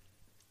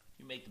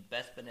 you make the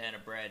best banana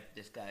bread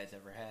this guy's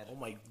ever had. oh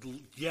my,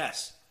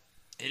 yes.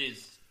 It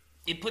is.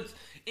 It puts.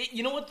 It,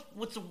 you know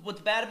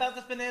what's bad about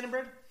this banana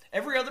bread?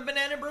 Every other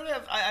banana bread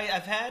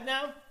I've had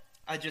now,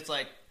 I just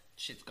like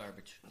shit's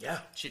garbage. Yeah.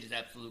 Shit is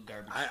absolute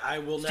garbage. I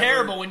will It's never.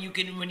 terrible when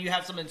you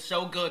have something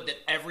so good that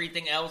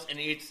everything else in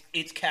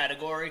its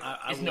category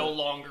I is will- no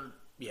longer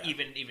Yeah.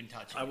 even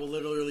touching. I will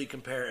literally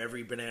compare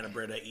every banana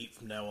bread I eat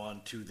from now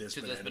on to this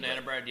to banana this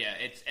banana bread. Yeah,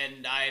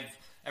 and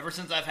ever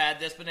since I've had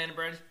this banana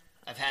bread,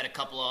 I've had a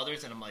couple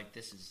others, and I'm like,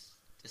 this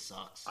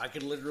sucks. I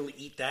could literally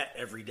eat that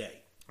every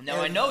day.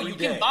 Now I know Every you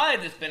day. can buy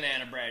this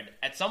banana bread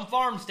at some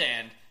farm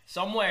stand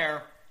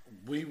somewhere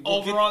We will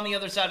over get- on the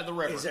other side of the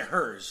river. Is it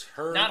hers?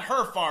 Her, Not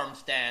her farm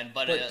stand,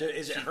 but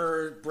is it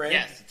her bread?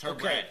 Yes, it's her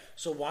okay. bread.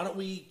 So why don't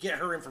we get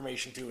her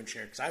information too and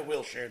share? Because I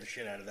will share the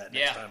shit out of that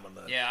next time on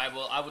the. Yeah, I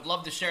will. I would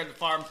love to share the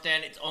farm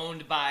stand. It's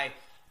owned by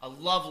a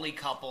lovely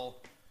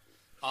couple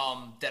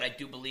that I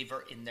do believe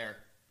are in their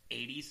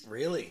 80s.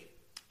 Really?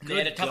 They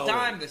had a Good tough going.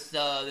 time this I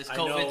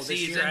COVID know, this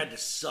season. year had to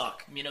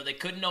suck. You know, they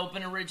couldn't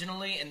open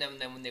originally, and then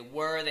when they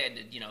were, they had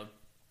to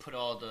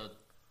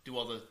do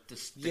all the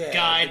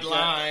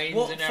guidelines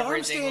Well, and farm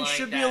everything stands like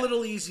should that. be a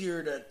little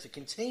easier to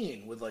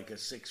contain with like a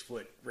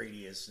 6-foot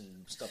radius and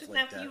stuff Shouldn't like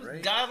have to that, use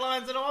right?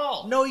 guidelines at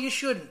all. No, you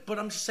shouldn't. But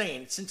I'm just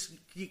saying, since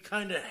you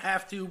kind of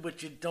have to,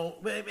 but you don't.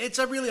 It's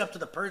really up to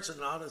the person,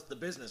 the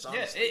business. Yeah,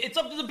 Honestly, it's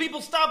up to the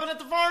people stopping at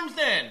the farm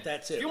stand.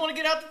 That's it. If you want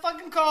to get out the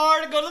fucking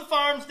car to go to the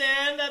farm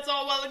stand, that's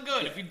all well and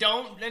good. If you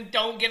don't, then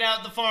don't get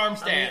out the farm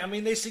stand. I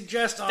mean, they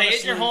suggest Stay honestly,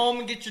 at your home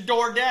and get your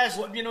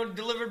DoorDash,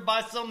 delivered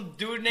by some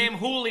dude named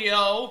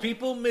Julio.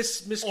 People Or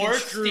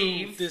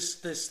misconstrue Steve.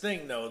 this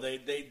thing though.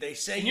 They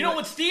say And you know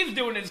what Steve's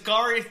doing in his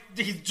car?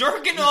 He's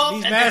jerking off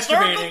he's at the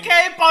Circle masturbating.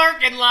 K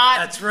parking lot.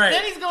 That's right.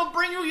 Then he's going to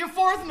bring you your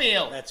fourth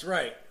meal. That's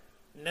right.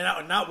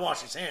 Not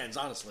wash his hands,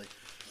 honestly.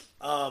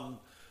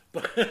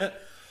 But a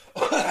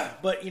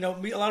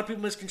lot of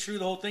people misconstrue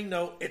the whole thing.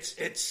 No,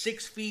 it's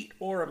 6 feet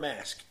or a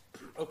mask.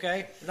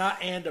 Okay,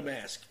 not and a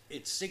mask.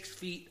 It's 6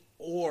 feet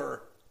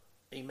or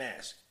a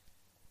mask.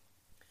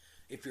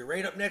 If you're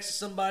right up next to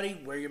somebody,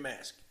 wear your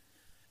mask.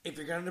 If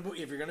you're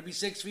gonna be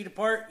 6 feet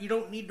apart, you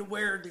don't need to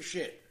wear the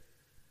shit.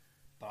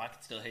 But I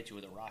can still hit you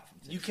with a rock from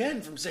 6 You feet.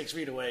 can from 6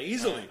 feet away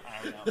easily.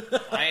 I don't know.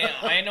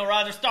 I ain't no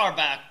Roger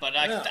Starback, but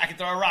I can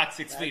throw a rock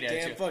 6 feet at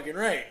Damn you. fucking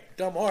right.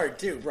 Dumb hard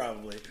too,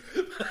 probably.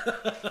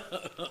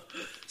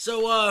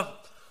 So,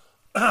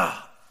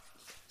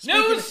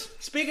 News!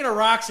 Speaking of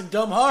rocks and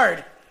dumb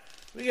hard,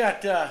 we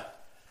got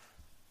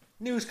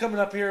news coming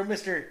up here,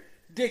 Mr.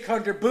 Dick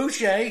Hunter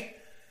Boucher.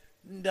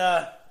 And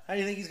how do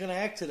you think he's going to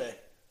act today?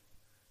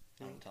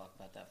 I don't talk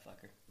about that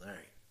fucker. All right.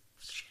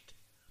 Shit.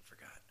 I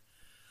forgot.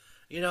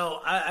 You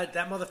know,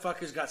 that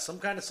motherfucker's got some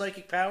kind of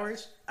psychic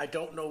powers. I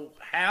don't know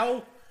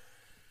how.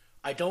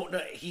 I don't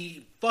know.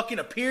 He fucking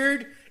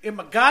appeared in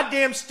my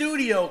goddamn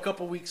studio a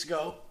couple weeks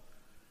ago.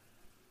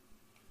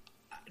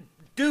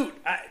 Dude,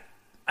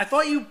 I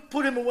thought you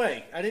put him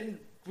away. I didn't.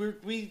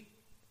 We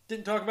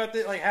didn't talk about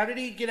that. Like, how did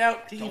he get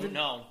out to even?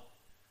 I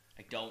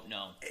don't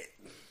know.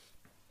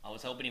 I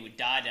was hoping he would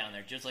die down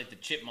there, just like the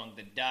chipmunk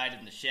that died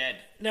in the shed.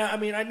 Now, I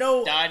mean, I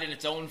know. Died in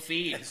its own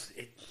feed.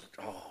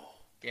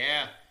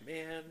 Yeah.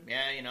 Man.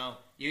 Yeah, you know.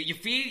 You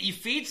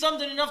feed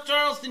something enough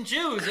Charleston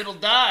chews, it'll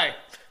die.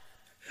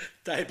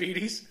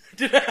 Diabetes.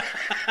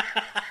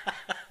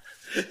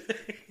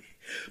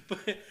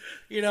 But,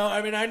 you know,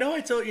 I mean, I know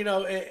I told, you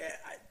know, I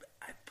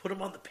put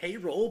him on the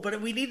payroll, but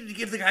we needed to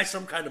give the guy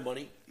some kind of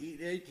money.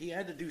 He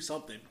had to do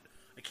something.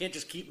 I can't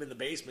just keep him in the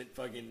basement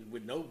fucking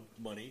with no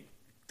money.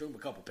 Throw him a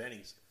couple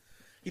pennies.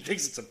 He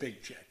thinks it's a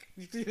big check.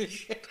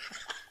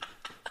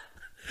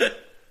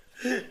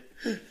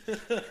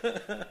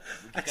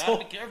 Gotta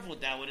be careful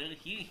with that one.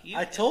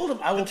 I told him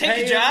I will He'll take pay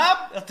your him.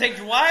 job. He'll take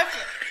your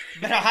wife.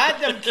 Better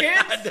hide them kids.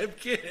 Hide them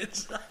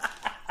kids.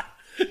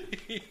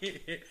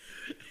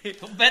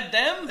 He'll bet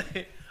them.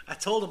 I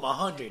told him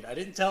 100. I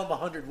didn't tell him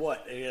 100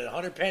 what.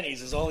 100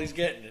 pennies is all he's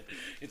getting.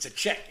 It's a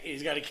check.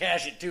 He's got to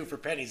cash it too for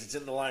pennies. It's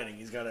in the lining.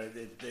 He's got to.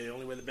 The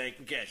only way the bank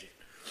can cash it.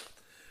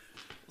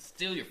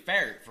 Steal your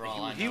ferret for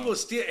all I know. He will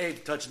steal. Hey,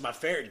 touches my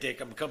ferret dick.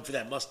 I'm gonna come for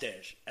that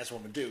mustache. That's what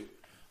I'm gonna do.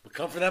 I'm gonna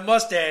come for that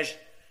mustache,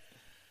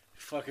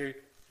 fucker.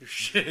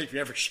 If you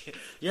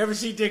ever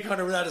see Dick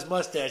Hunter without his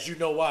mustache, you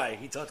know why.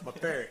 He touched my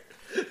ferret.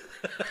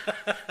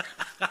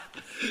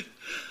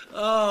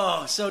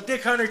 Oh, so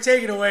Dick Hunter,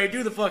 take it away.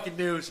 Do the fucking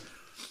news.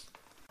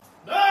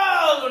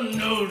 Oh, the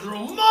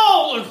newsroom.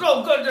 Oh, it's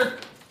so good.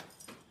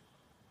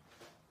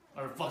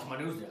 Where the fuck's my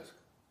news desk?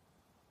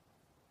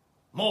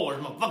 Mo,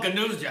 where's my fucking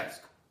news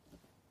desk?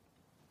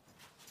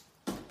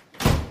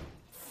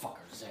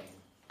 Fucker Zane.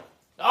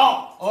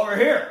 Oh, over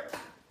here.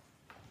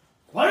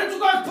 Why didn't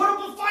you guys put up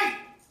a fight?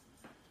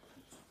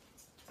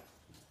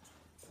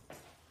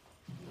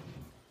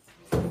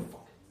 Fucking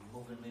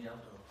moving me down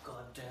to a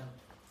goddamn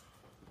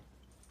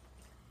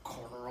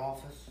corner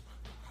office.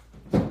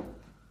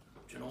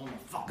 You know, I'm a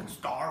fucking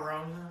star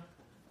around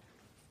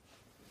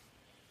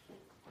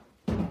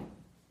here.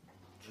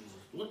 Jesus.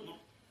 What?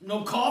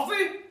 No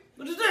coffee?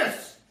 What is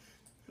this?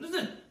 What is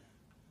it?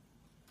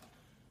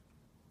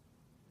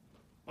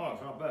 Oh,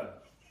 it's not bad.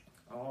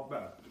 Not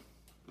bad.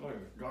 Look at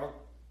it. Dark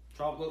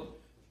chocolate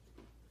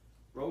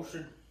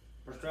roasted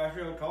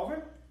pistachio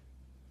coffee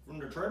from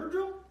the Trader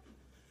Joe.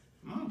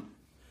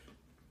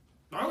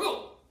 Very good.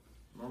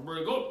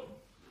 Very good.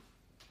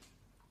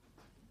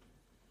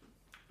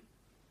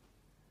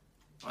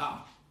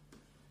 Wow.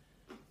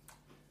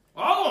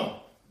 Welcome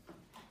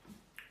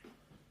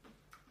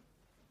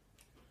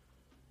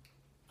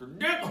to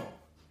Dick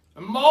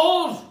and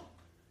Mo's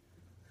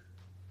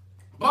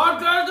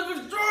podcast of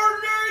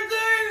extraordinary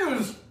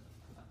things.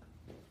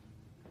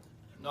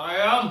 I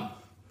am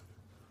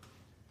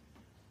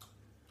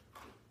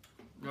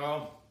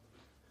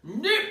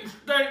deep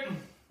state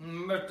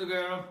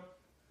investigator,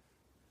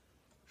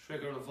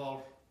 shaker of the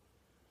false,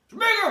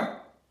 speaker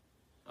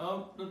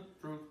of the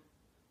truth.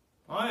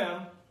 I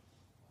am,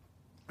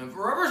 and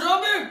forever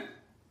shall be,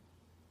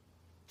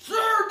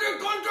 Sir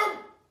Dick Hunter.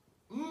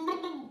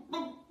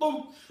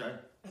 Bullshit.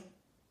 And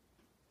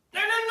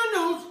in the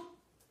news,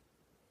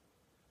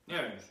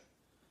 there it is.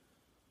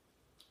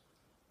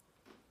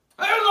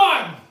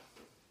 Headline.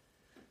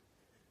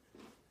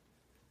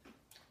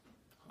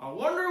 I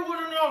wonder what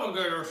an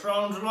alligator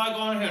sounds like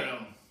on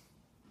him.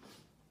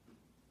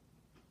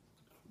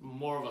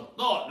 More of a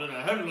thought than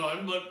a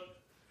headline, but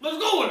let's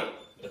go with it.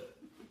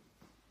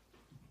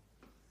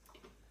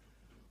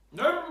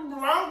 There's a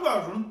brown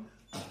person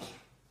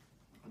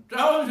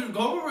challenged his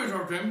global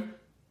research team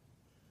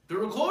to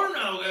record an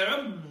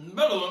alligator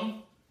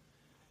bellowing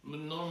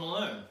with normal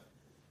air.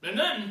 And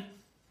then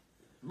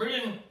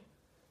bring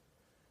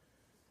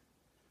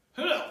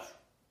hills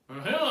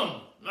and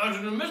him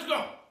nitrogen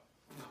Misko.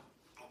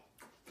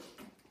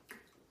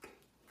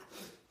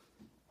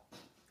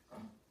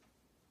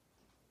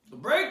 The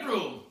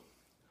breakthrough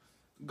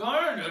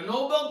garnered a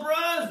Nobel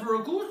Prize for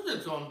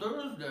acoustics on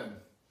Thursday.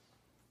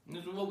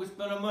 This is what we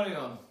spend our money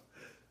on.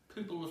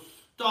 People are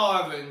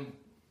starving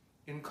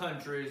in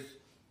countries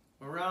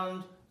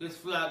around this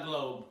flat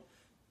globe.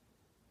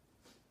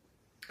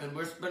 And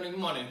we're spending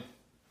money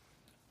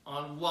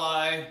on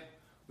why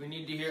we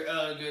need to hear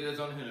alligators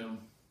on helium.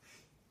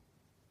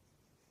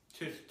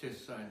 Tisk,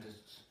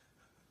 scientists.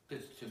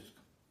 Tisk.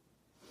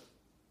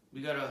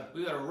 We got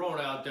a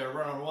Rona out there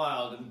running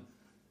wild, and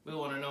we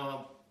want to know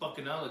how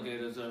fucking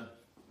alligators are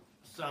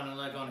sounding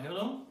like on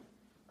helium.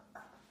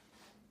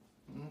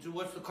 Did you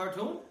watch the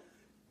cartoon?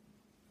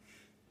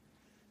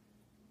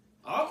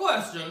 Our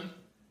question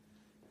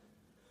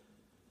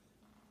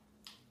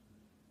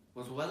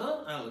was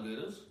whether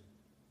alligators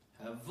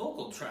have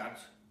vocal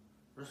tract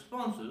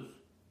responses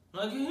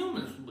like a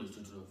human's bleacher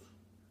does,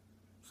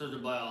 said the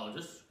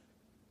biologist.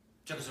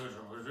 Check us out.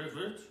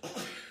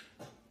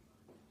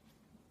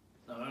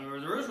 Now,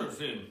 the research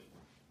team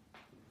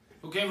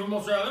who came from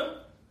Australia,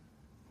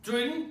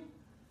 Sweden,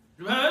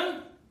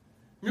 Japan,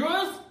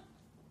 US,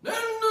 and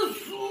the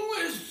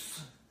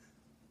Swiss.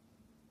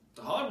 It's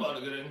a hard part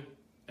of getting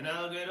an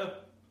alligator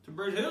to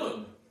breed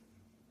healing.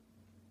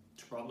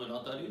 It's probably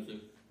not that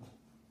easy.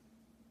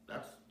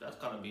 That's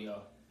gotta be a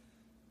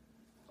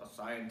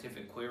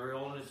scientific query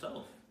all in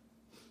itself.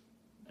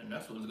 And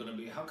next one's gonna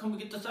be, how can we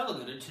get this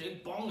alligator to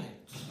take bong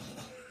hits?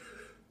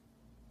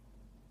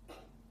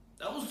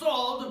 That was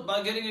solved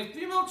by getting a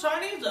female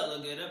Chinese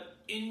alligator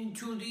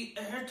into the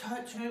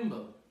airtight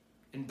chamber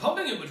and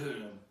pumping it between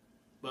them.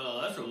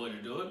 Well, that's a way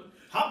to do it.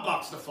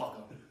 Hotbox the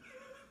fucker.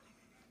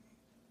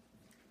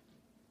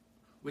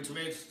 Which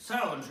makes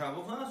sound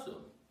travel faster.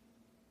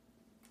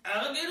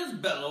 Alligators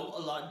bellow a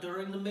lot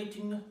during the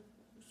mating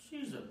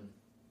season.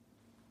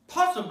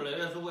 Possibly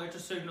as a way to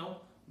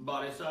signal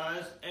body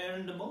size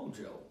and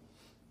mojo.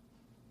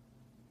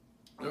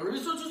 The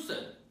researchers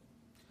said,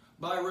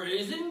 by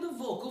raising the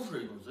vocal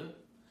frequency,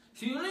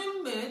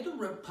 healing made the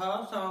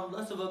reptile sound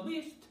less of a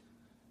beast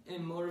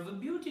and more of a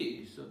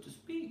beauty, so to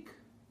speak.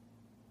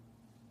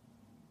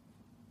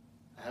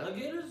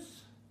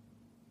 Alligators?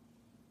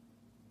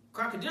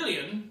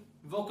 Crocodilian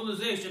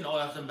vocalization. Oh,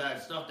 that's some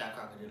bad stuff, that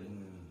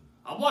crocodilian.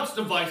 I watched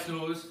the Vice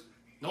News.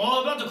 Know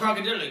all about the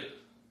crocodilian.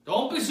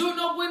 Don't be shooting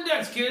up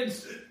Windex,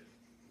 kids.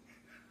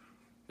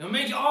 It'll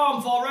make your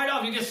arm fall right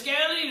off. You get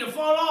scaly, it'll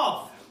fall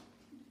off.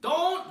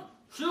 Don't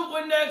shoot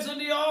Windex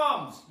into your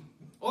arms.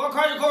 Or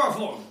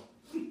hydrochloroform.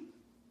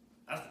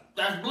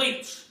 That's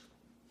bleach.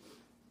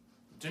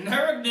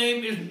 Generic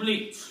name is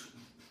bleach.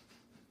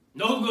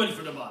 No good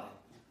for the body.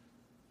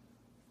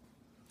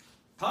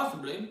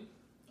 Possibly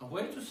a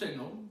way to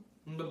signal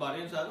the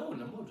body inside. Oh,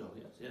 the mojo,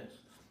 yes.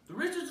 The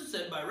researchers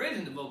said by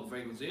raising the vocal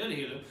frequency and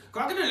healing,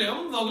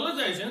 crocodilian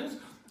vocalizations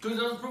could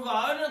thus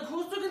provide an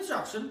acoustic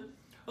instruction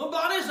of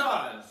body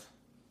size,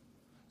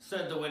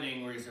 said the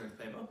winning research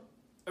paper,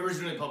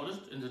 originally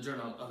published in the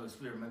Journal of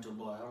Experimental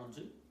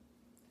Biology.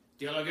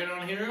 The alligator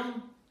on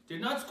hearing did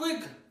not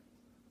squeak,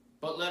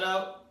 but let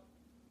out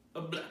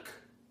a bleck.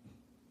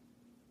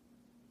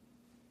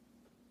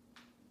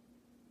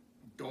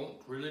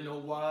 Don't really know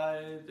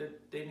why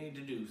that they need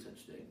to do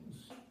such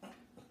things.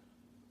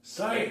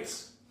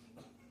 Science.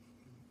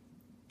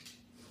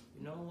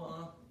 You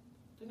know,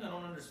 thing I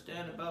don't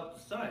understand about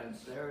the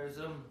science there is,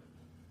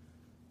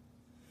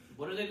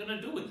 what are they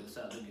gonna do with this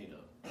alligator?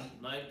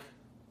 Like,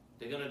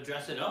 they're gonna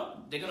dress it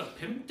up? They're gonna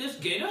pimp this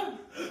gator?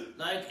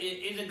 Like,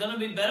 is it gonna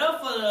be better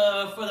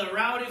for the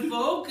rowdy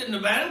folk in the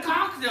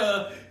Bangkok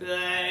to,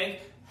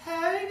 like,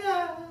 hey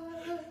guys,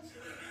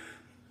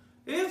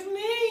 it's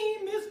me,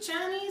 Miss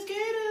Chinese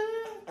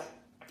Gator.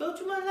 Thought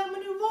you might like my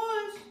new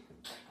voice.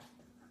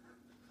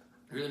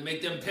 Really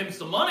make them pimps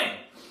the money.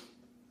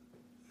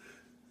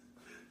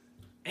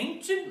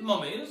 Ancient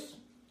mummies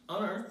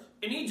unearthed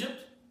in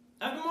Egypt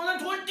after more than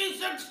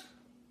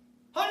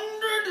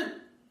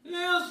 2,600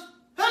 years.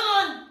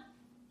 Headline!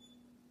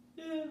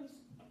 Yes.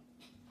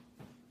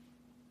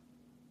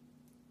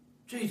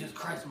 Jesus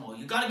Christ, Mo,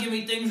 you gotta give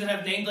me things that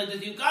have names like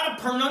this. You gotta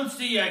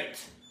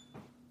pronunciate.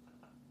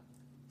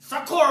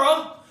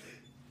 Sakura,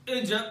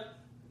 Egypt.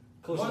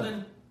 More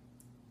than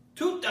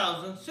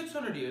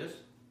 2,600 years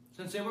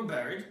since they were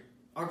buried.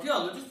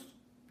 Archaeologists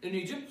in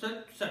Egypt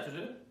said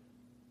Saturday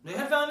they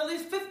had found at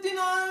least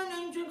 59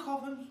 ancient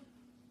coffins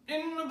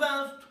in the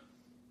vast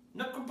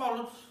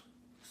necropolis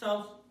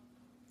south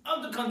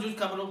of the country's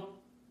capital,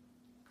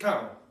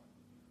 Cairo.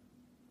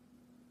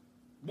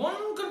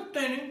 One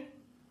containing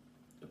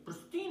the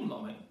pristine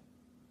mummy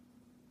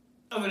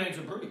of an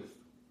ancient priest.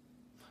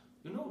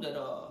 You know that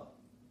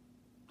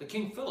the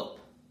King Philip,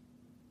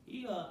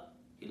 he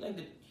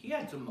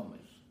had some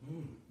mummies.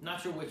 Not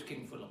sure which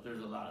King Philip.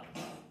 There's a lot of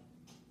them,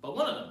 but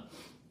one of them,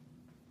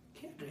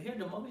 he had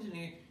the mummies, and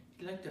he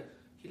liked to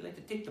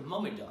take the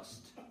mummy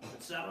dust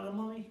that's out of the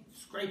mummy,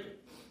 scrape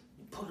it,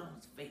 and put it on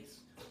his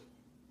face.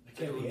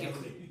 Said it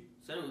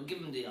would give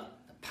him the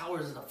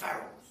powers of the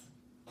pharaohs.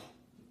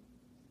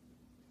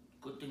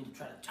 Good thing to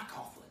try to jack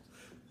off with.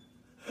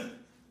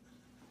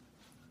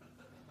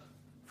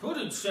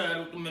 Footage shared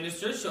with the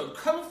ministry showed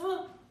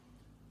colorful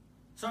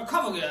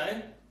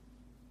sarcophagi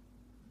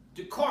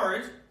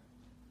decorated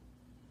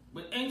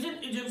with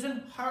ancient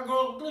Egyptian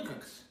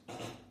hieroglyphics,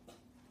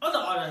 other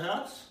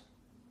artifacts,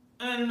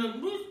 and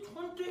at least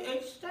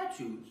 28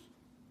 statues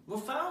were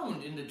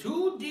found in the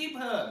two deep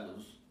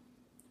halls.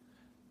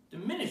 The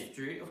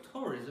Ministry of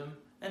Tourism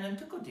and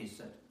Antiquities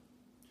said.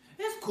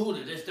 It's cool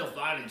that they're still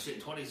finding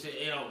shit not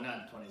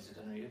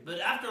 2,600 years,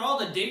 but after all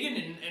the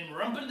digging and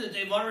rumping that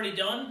they've already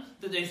done,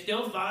 that they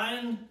still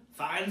find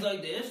finds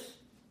like this.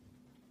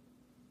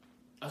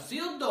 A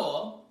sealed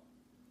door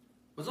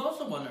was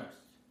also unearthed,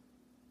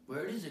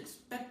 where it is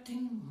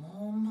expecting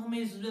more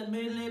mummies that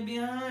may lay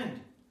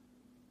behind,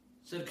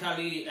 said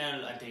Khalid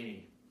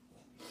al-Atani,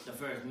 the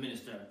first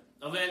minister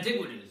of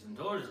antiquities and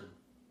tourism.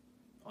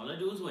 All they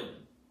do is wait.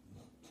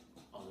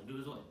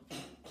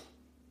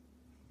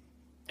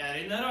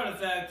 Adding that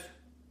artifact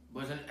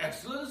was in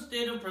excellent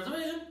state of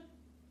preservation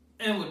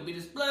and would be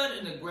displayed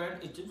in the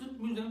Grand Egyptian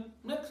Museum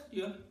next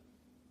year.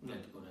 I'd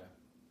like to go there.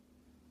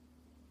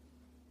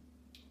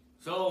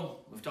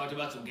 So, we've talked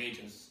about some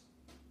gauges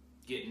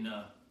getting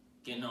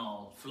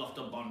all fluffed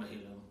up on the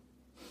helium.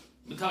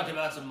 We talked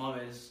about some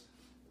mummies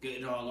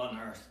getting all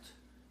unearthed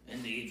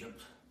in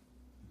Egypt.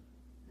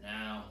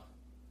 Now,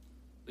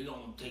 we're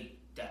gonna take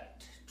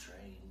that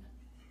train.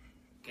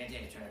 Can't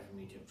take a train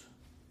from Egypt.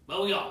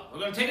 But we are. We're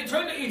gonna take a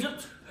train to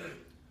Egypt.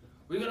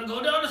 We're gonna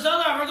go down to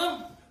South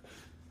Africa.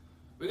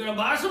 We're gonna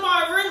buy some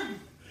ivory.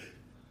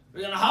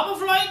 We're gonna hop a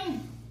flight.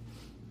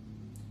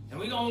 And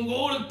we're gonna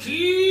go to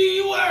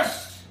Key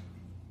West.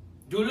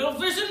 Do a little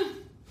fishing.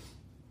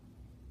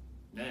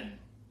 Then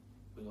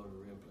we go to the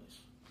real place.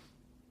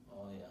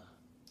 Oh yeah.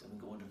 Then we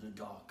go into the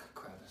dark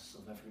crevice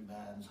of every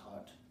man's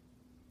heart.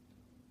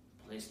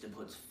 A place that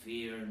puts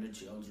fear into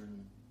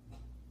children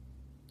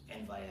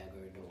and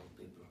Viagra into old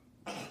people.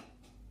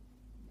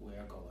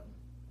 We're going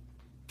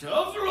to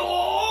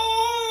Florida.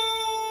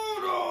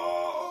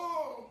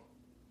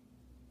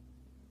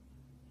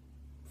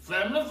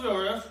 Family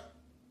Furious.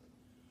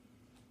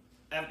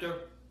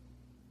 After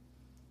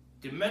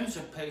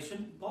dementia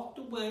patient walked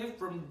away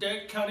from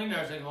Dade County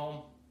nursing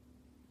home,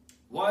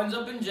 winds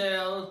up in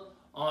jail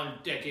on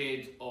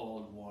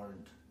decades-old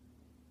warrant.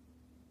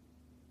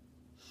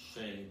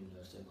 Shame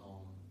nursing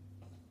home.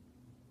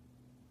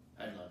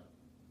 Headline.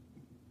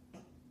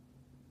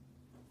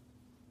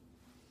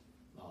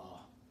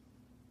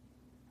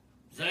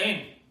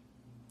 Zane,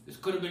 this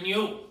could have been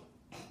you.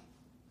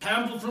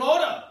 Tampa,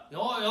 Florida.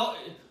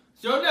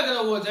 It's your neck of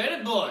the woods, ain't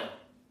it, boy?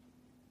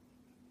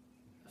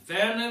 A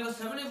family of a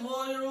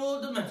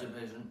 74-year-old dementia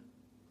patient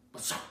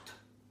was shocked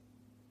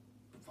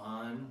to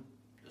find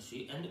that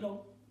she ended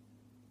up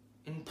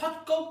in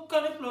Pasco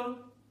County, Florida,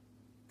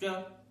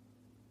 jail,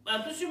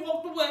 after she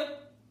walked away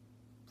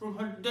from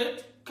her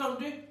Dade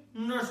County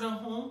nursing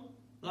home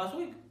last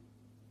week.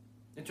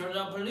 It turns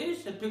out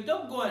police had picked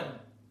up Gwen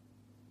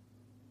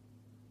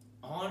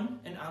on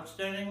an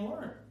outstanding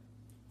warrant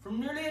from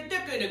nearly a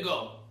decade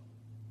ago.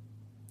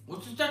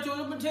 What's the statute of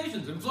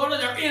limitations? In Florida,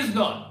 there is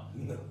none.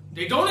 No.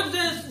 They don't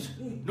exist,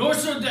 nor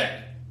should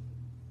they.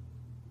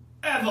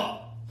 Ever.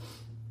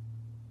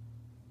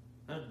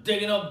 They're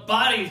digging up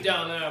bodies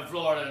down there in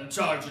Florida and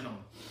charging them.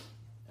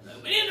 And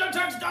like, we need our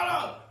tax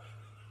dollar.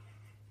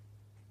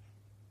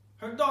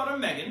 Her daughter,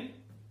 Megan,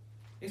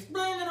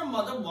 explained that her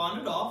mother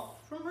wandered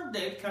off from her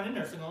Dade County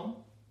nursing home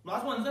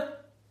last Wednesday.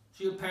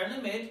 She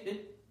apparently made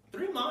it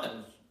 3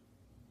 miles.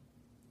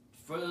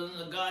 Further than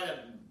the guy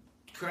that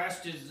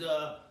crashed his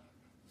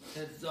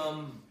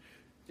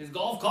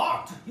golf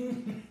cart.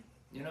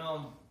 You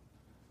know,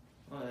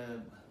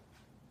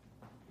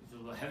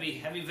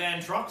 heavy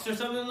van trucks or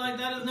something like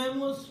that his name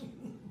was.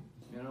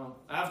 You know,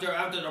 after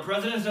the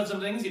president said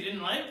some things he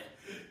didn't like,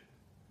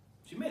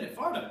 she made it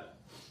farther.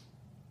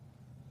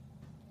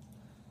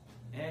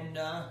 And,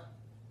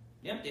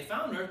 yep, they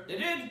found her. They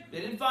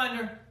did find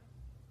her.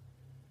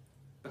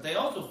 But they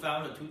also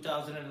found a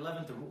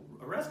 2011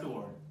 arrest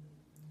warrant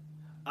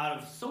out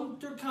of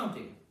Sumter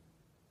County,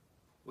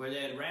 where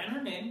they had ran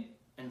her name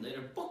and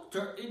later booked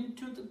her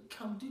into the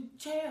county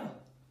jail.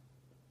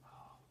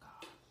 Oh,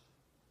 God.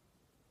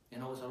 You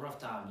know, it's a rough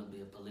time to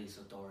be a police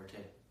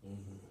authority.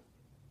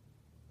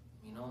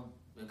 Mm-hmm. You know,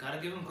 we gotta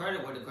give them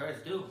credit where the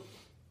credit's due.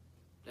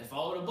 They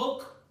followed a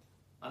book.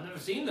 I've never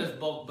seen this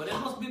book, but it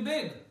must be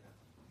big.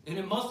 And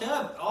it must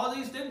have all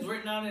these things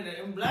written down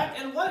in black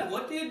and white.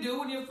 What do you do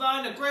when you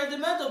find a crazy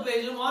mental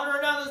patient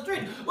wandering down the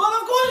street? Well,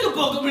 of course you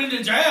book them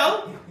into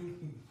jail.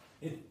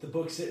 The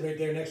book's sitting right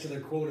there next to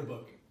their quota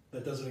book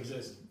that doesn't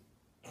exist.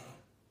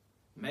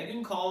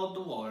 Megan called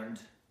the warrant,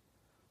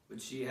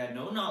 which she had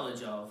no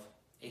knowledge of,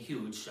 a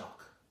huge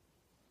shock.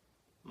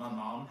 My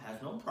mom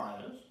has no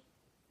priors.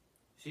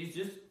 She's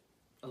just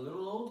a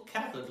little old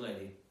Catholic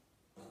lady.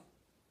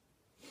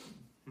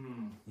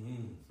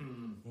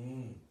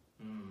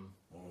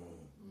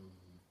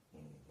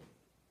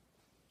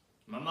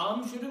 My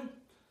mom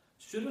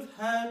should have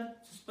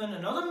had to spend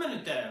another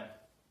minute there.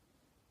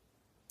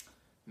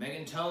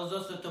 Megan tells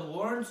us that the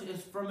warrant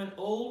is from an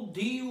old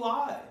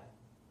DUI.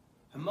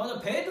 Her mother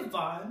paid the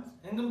fines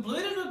and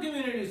completed her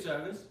community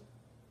service,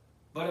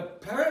 but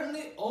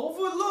apparently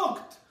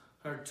overlooked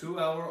her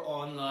 2-hour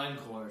online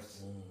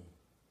course.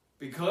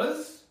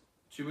 Because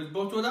she was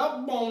booked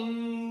without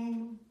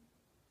bond.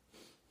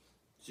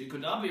 She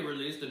could not be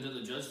released until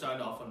the judge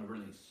signed off on the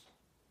release.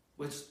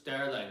 Which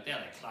they're like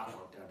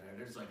clockwork down there.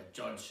 There's like a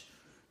judge.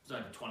 It's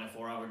like a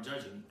 24-hour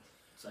judging.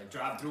 It's like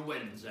drive-through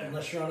weddings there.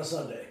 Unless you're on a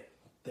Sunday.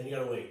 Then you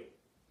gotta wait.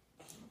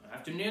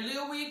 After nearly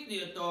a week,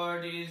 the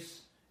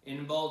authorities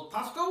in both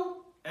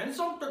Pasco and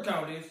Sumter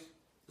counties,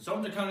 the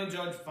Sumter County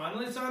judge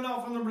finally signed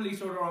off on the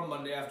release order on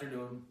Monday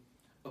afternoon,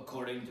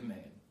 according to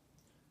Megan.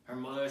 Her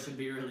mother should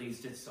be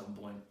released at some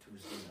point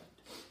Tuesday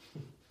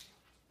night.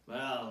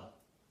 Well,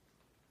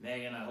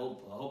 Megan, I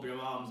hope your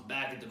mom's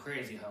back at the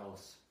crazy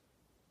house.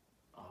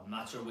 I'm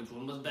not sure which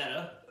one was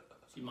better.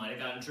 She might have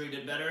gotten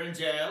treated better in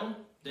jail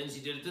than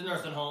she did at the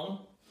nursing home.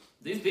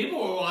 These people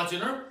were watching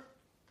her.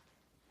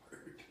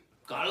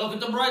 Gotta look at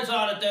the bright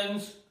side of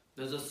things.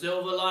 There's a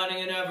silver lining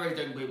in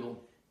everything,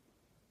 people.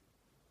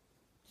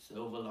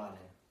 Silver lining.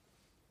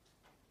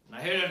 And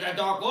I hear that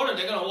Dark Order,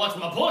 they're gonna watch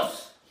my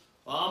puss.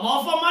 Well, I'm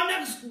off on my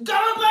next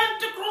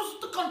gallivant across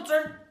the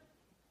country.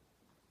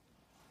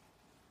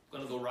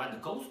 Gonna go ride the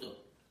coaster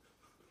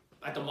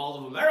at the Mall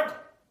of America.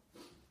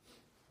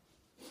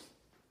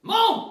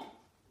 Moon!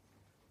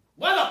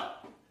 Weather!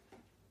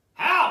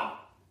 How?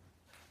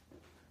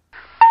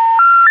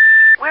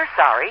 We're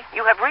sorry.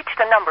 You have reached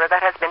a number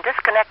that has been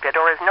disconnected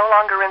or is no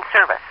longer in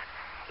service.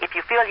 If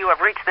you feel you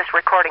have reached this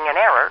recording in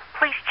error,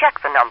 please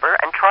check the number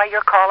and try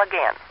your call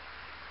again.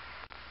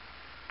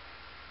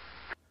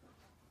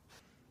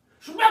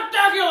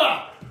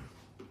 Spectacular!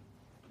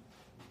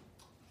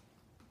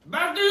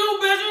 Back to you,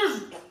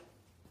 bitches!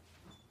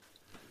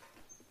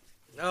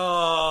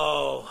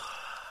 Oh,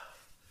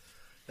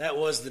 that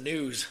was the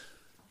news.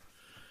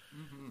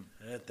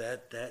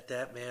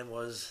 That man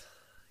was,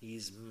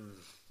 he's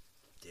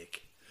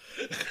dick.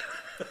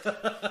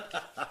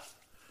 That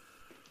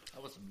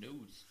was some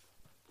news.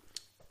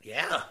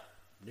 Yeah,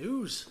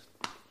 news.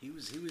 He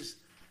was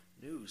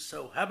news.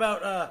 So how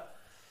about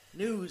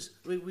news?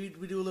 We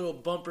do a little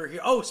bumper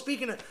here. Oh,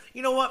 speaking of,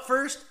 you know what?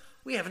 First,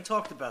 we haven't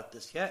talked about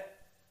this yet.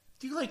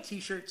 Do you like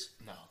T-shirts?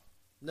 No.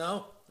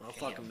 No? Well,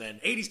 fuck them then.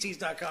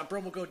 80stees.com,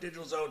 promo code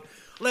Digital Zone,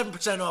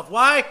 11% off.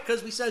 Why?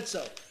 Because we said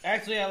so.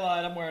 Actually, I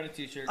lied. I'm wearing a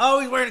T-shirt.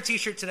 Oh, he's wearing a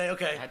T-shirt today.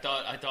 Okay. I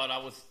thought I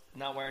was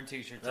not wearing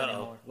T-shirts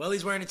anymore. Well,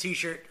 he's wearing a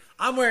T-shirt.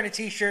 I'm wearing a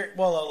T-shirt,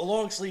 well, a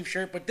long sleeve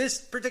shirt, but this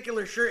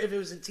particular shirt, if it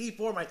was in T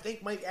form, I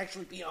think might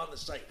actually be on the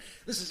site.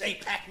 This is a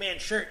Pac-Man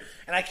shirt,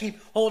 and I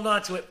keep holding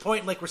on to it,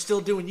 pointing like we're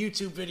still doing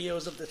YouTube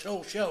videos of the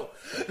whole show.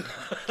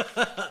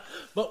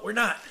 But we're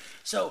not.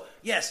 So,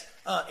 yes,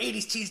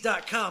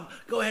 80stees.com.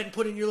 Go ahead and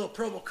put in your little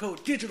promo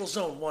code, Digital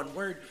Zone, one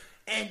word,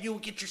 and you'll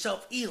get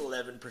yourself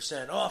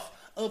 11% off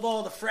of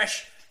all the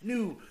fresh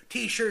new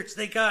T-shirts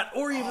they got,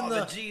 or even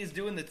the G is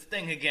doing its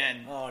thing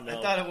again. Oh, no.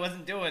 I thought it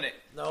wasn't doing it.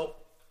 Nope.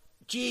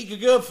 G,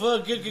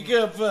 guguffa.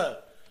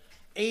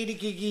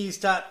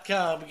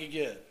 80geeks.com.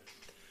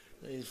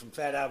 He's from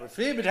Fat Albert.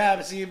 It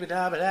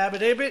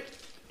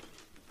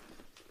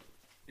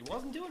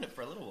wasn't doing it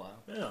for a little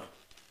while. Yeah.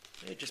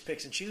 It just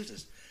picks and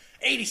chooses.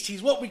 80s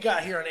Tees, what we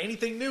got here on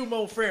Anything New,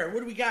 Mo Frere? What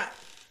do we got?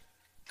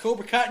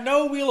 Cobra Cotton,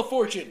 no Wheel of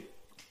Fortune.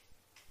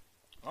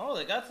 Oh,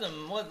 they got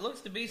some, what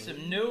looks to be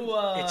some new,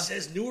 It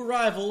says new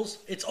arrivals.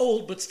 It's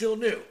old, but still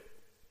new.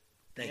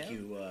 Thank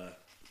you,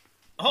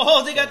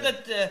 Oh, they got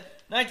that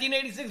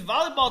 1986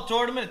 volleyball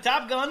tournament at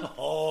Top Gun.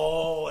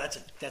 Oh,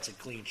 that's a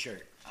clean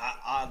shirt.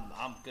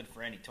 I'm good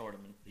for any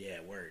tournament. Yeah,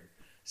 word.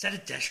 Is that a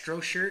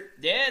Destro shirt?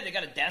 Yeah, they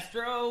got a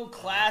Destro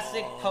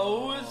classic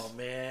pose. Oh,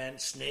 man.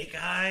 Snake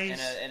Eyes.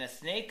 And a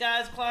Snake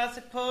Eyes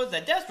classic pose.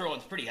 That Destro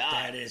one's pretty hot.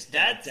 That is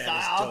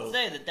I'll dope.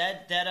 say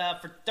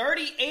that for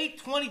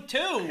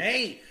 $38.22.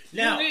 Hey, you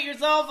now can get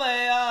yourself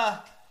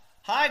a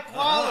high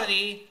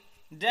quality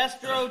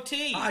Destro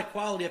tee. high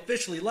quality,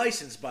 officially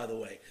licensed, by the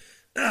way.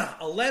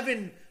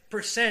 11%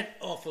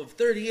 off of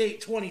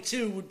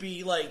 $38.22 would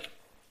be like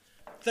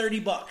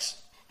 $30.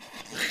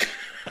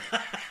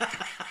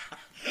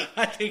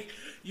 I think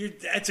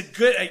that's a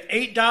good.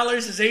 $8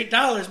 is $8,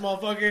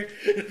 motherfucker.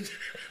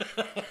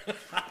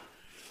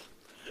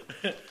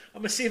 I'm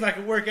gonna see if I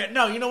can work out.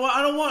 No, you know what?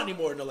 I don't want any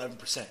more than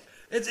 11%.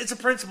 It's a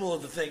principle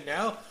of the thing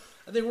now.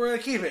 I think we're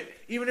gonna keep it,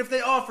 even if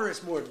they offer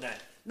us more than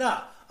that. No,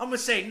 I'm gonna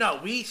say no.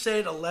 We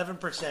said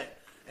 11%,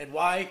 and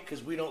why?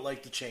 Because we don't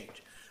like to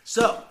change.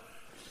 So,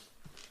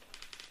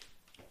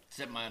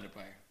 Except my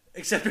underwear.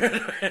 except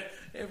a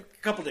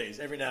couple days,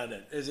 every now and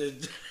then.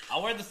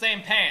 I'll wear the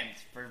same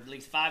pants for at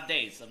least 5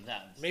 days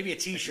sometimes. Maybe a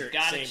T-shirt. You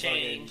gotta same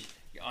change fucking-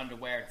 your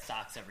underwear and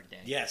socks every day.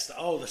 Yes.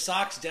 Oh, the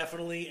socks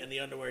definitely, and the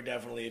underwear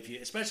definitely.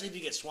 Especially if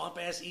you get swamp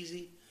ass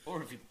easy.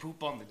 Or if you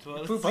poop on the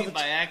toilet Poop on seat the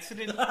by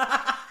accident,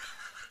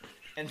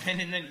 and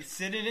then you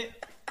sit in it,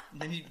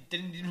 and then you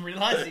didn't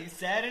realize that you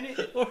sat in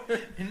it.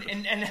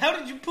 And how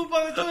did you poop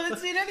on the toilet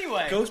seat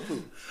anyway? Ghost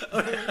poop.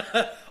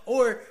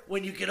 Or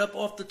when you get up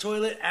off the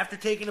toilet after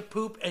taking a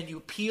poop and you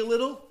pee a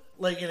little,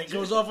 and it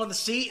goes off on the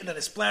seat and then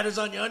it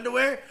splatters on your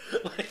underwear.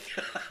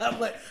 I'm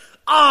like,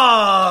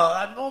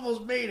 I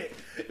almost made it.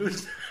 It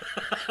was.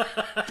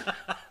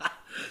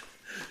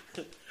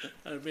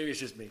 Maybe it's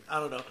just me. I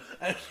don't know.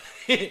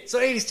 So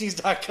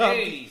 80stees.com.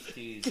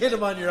 80stees. Get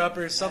them on your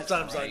uppers,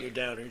 sometimes on your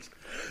downers.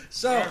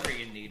 So Wherever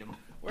you need them.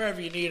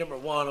 Wherever you need them or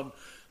want them.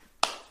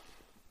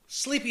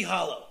 Sleepy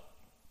Hollow.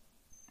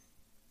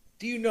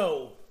 Do you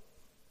know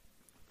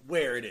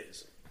where it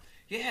is?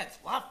 Yeah, it's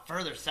a lot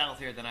further south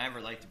here than I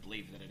ever like to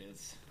believe that it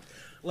is.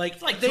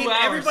 It's like 2 hours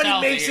everybody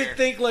south makes of it here.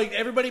 think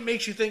everybody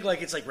makes you think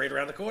like it's like right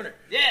around the corner.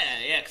 Yeah,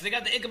 because they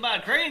got the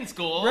Ichabod Crane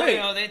School.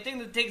 Right. They think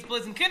that takes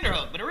place in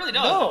Kinderhook, but it really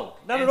doesn't. No,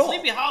 not and at all.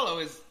 Sleepy Hollow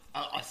is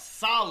a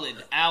solid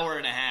hour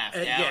and a half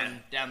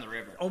down the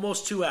river.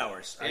 Almost 2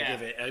 hours. I Yeah.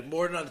 give it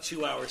more than on the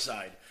 2 hour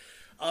side.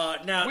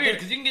 Now Weird,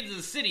 because you can get to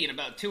the city in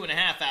about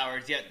 2.5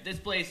 hours, yet this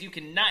place you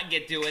cannot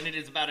get to, and it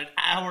is about an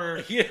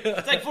hour. Yeah.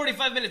 It's like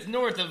 45 minutes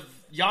north of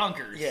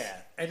Yonkers. Yeah,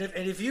 and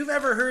if you've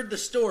ever heard the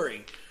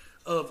story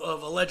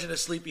of A Legend of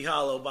Sleepy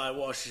Hollow by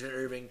Washington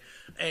Irving,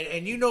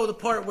 and you know the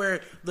part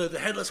where the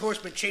headless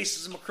horseman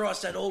chases him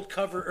across that old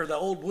the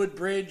old wood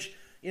bridge,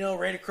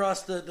 right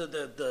across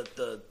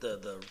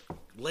the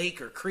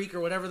lake or creek or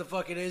whatever the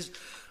fuck it is.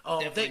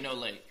 Definitely no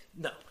lake.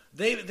 No,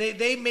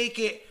 they make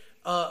it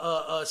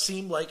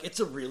seem like it's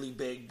a really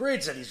big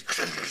bridge that he's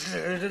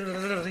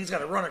got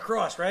to run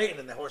across, right? And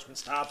then the horseman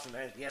stops and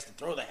he has to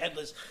throw the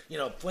headless,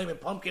 flaming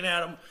pumpkin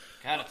at him.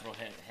 Gotta throw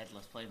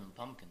headless flaming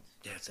pumpkins.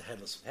 Yeah, it's a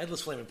headless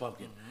flaming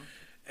pumpkin.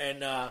 Mm-hmm. And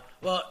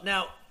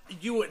now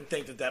you wouldn't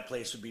think that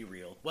place would be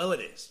real. Well, it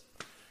is.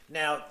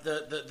 Now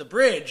the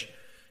bridge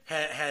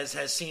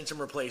has seen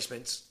some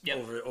replacements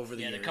over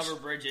the years. Yeah, the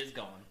covered bridge is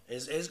gone.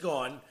 Is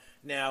gone.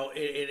 Now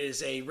it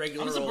is a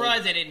regular. I'm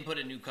surprised they didn't put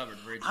a new covered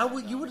bridge.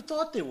 You would have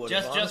thought they would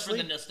have. Just for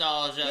the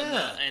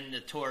nostalgia and the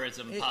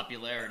tourism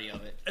popularity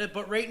of it.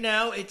 But right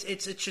now it's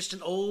just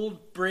an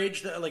old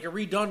bridge, like a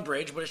redone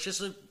bridge, but it's just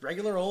a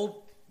regular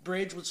old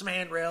bridge with some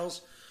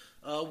handrails,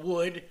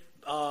 wood,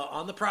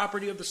 on the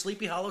property of the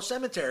Sleepy Hollow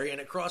Cemetery, and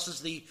it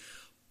crosses the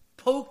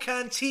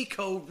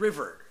Pocantico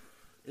River,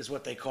 is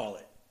what they call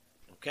it.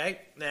 Okay,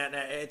 now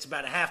it's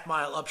about a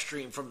half-mile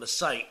upstream from the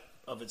site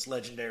of its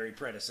legendary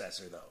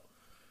predecessor, though.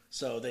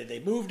 So they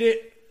moved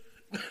it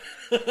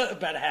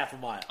about a half a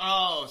mile.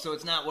 Oh, so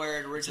it's not where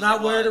it originally was. It's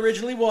not where it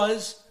originally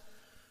was.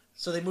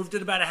 So they moved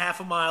it about a half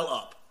a mile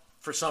up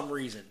for some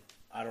reason.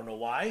 I don't know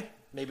why.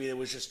 Maybe it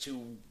was just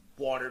too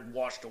watered,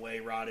 washed away,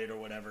 rotted, or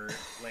whatever,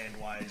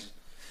 land-wise,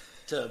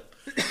 to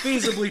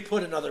feasibly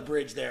put another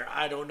bridge there.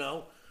 I don't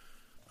know.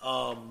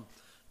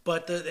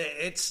 But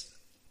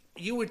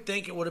you would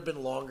think it would have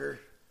been longer.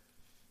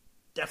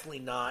 Definitely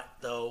not,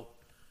 though.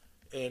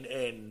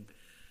 And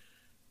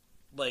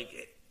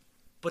like,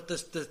 but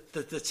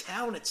the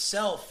town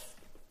itself,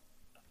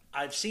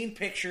 I've seen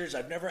pictures.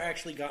 I've never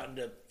actually gotten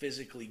to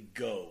physically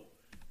go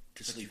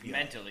to Sleepy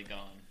Hollow. Mentally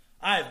gone.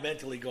 I've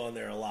mentally gone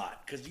there a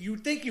lot because you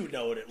think you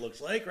know what it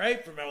looks like,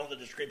 right? From all the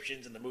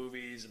descriptions in the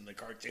movies and the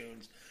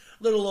cartoons.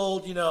 Little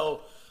old,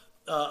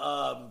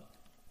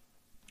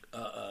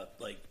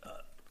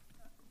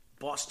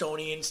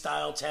 Bostonian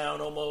style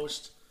town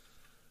almost.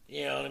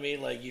 You know what I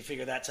mean? Like you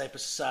figure that type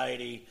of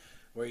society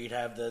where you'd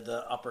have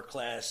the upper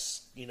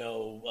class,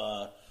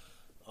 Van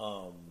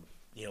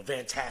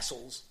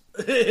Tassels,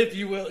 if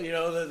you will,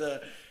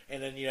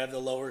 and then you have the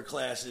lower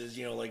classes,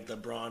 like the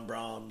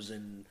Brahms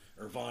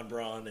or Von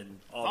Braun and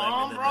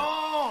all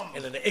that.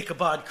 And then the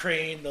Ichabod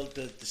Crane,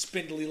 the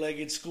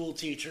spindly-legged school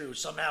teacher who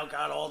somehow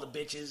got all the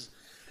bitches.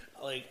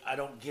 Like, I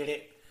don't get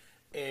it.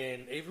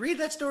 And read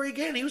that story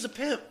again. He was a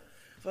pimp.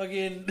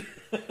 Fucking...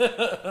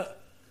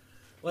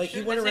 like,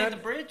 he went around... the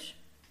bridge?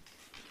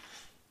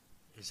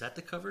 Is that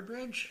the covered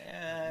bridge?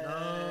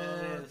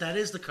 No, that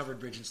is the covered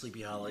bridge in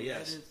Sleepy Hollow,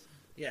 yes.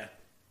 Yeah.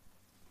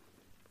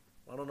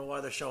 I don't know why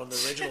they're showing the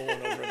original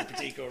one over the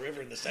Patico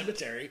River in the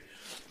cemetery.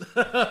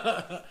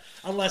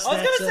 Unless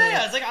I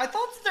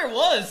thought there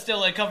was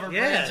still a covered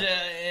bridge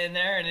in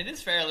there, and it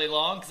is fairly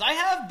long, because I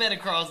have been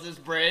across this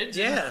bridge.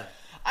 Yeah.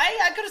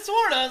 I could have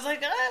sworn, I was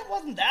like, it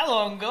wasn't that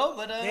long ago,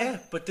 but... Yeah,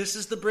 but this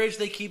is the bridge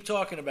they keep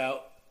talking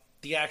about.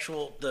 The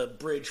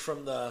bridge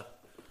from the...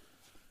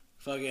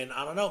 Fucking,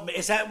 I don't know.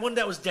 Is that one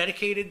that was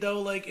dedicated,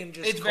 though, like, and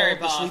just it's called very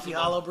the possible. Sleepy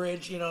Hollow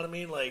Bridge? You know what I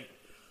mean? Like,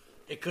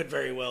 it could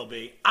very well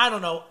be. I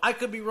don't know. I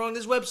could be wrong.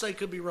 This website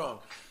could be wrong.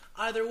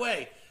 Either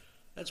way,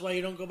 that's why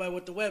you don't go by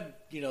what the web,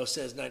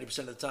 says 90%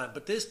 of the time.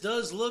 But this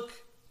does look,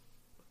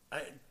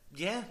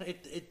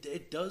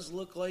 it does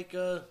look like,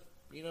 Oh,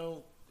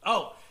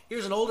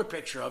 here's an older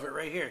picture of it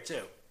right here,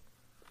 too.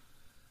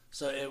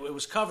 So it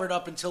was covered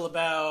up until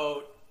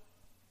about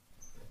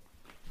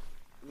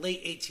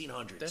late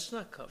 1800s. That's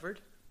not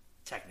covered.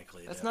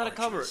 Technically, that's not arches.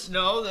 A covered.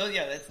 No,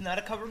 that's not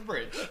a covered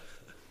bridge.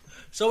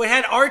 So it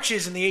had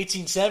arches in the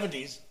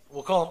 1870s.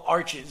 We'll call them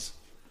arches.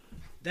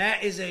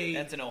 That's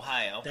in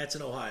Ohio. That's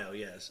in Ohio,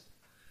 yes.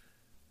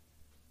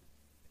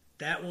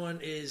 That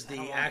one is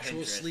the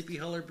actual Sleepy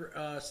Hollow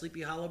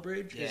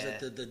Bridge. Yeah. Is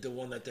it the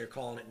one that they're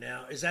calling it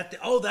now? Is that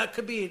that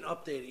could be an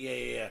update?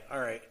 Yeah. All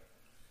right.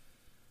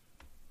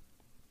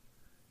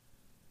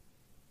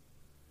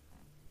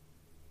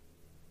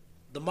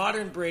 The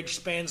modern bridge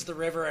spans the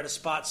river at a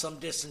spot some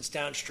distance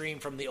downstream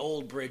from the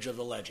old bridge of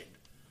the legend.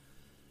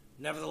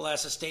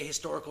 Nevertheless, a state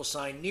historical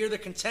sign near the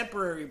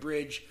contemporary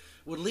bridge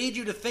would lead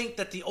you to think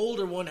that the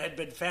older one had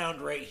been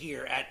found right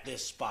here at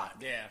this spot.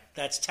 Yeah.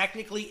 That's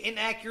technically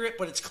inaccurate,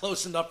 but it's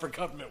close enough for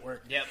government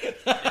work. Yep.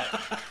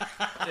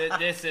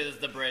 This is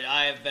the bridge.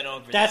 I have been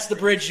over. That's the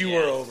bridge you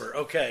were over.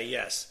 Okay,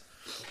 yes.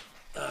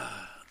 But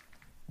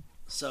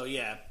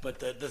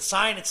the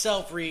sign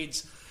itself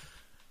reads...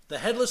 The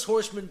Headless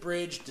Horseman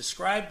Bridge,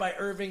 described by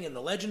Irving in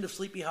The Legend of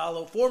Sleepy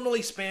Hollow,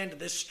 formerly spanned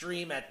this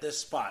stream at this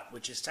spot,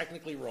 which is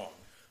technically wrong.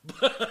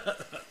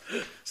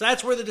 So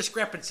that's where the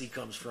discrepancy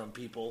comes from,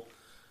 people.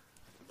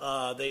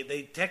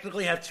 They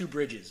technically have two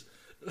bridges.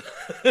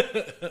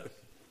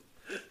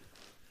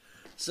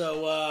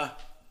 So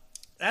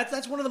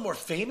that's one of the more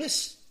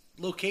famous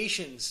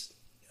locations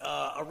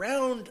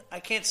around,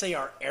 I can't say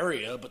our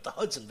area, but the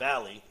Hudson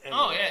Valley.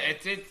 Anyway. Oh, yeah,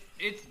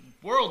 it's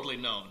worldly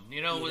known.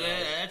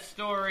 That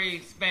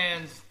story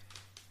spans,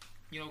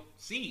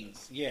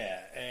 seas. Yeah,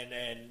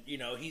 and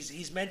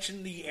he's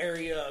mentioned the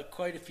area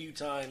quite a few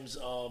times.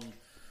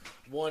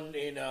 One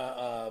in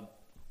a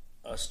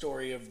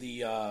story of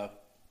the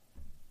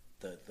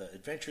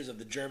adventures of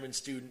the German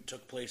student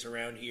took place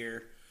around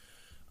here.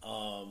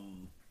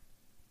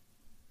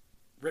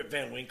 Rip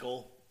Van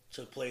Winkle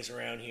took place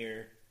around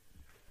here.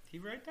 Did he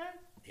write that?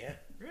 Yeah.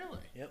 Really?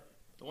 Yep.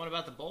 The one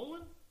about the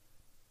bowling?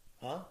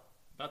 Huh?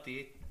 About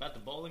the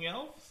bowling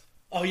elves?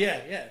 Oh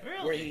yeah.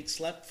 Really? Where he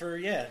slept for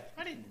I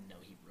didn't know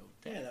he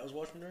wrote that. Yeah, that was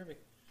Watchman Irving.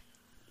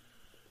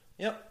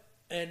 Yep.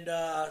 And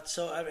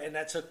and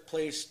that took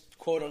place,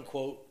 quote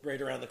unquote, right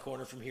around the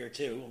corner from here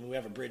too. I mean, we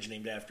have a bridge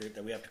named after it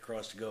that we have to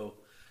cross to go.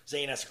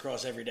 Zane has to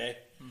cross every day.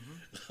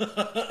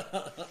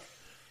 Mm-hmm.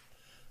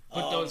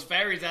 Put those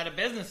ferries out of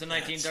business in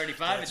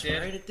 1935. That's it did.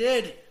 Right, it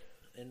did.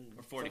 And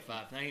or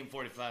 45,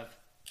 1945.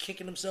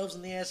 Kicking themselves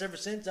in the ass ever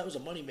since. That was a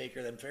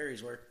moneymaker. Them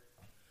ferries were.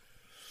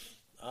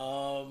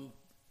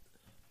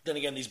 Then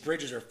again, these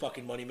bridges are a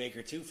fucking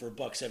moneymaker too for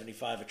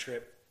 $1.75 a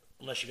trip.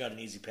 Unless you got an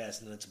easy pass,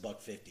 and then it's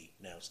 $1.50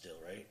 now still,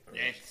 right?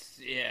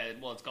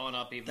 It's going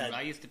up even.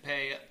 I used to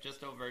pay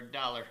just over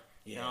 $1.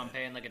 Yeah. Now I'm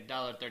paying like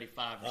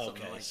 $1.35 or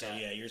something like so that.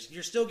 Yeah,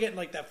 you're still getting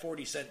like that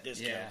 40-cent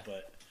discount,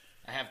 but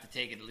I have to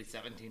take it at least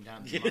 17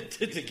 times a month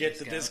to get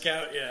the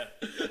discount. Yeah.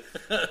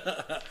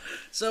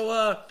 So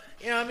I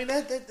mean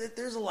that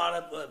there's a lot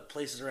of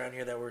places around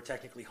here that were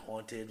technically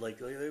haunted, like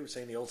they were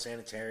saying the old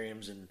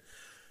sanitariums and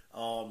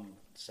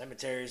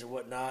cemeteries and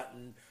whatnot.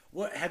 And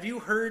what have you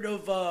heard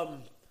of?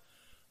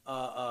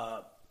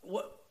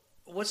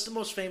 What's the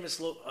most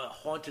famous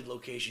haunted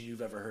location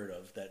you've ever heard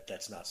of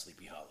that's not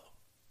Sleepy Hollow?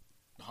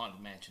 The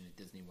Haunted Mansion at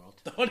Disney World.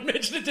 The Haunted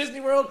Mansion at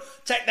Disney World?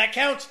 That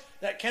counts.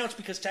 That counts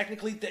because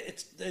technically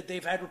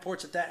they've had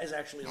reports that is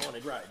actually a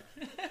haunted ride.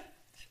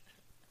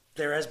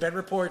 There has been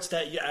reports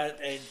that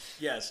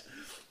yes.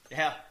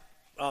 Yeah.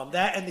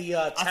 That and the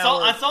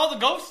tower. I saw the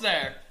ghosts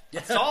there.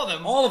 I saw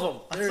them. All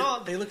of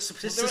them. They look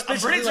suspiciously I'm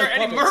pretty sure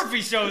Eddie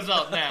Murphy shows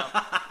up now.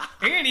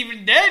 He ain't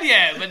even dead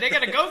yet, but they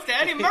got a ghost of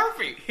Eddie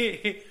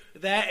Murphy.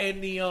 That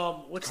and the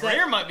what's Career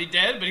that? might be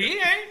dead, but he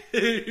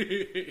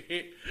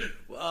ain't.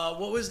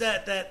 What was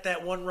that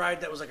one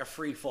ride that was like a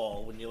free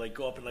fall when you like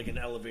go up in like an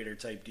elevator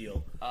type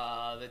deal?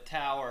 The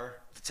tower.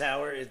 The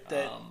tower is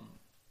that.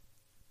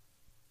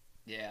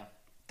 Yeah.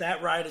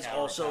 That ride has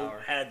also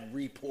had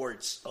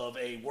reports of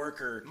a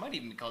worker. It might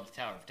even be called the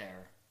Tower of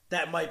Terror.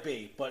 That might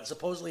be, but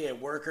supposedly a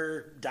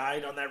worker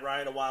died on that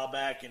ride a while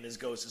back, and his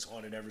ghost is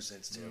haunted ever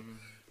since too. Mm-hmm.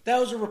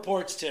 Those are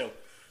reports too.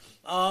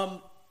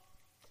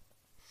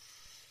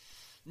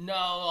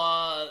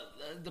 No,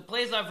 the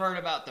place I've heard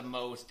about the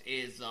most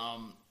is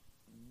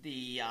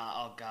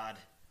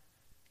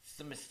it's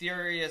the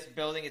mysterious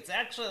building. It's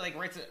actually like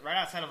right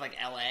outside of like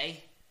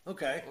L.A.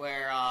 Okay.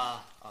 Where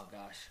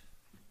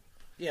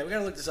yeah, we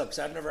gotta look this up because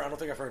I don't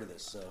think I've heard of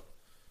this. So.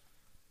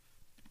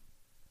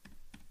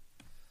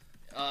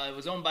 It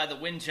was owned by the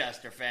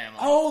Winchester family.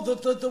 Oh,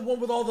 the one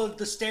with all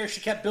the stairs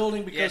she kept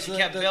building because she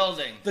kept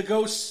building. The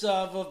ghosts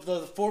of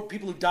the 4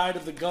 people who died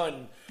of the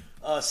gun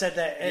said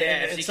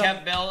that. She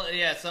kept building.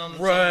 Yeah, some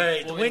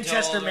right. The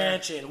Winchester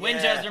Mansion. The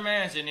Winchester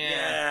Mansion.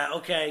 Yeah. Yeah.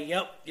 Okay.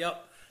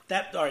 Yep.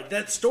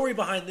 That story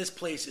behind this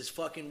place is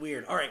fucking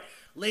weird. All right,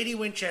 Lady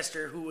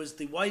Winchester, who was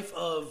the wife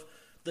of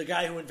the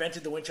guy who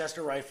invented the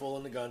Winchester rifle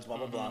and the guns.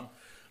 Blah blah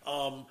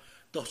blah.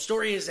 The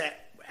story is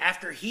that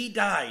after he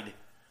died,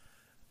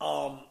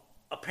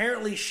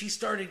 apparently she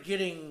started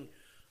getting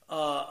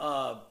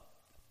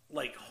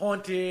like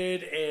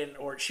haunted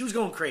or she was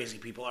going crazy,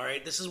 people. All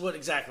right, this is what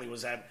exactly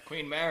was happening.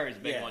 Queen Mary's a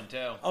big one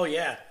too. Oh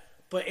yeah,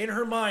 but in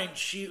her mind,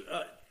 she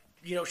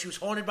she was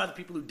haunted by the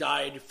people who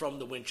died from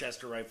the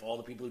Winchester rifle, all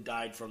the people who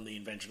died from the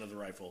invention of the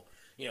rifle.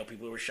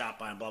 People who were shot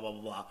by him, blah blah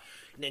blah blah.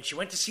 And then she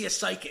went to see a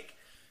psychic,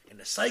 and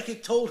the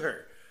psychic told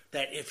her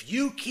that if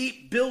you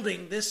keep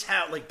building this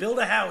house, like build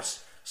a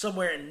house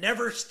somewhere and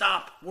never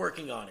stop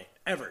working on it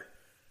ever,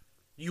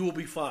 you will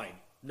be fine.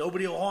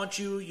 Nobody will haunt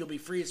you. You'll be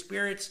free of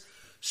spirits.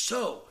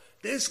 So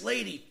this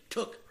lady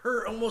took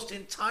her almost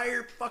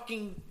entire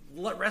fucking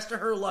rest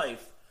of her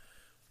life,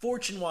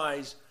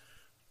 fortune-wise,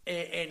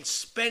 and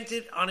spent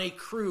it on a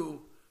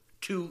crew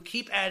to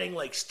keep adding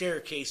like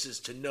staircases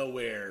to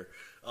nowhere,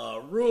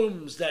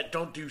 rooms that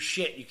don't do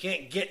shit you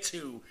can't get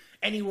to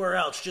anywhere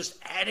else, just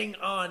adding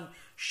on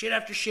shit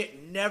after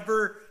shit,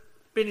 never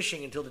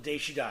finishing until the day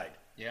she died.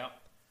 Yeah.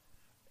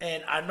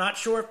 And I'm not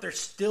sure if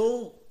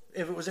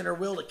if it was in her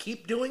will to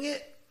keep doing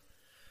it,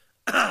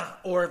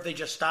 or if they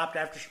just stopped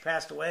after she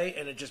passed away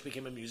and it just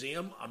became a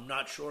museum. I'm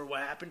not sure what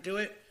happened to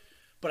it.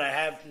 But I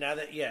have, now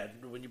that,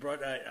 when you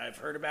brought I've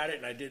heard about it,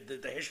 and I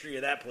did the history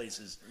of that place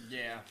is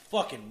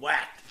fucking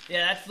whacked.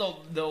 Yeah, that's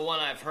the one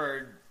I've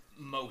heard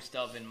most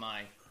of in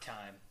my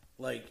time.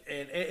 Like,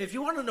 and if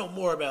you want to know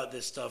more about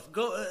this stuff,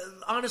 go,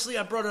 honestly,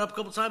 I brought it up a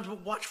couple times,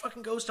 but watch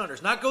fucking Ghost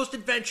Hunters, not Ghost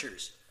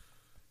Adventures.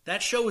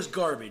 That show is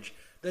garbage.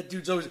 That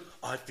dude's always,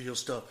 I feel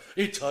stuff.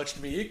 It touched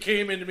me. It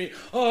came into me.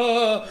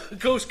 A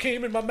ghost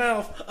came in my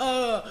mouth.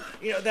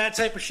 That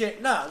type of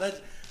shit. Nah,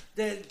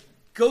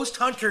 Ghost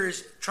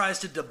Hunters tries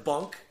to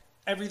debunk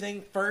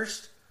everything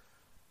first.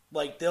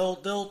 Like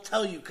they'll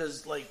tell you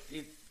because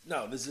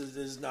no, this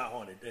is not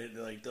haunted.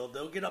 Like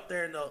they'll get up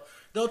there and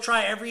they'll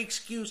try every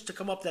excuse to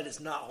come up that it's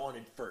not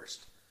haunted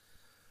first,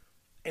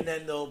 and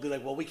then they'll be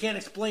like, well, we can't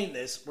explain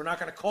this. We're not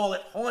going to call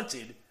it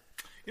haunted.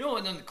 You know,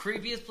 one of the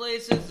creepiest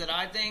places that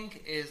I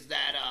think is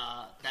that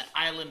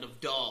island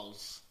of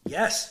dolls.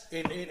 Yes,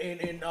 in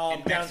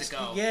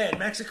Mexico. Yeah, in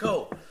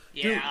Mexico.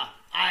 Yeah, Dude,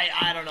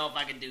 I don't know if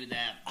I can do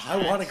that. I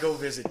want to go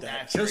visit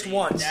that just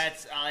once.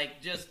 That's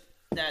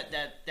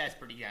that's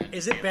pretty good.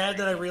 Is it bad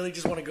that I really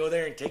just want to go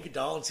there and take a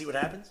doll and see what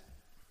happens?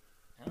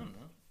 I don't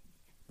know.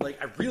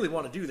 Like, I really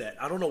want to do that.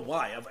 I don't know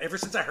why. Ever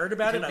since I heard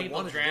about it, I wanted to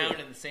do it. People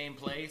drown in the same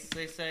place,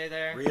 they say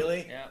there.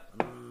 Really? Yeah.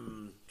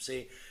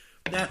 See,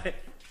 now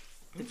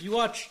if you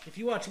watch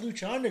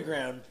Lucha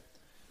Underground,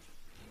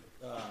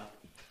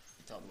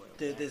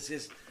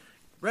 this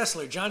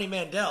wrestler Johnny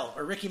Mandel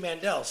or Ricky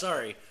Mandel,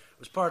 sorry,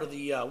 was part of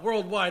the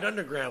Worldwide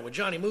Underground with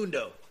Johnny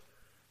Mundo.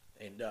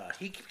 And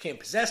he became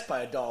possessed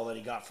by a doll that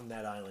he got from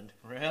that island.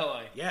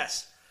 Really?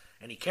 Yes.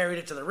 And he carried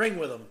it to the ring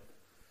with him.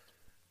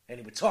 And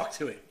he would talk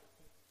to it.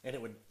 And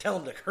it would tell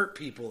him to hurt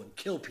people and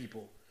kill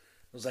people.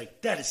 I was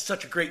like, that is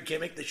such a great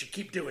gimmick. They should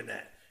keep doing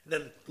that. And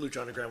then Lucha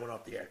Underground went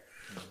off the air.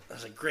 I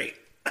was like, great.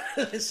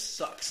 This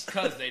sucks.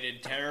 Because they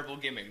did terrible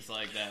gimmicks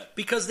like that.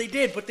 Because they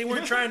did, but they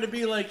weren't trying to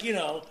be like, they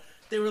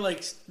were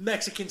like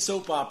Mexican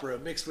soap opera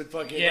mixed with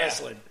fucking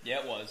wrestling. Yeah,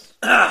 it was.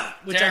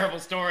 Terrible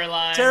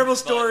storyline. Terrible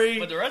story.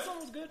 But the wrestling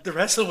was good. The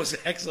wrestling was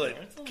excellent.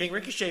 King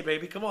Ricochet,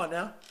 baby. Come on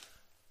now.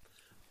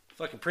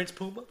 Fucking Prince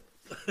Puma.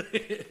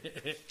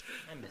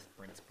 I miss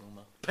Prince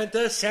Puma.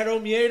 Penta Cerro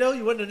Miedo.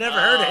 You wouldn't have never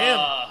heard of him.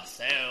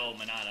 Cerro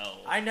Miedo.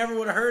 I never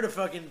would have heard of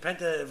fucking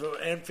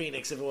Penta and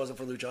Phoenix if it wasn't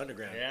for Lucha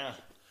Underground. Yeah.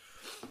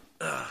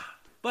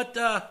 But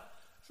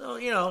so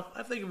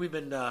I think we've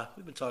been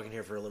talking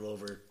here for a little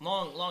over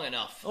long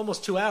enough.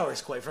 Almost 2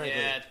 hours, quite frankly.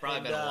 Yeah, it's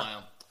probably been a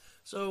while.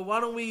 So why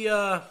don't we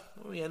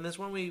end this?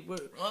 Well,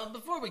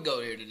 before we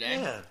go here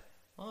today,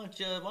 why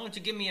don't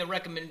you give me a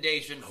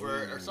recommendation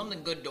for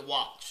something good to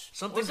watch,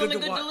 something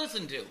good to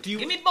listen to?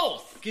 Give me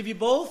both. Give you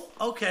both?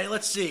 Okay,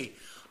 let's see.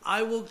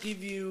 I will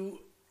give you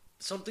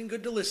something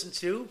good to listen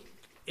to.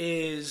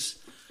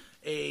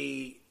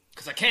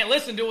 Because I can't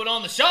listen to it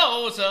on the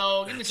show,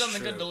 so give me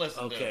something good to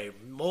listen to. Okay,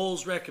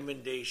 Mole's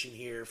recommendation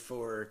here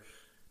for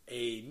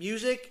a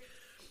music.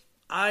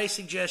 I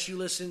suggest you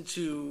listen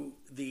to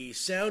the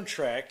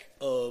soundtrack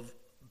of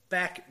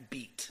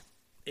Backbeat.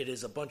 It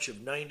is a bunch of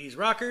 90s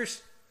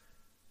rockers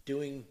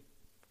doing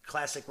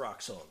classic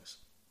rock songs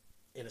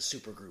in a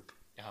supergroup.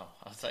 Oh,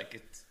 I was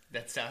like,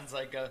 that sounds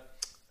like a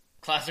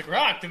classic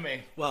rock to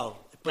me. Well,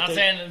 but not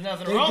saying there's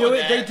nothing wrong with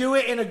that. They do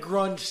it in a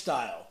grunge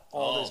style.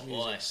 All this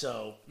music, boy.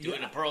 So do it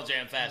in a Pearl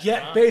Jam fashion.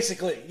 Yeah, huh?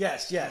 Basically,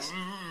 yes.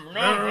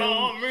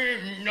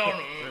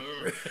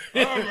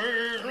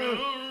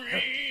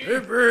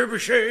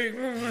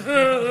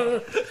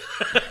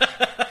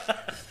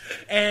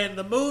 And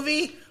the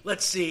movie,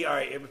 let's see. All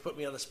right, put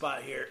me on the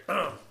spot here.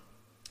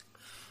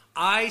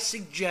 I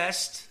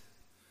suggest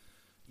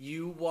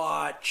you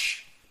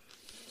watch.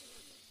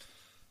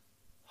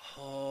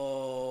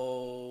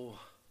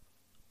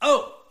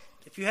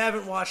 If you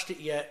haven't watched it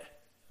yet,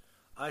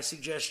 I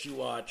suggest you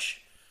watch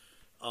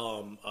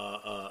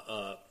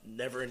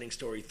Neverending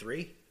Story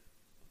 3.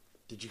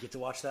 Did you get to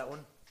watch that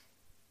one?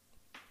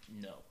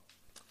 No.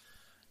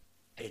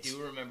 I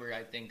do remember,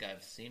 I think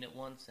I've seen it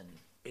once. And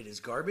it is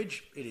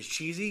garbage. It is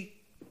cheesy,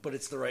 but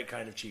it's the right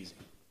kind of cheesy.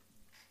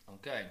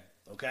 Okay?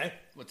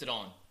 What's it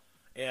on?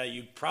 Yeah,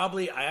 I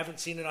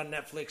haven't seen it on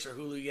Netflix or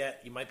Hulu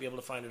yet. You might be able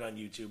to find it on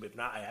YouTube. If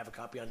not, I have a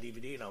copy on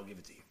DVD and I'll give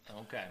it to you.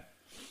 Okay.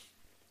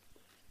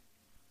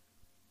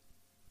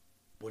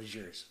 What is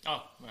yours?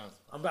 Oh, well,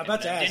 I'm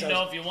about to ask. Didn't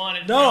know if you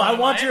wanted. No, I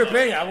want your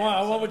opinion. I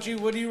want what you.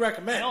 What do you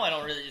recommend? No, I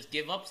don't really just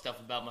give up stuff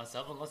about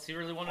myself unless you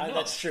really want to know.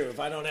 That's true. If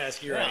I don't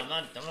ask, you're right. I'm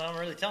not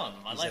really telling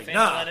them. My life ain't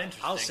that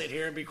interesting. I'll sit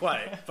here and be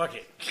quiet. Fuck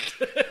it.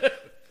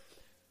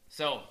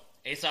 So,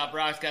 Aesop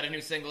Rock's got a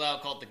new single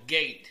out called "The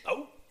Gate."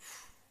 Oh,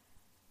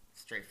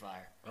 straight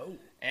fire. Oh,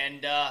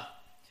 and I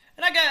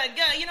got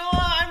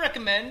I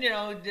recommend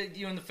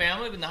you and the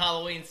family in the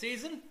Halloween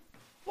season.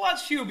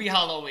 Watch Hubie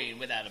Halloween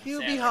with Adam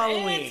Sandler. Hubie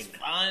Halloween. It's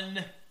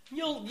fun.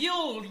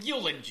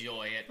 You'll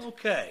enjoy it.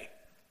 Okay.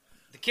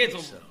 The kids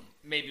will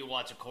maybe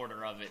watch a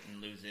quarter of it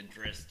and lose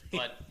interest,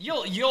 but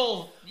you'll have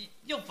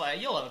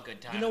a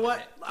good time. You know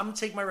what? I'm gonna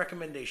take my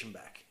recommendation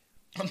back.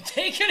 I'm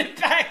taking it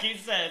back. He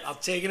says. I'm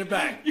taking it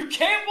back. You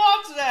can't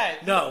watch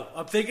that. No,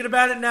 I'm thinking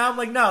about it now. I'm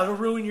like, no, it'll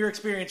ruin your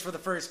experience for the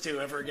first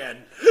two ever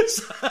again.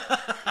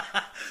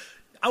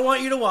 I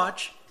want you to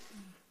watch.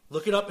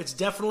 Look it up. It's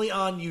definitely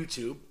on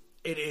YouTube.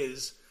 It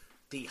is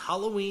The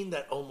Halloween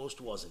That Almost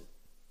Wasn't.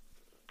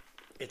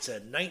 It's a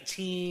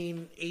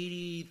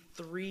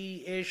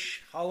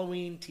 1983-ish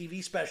Halloween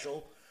TV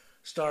special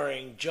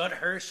starring Judd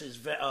Hirsch as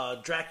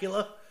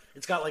Dracula.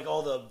 It's got like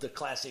all the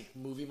classic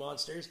movie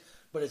monsters,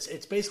 but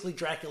it's basically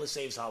Dracula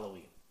Saves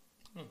Halloween.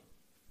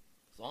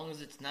 As long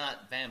as it's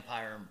not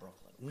Vampire in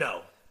Brooklyn.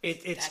 No.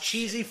 It's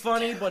cheesy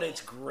funny, but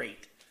it's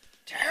great.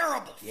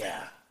 terrible.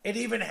 Yeah. It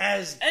even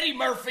has... Eddie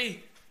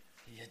Murphy,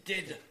 you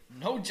did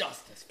no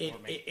justice for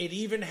me. It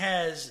even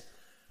has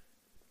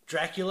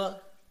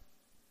Dracula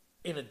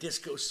in a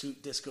disco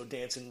suit, disco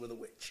dancing with a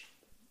witch.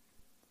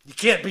 You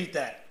can't beat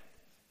that.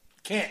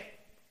 Can't.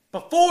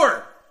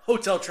 Before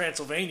Hotel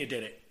Transylvania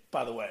did it,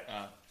 by the way.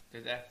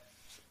 Did that?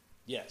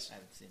 Yes. I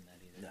haven't seen that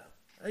either.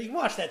 No. You can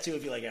watch that too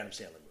if you like Adam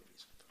Sandler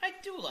movies. I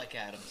do like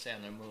Adam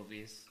Sandler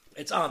movies.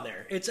 It's on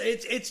there.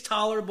 It's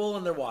tolerable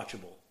and they're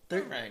watchable.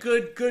 They're Right.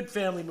 good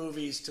family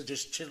movies to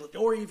just chill,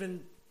 or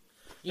even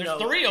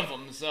There's 3 of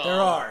them, so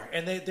there are,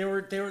 and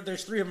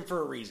there's 3 of them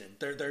for a reason.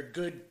 They're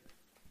good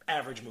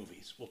average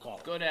movies. We'll call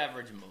them good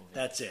average movie.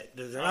 That's it.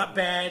 They're not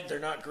bad. They're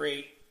not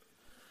great.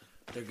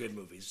 They're good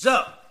movies.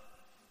 So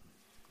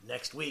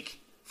next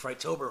week,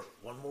 Frightober.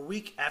 1 more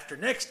week after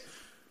next.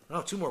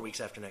 No, 2 more weeks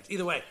after next.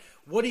 Either way,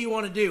 what do you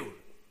want to do?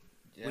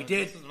 Yeah, we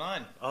did. This is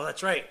mine. Oh,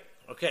 that's right.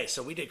 Okay,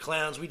 so we did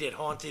clowns. We did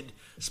haunted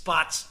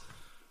spots.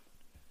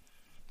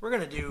 We're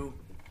going to do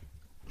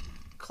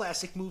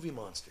classic movie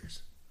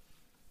monsters.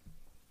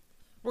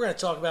 We're going to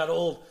talk about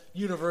old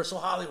Universal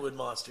Hollywood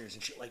monsters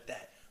and shit like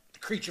that. The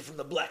Creature from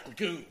the Black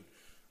Lagoon.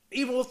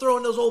 Even we'll throw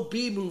in those old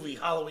B-movie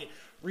Halloween,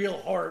 real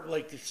hard,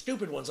 like the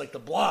stupid ones, like the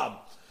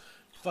Blob.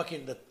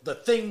 Fucking the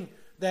thing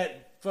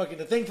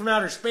from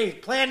outer space.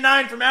 Plan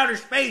 9 from outer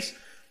space.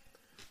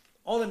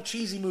 All them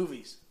cheesy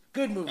movies.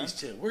 Good movies,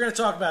 too. We're going to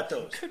talk about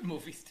those. Good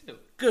movies, too.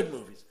 Good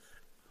movies.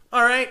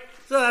 All right,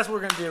 so that's what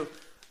we're going to do.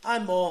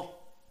 I'm Bull.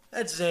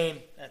 That's Zane.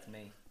 That's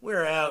me.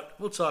 We're out.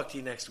 We'll talk to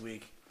you next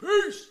week.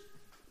 Peace.